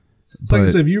 Yeah. It's like I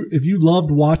said, if you loved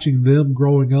watching them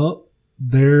growing up,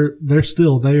 they're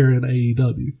still there in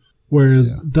AEW.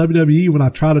 Whereas WWE, when I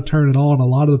try to turn it on, a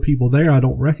lot of the people there I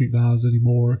don't recognize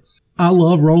anymore. I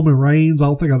love Roman Reigns. I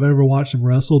don't think I've ever watched him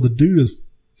wrestle. The dude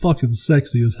is fucking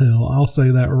sexy as hell. I'll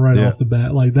say that right off the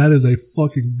bat. Like, that is a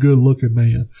fucking good looking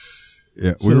man.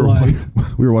 Yeah, we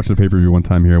were watching a pay-per-view one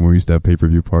time here when we used to have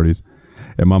pay-per-view parties,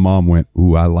 and my mom went,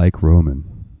 "Ooh, I like Roman."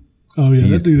 Oh yeah,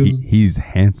 that dude he's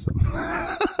handsome.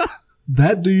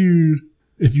 That dude,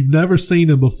 if you've never seen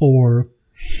him before,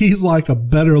 he's like a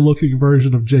better looking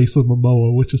version of Jason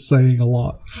Momoa, which is saying a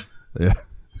lot. Yeah.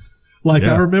 Like,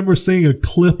 I remember seeing a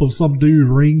clip of some dude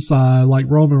ringside, like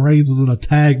Roman Reigns was in a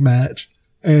tag match,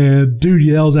 and dude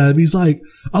yells at him, he's like,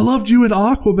 "I loved you in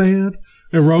Aquaman."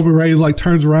 And Roman Reigns like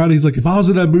turns around, and he's like, "If I was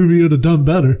in that movie, you'd have done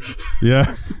better." Yeah.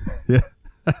 Yeah.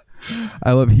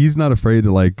 He's not afraid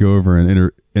to like go over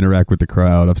and interact with the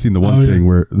crowd. I've seen the one thing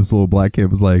where this little black kid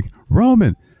was like,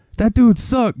 "Roman, that dude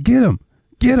sucked. Get him.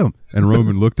 And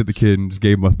Roman looked at the kid and just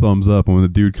gave him a thumbs up. And when the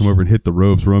dude come over and hit the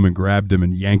ropes, Roman grabbed him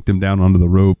and yanked him down onto the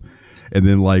rope. And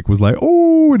then like was like,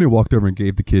 "Oh," and he walked over and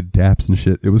gave the kid taps and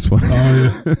shit. It was funny.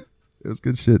 Oh, yeah. It was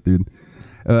good shit, dude.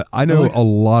 I know a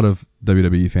lot of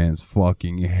WWE fans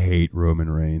fucking hate Roman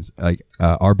Reigns. Like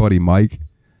our buddy Mike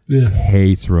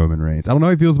hates Roman Reigns. I don't know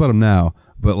how he feels about him now,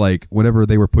 but like whenever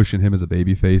they were pushing him as a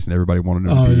babyface and everybody wanted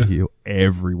him to be a heel,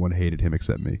 everyone hated him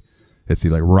except me. Let's see,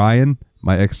 like Ryan,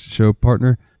 my ex-show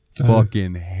partner,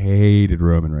 fucking hated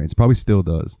Roman Reigns. Probably still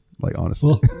does, like, honestly.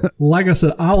 Well, like I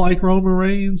said, I like Roman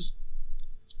Reigns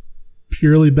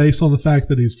purely based on the fact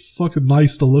that he's fucking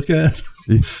nice to look at.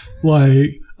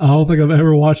 Like, I don't think I've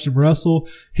ever watched him wrestle.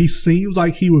 He seems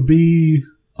like he would be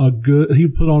he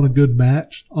would put on a good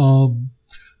match.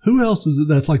 Who else is it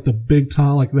that's like the big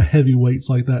time, like the heavyweights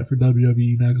like that for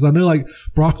WWE now? Because I know like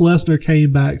Brock Lesnar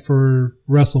came back for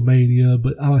WrestleMania,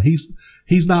 but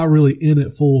he's not really in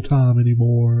it full time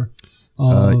anymore.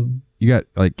 You got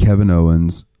like Kevin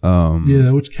Owens.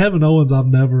 Which Kevin Owens I've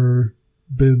never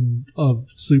been a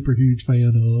super huge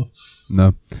fan of.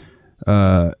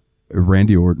 No.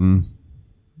 Randy Orton,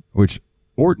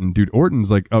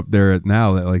 Orton's like up there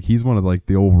now that like he's one of like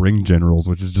the old ring generals,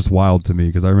 which is just wild to me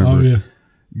because I remember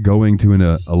going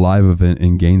to a live event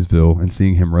in Gainesville and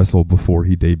seeing him wrestle before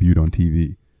he debuted on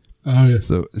TV. Oh yeah.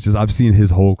 So it's just I've seen his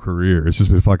whole career. It's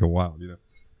just been fucking wild, you know.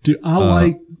 Dude,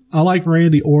 I like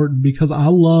Randy Orton because I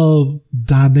love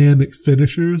dynamic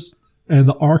finishers. And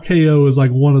the RKO is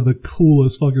like one of the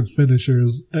coolest fucking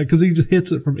finishers because he just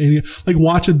hits it from any, like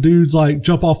watching dudes like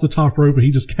jump off the top rope and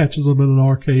he just catches them in an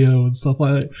RKO and stuff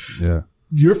like that. Yeah.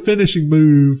 Your finishing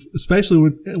move,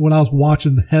 especially when I was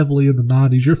watching heavily in the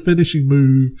 90s, your finishing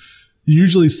move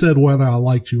usually said whether I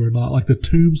liked you or not. Like the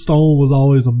tombstone was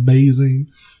always amazing.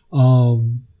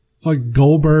 Like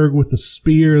Goldberg with the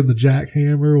spear and the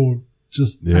jackhammer were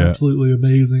just absolutely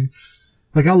amazing.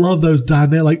 Like, I love those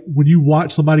dynamic, like, when you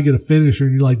watch somebody get a finisher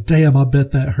and you're like, damn, I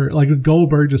bet that hurt. Like, when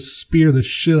Goldberg just spear the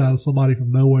shit out of somebody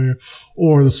from nowhere,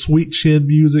 or the sweet chin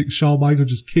music, Shawn Michaels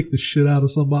just kick the shit out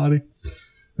of somebody.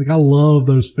 Like, I love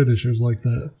those finishers like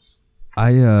that.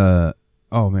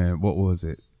 Oh man, what was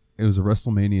it? It was a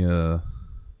WrestleMania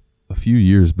a few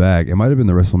years back. It might have been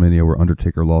the WrestleMania where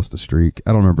Undertaker lost the streak.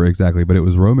 I don't remember exactly, but it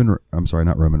was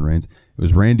not Roman Reigns. It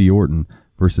was Randy Orton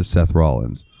versus Seth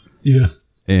Rollins. Yeah.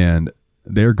 And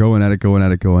they're going at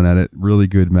it. Really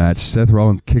good match. Seth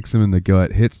Rollins kicks him in the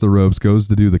gut, hits the ropes, goes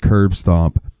to do the curb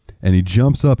stomp, and he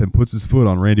jumps up and puts his foot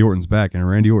on Randy Orton's back, and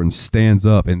Randy Orton stands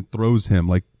up and throws him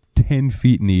like 10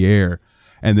 feet in the air,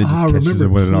 and then just catches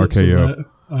him with an RKO.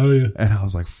 Oh, yeah. And I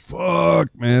was like,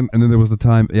 fuck, man. And then there was the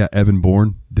time, Evan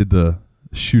Bourne did the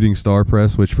shooting star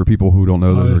press, which for people who don't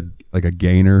know, those are like a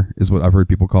gainer, is what I've heard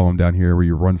people call them down here, where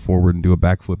you run forward and do a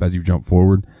backflip as you jump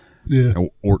forward. Yeah. And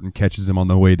Orton catches him on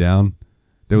the way down.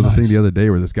 There was a thing the other day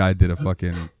where this guy did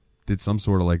some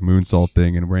sort of like moonsault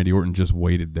thing, and Randy Orton just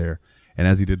waited there. And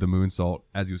as he did the moonsault,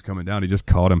 as he was coming down, he just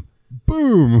caught him.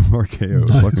 Boom! RKO. It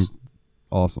was fucking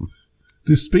awesome.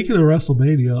 Dude, speaking of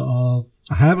WrestleMania,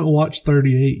 I haven't watched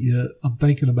 38 yet. I'm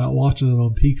thinking about watching it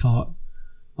on Peacock.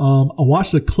 I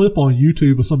watched a clip on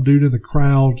YouTube of some dude in the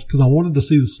crowd because I wanted to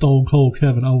see the Stone Cold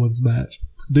Kevin Owens match.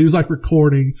 Dude's like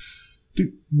recording.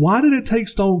 dude, why did it take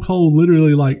Stone Cold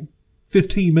literally like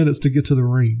 15 minutes to get to the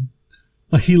ring?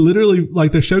 Like he literally,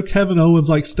 like they show Kevin Owens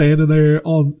like standing there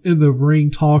in the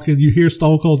ring talking. You hear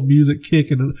Stone Cold's music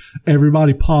kicking and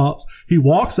everybody pops. He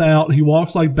walks out. He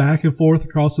walks like back and forth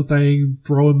across the thing,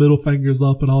 throwing middle fingers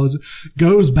up and all this.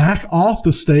 Goes back off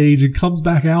the stage and comes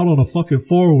back out on a fucking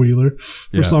 4-wheeler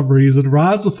for some reason.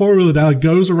 Rides the 4-wheeler down,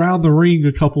 goes around the ring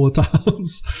a couple of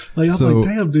times. Like I'm like,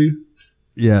 damn, dude.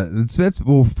 Yeah, that's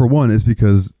well. For one, it's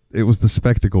because it was the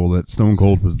spectacle that Stone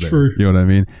Cold was there. True. You know what I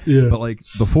mean? Yeah. But like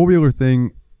the 4-wheeler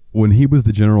thing, when he was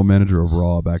the general manager of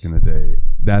Raw back in the day,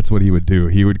 that's what he would do.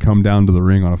 He would come down to the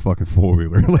ring on a fucking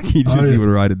 4-wheeler. Like he would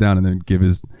ride it down and then give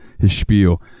his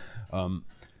spiel.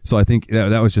 So I think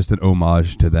that was just an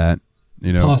homage to that.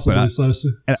 You know, possibly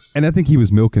and I think he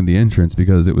was milking the entrance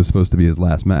because it was supposed to be his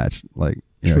last match. Like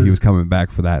you know, he was coming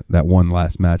back for that one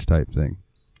last match type thing.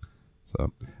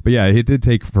 So, but yeah, it did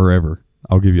take forever.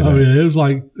 I'll give you that. Oh yeah, it was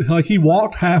like he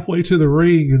walked halfway to the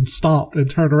ring and stopped and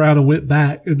turned around and went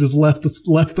back and just left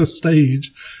the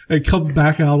stage and come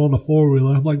back out on a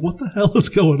 4-wheeler. I'm like, what the hell is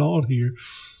going on here?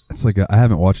 It's like I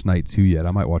haven't watched Night 2 yet.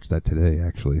 I might watch that today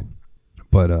actually.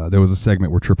 But there was a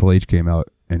segment where Triple H came out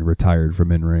and retired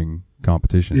from in-ring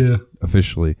competition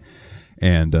officially,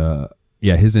 and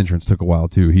his entrance took a while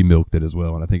too. He milked it as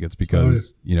well, and I think it's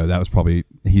because you know that was probably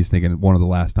he's thinking one of the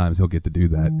last times he'll get to do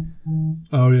that.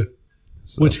 Oh yeah.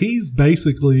 So. Which he's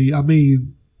basically, I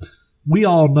mean, we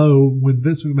all know when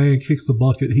Vince McMahon kicks the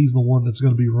bucket, he's the one that's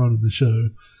going to be running the show.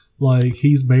 Like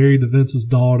he's married to Vince's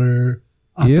daughter.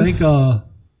 I think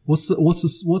what's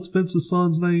Vince's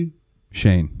son's name?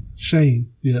 Shane,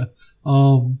 yeah.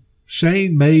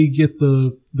 Shane may get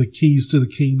the keys to the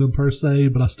kingdom per se,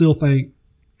 but I still think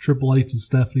Triple H and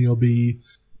Stephanie will be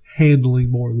handling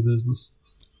more of the business.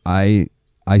 I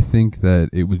think that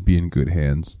it would be in good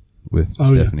hands with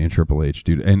Stephanie and Triple H,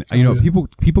 dude. And you know,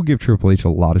 people give Triple H a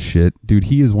lot of shit, dude.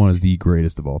 He is one of the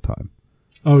greatest of all time.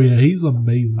 Oh yeah, he's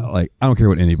amazing. Like I don't care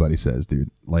what anybody says,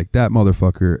 dude. Like that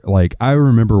motherfucker. Like I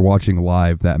remember watching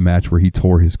live that match where he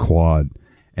tore his quad,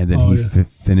 and then he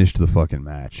finished the fucking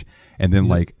match. And then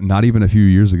like not even a few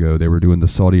years ago, they were doing the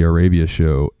Saudi Arabia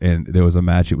show, and there was a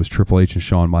match. It was Triple H and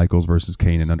Shawn Michaels versus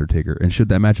Kane and Undertaker. And should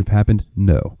that match have happened?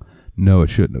 No, it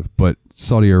shouldn't have. But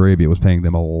Saudi Arabia was paying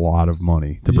them a lot of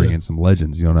money to bring in some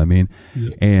legends. You know what I mean?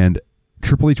 Yeah. And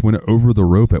Triple H went over the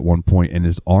rope at one point, and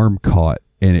his arm caught,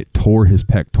 and it tore his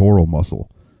pectoral muscle.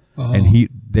 And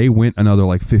they went another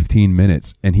like 15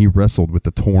 minutes, and he wrestled with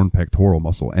the torn pectoral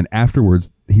muscle. And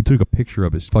afterwards, he took a picture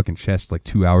of his fucking chest like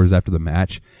 2 hours after the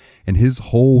match, and his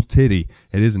whole titty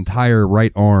and his entire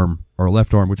right arm or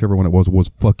left arm, whichever one it was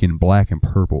fucking black and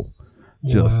purple.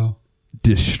 Just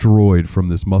destroyed from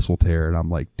this muscle tear. And I'm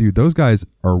like, dude, those guys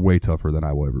are way tougher than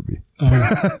I will ever be.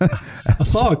 I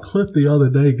saw a clip the other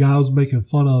day. Guy was making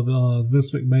fun of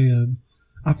Vince McMahon.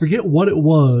 I forget what it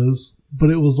was, but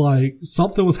it was like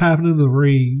something was happening in the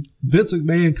ring. Vince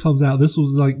McMahon comes out. This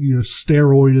was like, you know,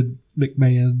 steroided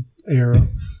McMahon era.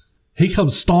 He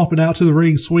comes stomping out to the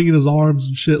ring, swinging his arms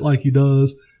and shit like he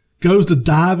does. Goes to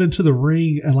dive into the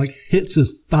ring and like hits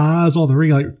his thighs on the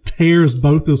ring, like tears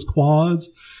both his quads.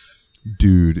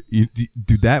 Dude,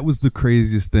 that was the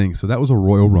craziest thing. So that was a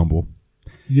Royal Rumble.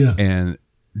 Yeah. And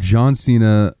John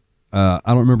Cena, I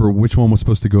don't remember which one was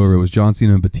supposed to go over. It was John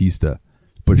Cena and Batista.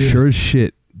 But sure as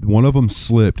shit, one of them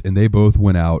slipped and they both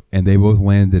went out and they both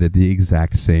landed at the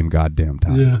exact same goddamn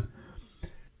time. Yeah.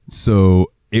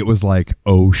 So it was like,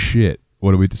 oh shit.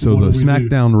 What do we do? So the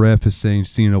SmackDown ref is saying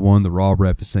Cena won. The Raw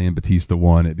ref is saying Batista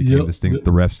won. It became this thing that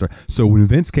the ref started. So when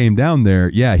Vince came down there,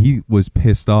 he was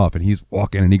pissed off, and he's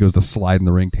walking, and he goes to slide in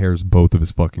the ring, tears both of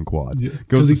his fucking quads.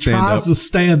 Because he tries to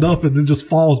stand up and then just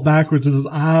falls backwards, and his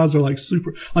eyes are like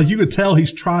super. Like you could tell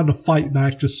he's trying to fight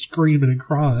back, just screaming and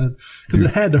crying because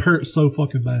it had to hurt so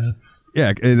fucken bad.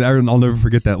 Yeah, and I'll never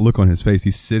forget that look on his face.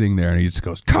 He's sitting there, and he just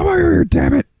goes, "Come over here,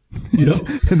 damn it!"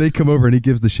 And they come over, and he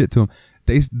gives the shit to him.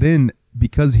 Then.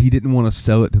 Because he didn't want to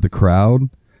sell it to the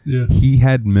crowd, he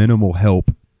had minimal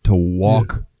help to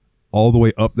walk all the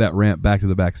way up that ramp back to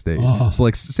the backstage. So,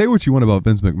 like, say what you want about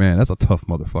Vince McMahon. That's a tough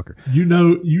motherfucker. You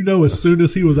know, as soon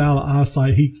as he was out of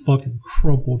eyesight, he fucking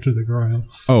crumpled to the ground.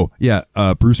 Oh, yeah.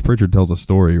 Bruce Pritchard tells a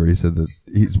story where he said that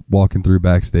he's walking through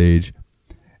backstage,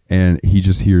 and he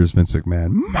just hears Vince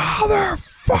McMahon,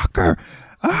 "Motherfucker!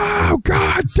 Oh,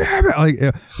 God damn it!"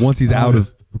 Like, once he's out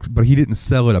of... But he didn't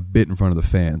sell it a bit in front of the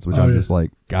fans, which I'm just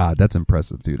like, God, that's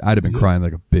impressive, dude. I'd have been crying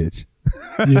like a bitch.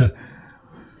 I'd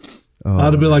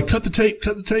have been like, cut the tape.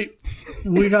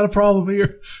 We got a problem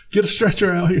here. Get a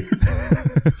stretcher out here.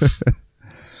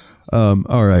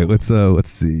 All right, let's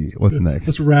see. What's next?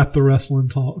 Let's wrap the wrestling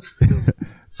talk.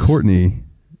 Courtney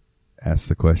asks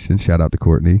the question. Shout out to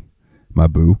Courtney, my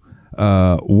boo.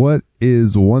 What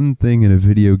is one thing in a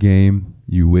video game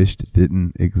you wished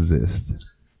didn't exist?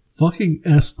 Fucking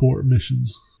escort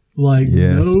missions. Like,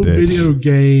 yes, no bitch. video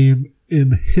game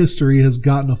in history has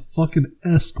gotten a fucking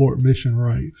escort mission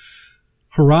right.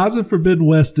 Horizon Forbidden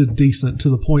West did decent to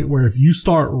the point where if you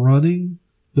start running,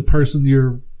 the person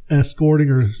you're escorting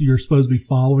or you're supposed to be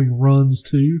following runs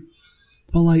too.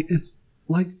 But like, it's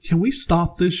like, can we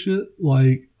stop this shit?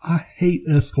 Like, I hate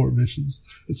escort missions.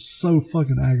 It's so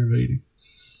fucking aggravating.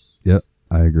 Yep,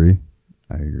 I agree.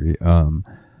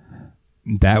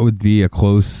 That would be a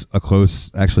close,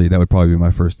 actually, that would probably be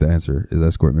my first answer is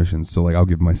escort missions. So like, I'll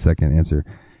give my second answer,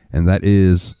 and that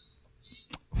is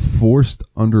forced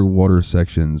underwater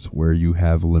sections where you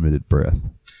have limited breath.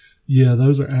 Yeah,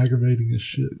 those are aggravating as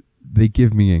shit. They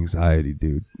give me anxiety,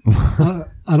 dude.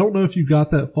 I don't know if you got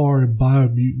that far in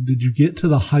Biomutant. Did you get to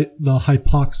the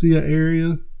hypoxia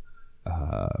area?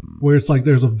 Where it's like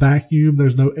there's a vacuum,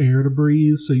 there's no air to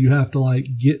breathe, so you have to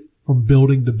like get from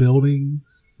building to building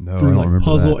through like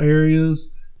puzzle areas.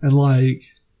 And like,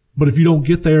 but if you don't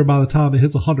get there by the time it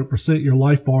hits 100%, your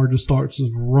life bar just starts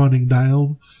just running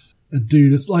down. And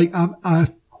dude, it's like I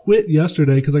quit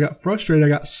yesterday because I got frustrated. I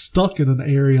got stuck in an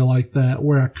area like that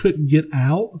where I couldn't get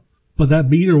out, but that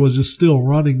meter was just still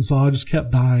running, so I just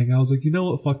kept dying. I was like, you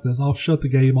know what, fuck this. I'll shut the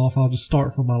game off. I'll just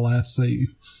start from my last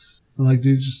save. And like,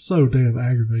 dude, it's just so damn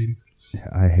aggravating. Yeah,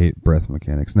 I hate breath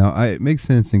mechanics. Now, it makes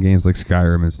sense in games like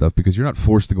Skyrim and stuff because you're not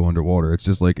forced to go underwater. It's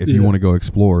just like if you want to go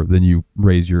explore, then you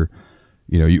raise your,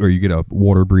 or you get a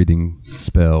water breathing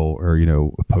spell or,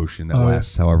 a potion that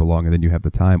lasts however long, and then you have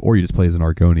the time, or you just play as an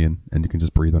Argonian and you can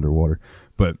just breathe underwater.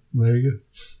 But there you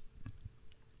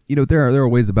go. There are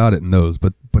ways about it in those,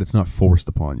 but it's not forced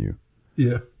upon you.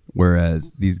 Yeah.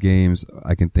 Whereas these games,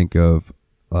 I can think of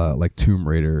like Tomb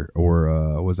Raider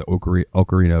or was it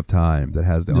Ocarina of Time that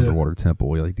has the underwater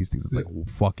temple. Like these things, it's like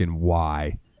fucking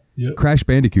why. Yep. Crash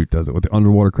Bandicoot does it with the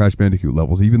underwater Crash Bandicoot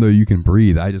levels. Even though you can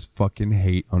breathe, I just fucking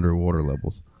hate underwater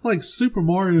levels. Like Super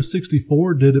Mario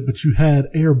 64 did it, but you had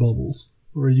air bubbles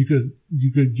where you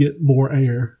could get more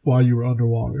air while you were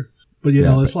underwater. But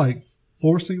it's like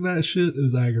forcing that shit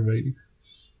is aggravating.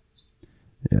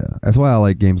 Yeah, that's why I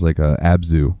like games like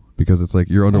Abzu, because it's like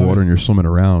you're underwater and you're swimming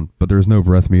around, but there's no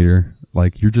breath meter.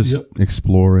 Like you're just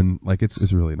exploring. Like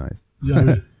it's really nice.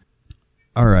 Yeah.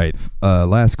 All right,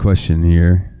 last question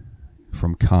here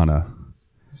from Kana.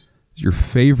 Is your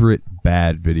favorite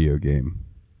bad video game?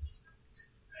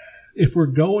 If we're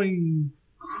going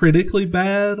critically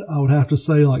bad, I would have to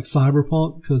say like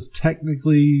Cyberpunk, because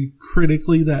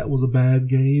critically, that was a bad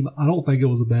game. I don't think it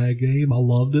was a bad game. I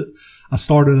loved it. I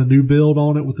started a new build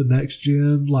on it with the next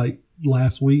gen like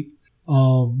last week.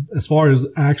 As far as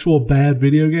actual bad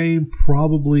video game,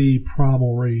 probably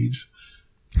Primal Rage,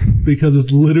 because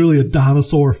it's literally a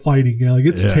dinosaur fighting game. Like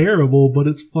it's terrible, but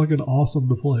it's fucking awesome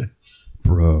to play.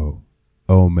 Bro.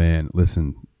 Oh man,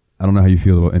 listen, I don't know how you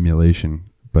feel about emulation,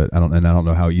 but I don't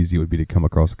know how easy it would be to come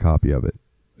across a copy of it.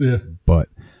 Yeah. But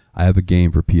I have a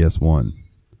game for PS1.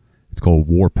 It's called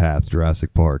Warpath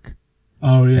Jurassic Park.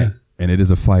 Oh yeah. And it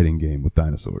is a fighting game with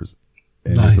dinosaurs.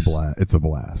 And nice. It's a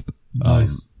blast.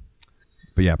 Nice.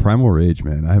 But yeah, Primal Rage,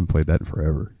 man, I haven't played that in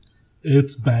forever.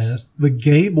 It's bad. The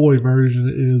Game Boy version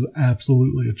is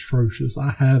absolutely atrocious.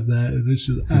 I have that, and it's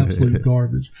just absolute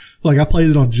garbage. Like, I played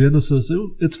it on Genesis.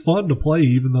 It's fun to play,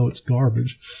 even though it's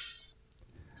garbage.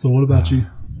 So what about you?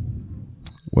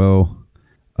 Well,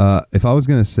 if I was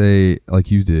going to say,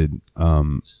 like you did,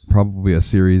 probably a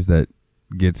series that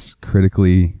gets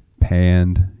critically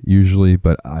panned usually,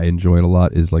 but I enjoy it a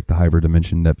lot, is like the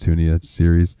Hyperdimension Neptunia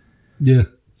series. Yeah.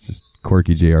 It's just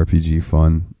quirky JRPG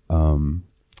fun.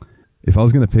 If I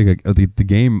was going to pick the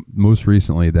game most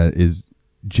recently that is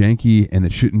janky and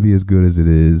it shouldn't be as good as it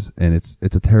is, and it's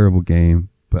a terrible game,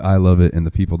 but I love it, and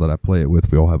the people that I play it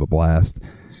with, we all have a blast,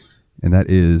 and that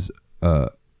is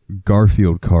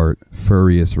Garfield Kart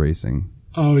Furious Racing.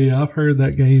 Oh yeah, I've heard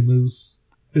that game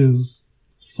is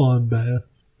fun bad.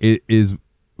 It is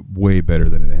way better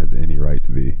than it has any right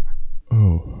to be.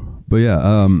 Oh, but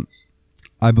yeah,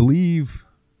 I believe.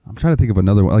 I'm trying to think of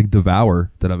another one, like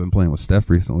Devour, that I've been playing with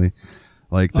Steph recently.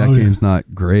 Like, that game's not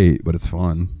great, but it's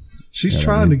fun. She's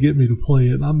trying to get me to play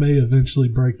it, and I may eventually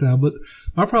break down. But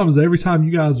my problem is every time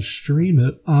you guys stream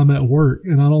it, I'm at work,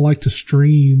 and I don't like to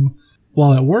stream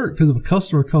while at work, because if a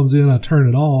customer comes in, I turn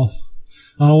it off.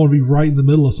 I don't want to be right in the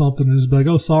middle of something and just be like,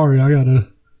 oh, sorry, I got to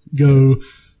go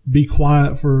be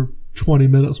quiet for 20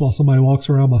 minutes while somebody walks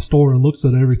around my store and looks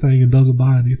at everything and doesn't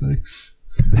buy anything.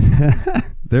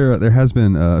 There has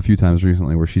been a few times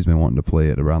recently where she's been wanting to play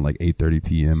it around like 8:30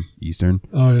 p.m. Eastern.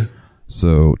 Oh yeah.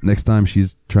 So next time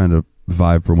she's trying to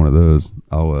vibe for one of those,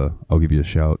 I'll give you a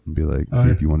shout and be like, see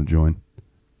if you want to join.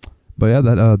 But yeah,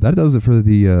 that does it for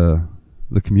the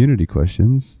community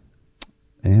questions,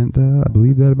 and I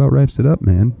believe that about wraps it up,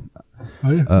 man.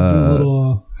 Oh yeah, do a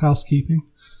little housekeeping.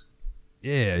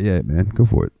 Yeah, man, go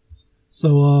for it.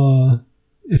 So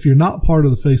if you're not part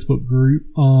of the Facebook group,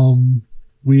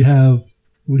 we have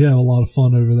a lot of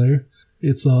fun over there.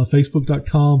 It's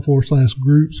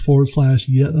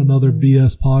facebook.com/groups/yet another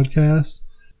BS podcast.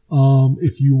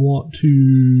 If you want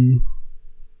to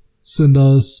send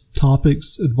us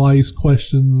topics, advice,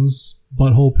 questions,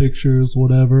 butthole pictures,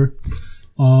 whatever,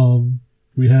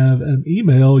 we have an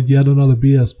email,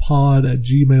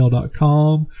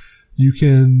 yetanother@gmail.com. You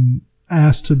can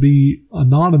ask to be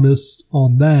anonymous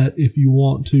on that if you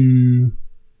want to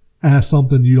ask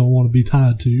something you don't want to be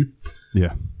tied to.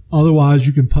 Yeah. Otherwise,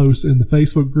 you can post in the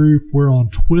Facebook group. We're on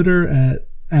Twitter at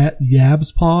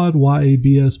YabsPod,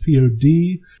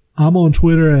 YABSPOD. I'm on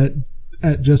Twitter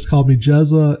at Just Call Me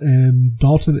Jezza, and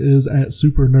Dalton is at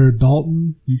Super Nerd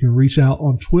Dalton. You can reach out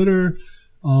on Twitter.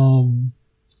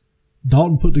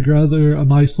 Dalton put together a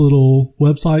nice little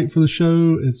website for the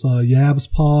show. It's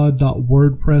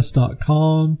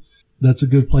yabspod.wordpress.com. That's a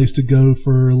good place to go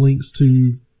for links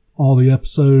to all the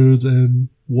episodes and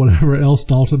whatever else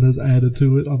Dalton has added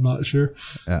to it. I'm not sure.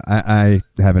 I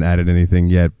haven't added anything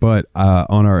yet, but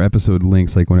on our episode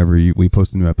links, like whenever we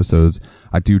post new episodes,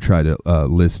 I do try to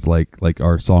list like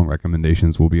our song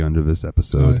recommendations will be under this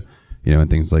episode, and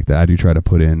things like that. I do try to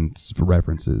put in for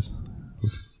references.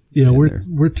 Yeah,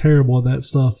 we're terrible at that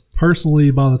stuff. Personally,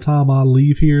 by the time I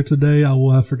leave here today, I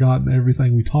will have forgotten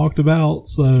everything we talked about.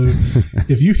 So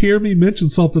if you hear me mention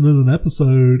something in an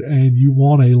episode and you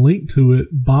want a link to it,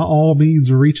 by all means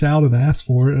reach out and ask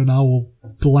for it, and I will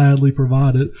gladly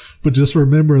provide it. But just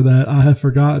remember that I have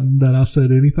forgotten that I said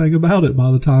anything about it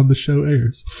by the time the show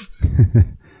airs.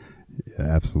 Yeah,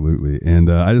 absolutely.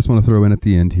 And I just want to throw in at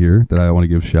the end here that I want to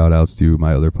give shout outs to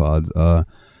my other pods.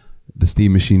 The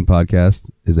Steam Machine podcast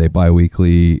is a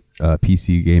bi-weekly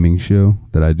PC gaming show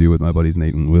that I do with my buddies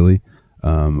Nate and Willie.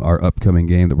 Our upcoming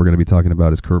game that we're going to be talking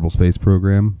about is Kerbal Space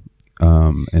Program.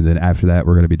 And then after that,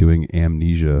 we're going to be doing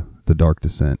Amnesia, The Dark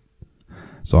Descent.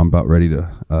 So I'm about ready to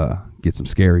get some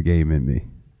scary game in me.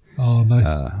 Oh, nice.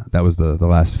 That was the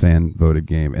last fan-voted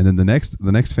game. And then the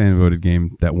next fan-voted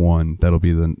game that won, that'll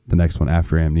be the next one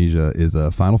after Amnesia, is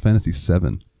Final Fantasy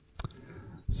VII.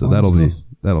 So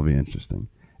that'll be interesting.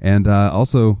 And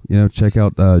also, check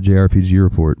out JRPG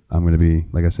Report. I'm going to be,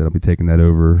 like I said, I'll be taking that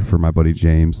over for my buddy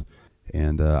James.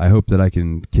 And I hope that I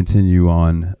can continue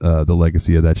on the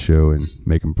legacy of that show and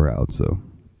make him proud. So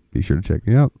be sure to check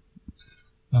me out.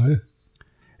 Oh, yeah.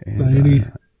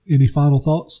 And, any final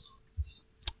thoughts?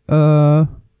 Yeah,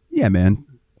 man.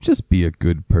 Just be a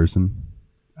good person.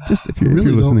 Just if you're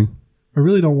listening. I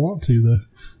really don't want to, though.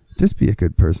 Just be a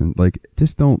good person. Like,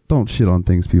 just don't shit on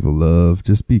things people love.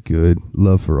 Just be good.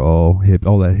 Love for all.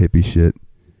 All that hippie shit.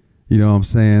 You know what I'm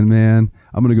saying, man?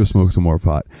 I'm going to go smoke some more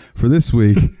pot. For this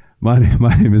week, my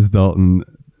name is Dalton.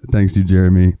 Thanks you,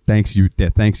 Jeremy. Thanks you.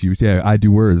 Yeah, I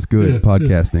do words. Good.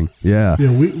 Podcasting. Yeah.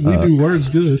 Yeah, we do words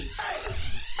good.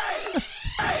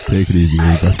 Take it easy,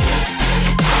 everybody.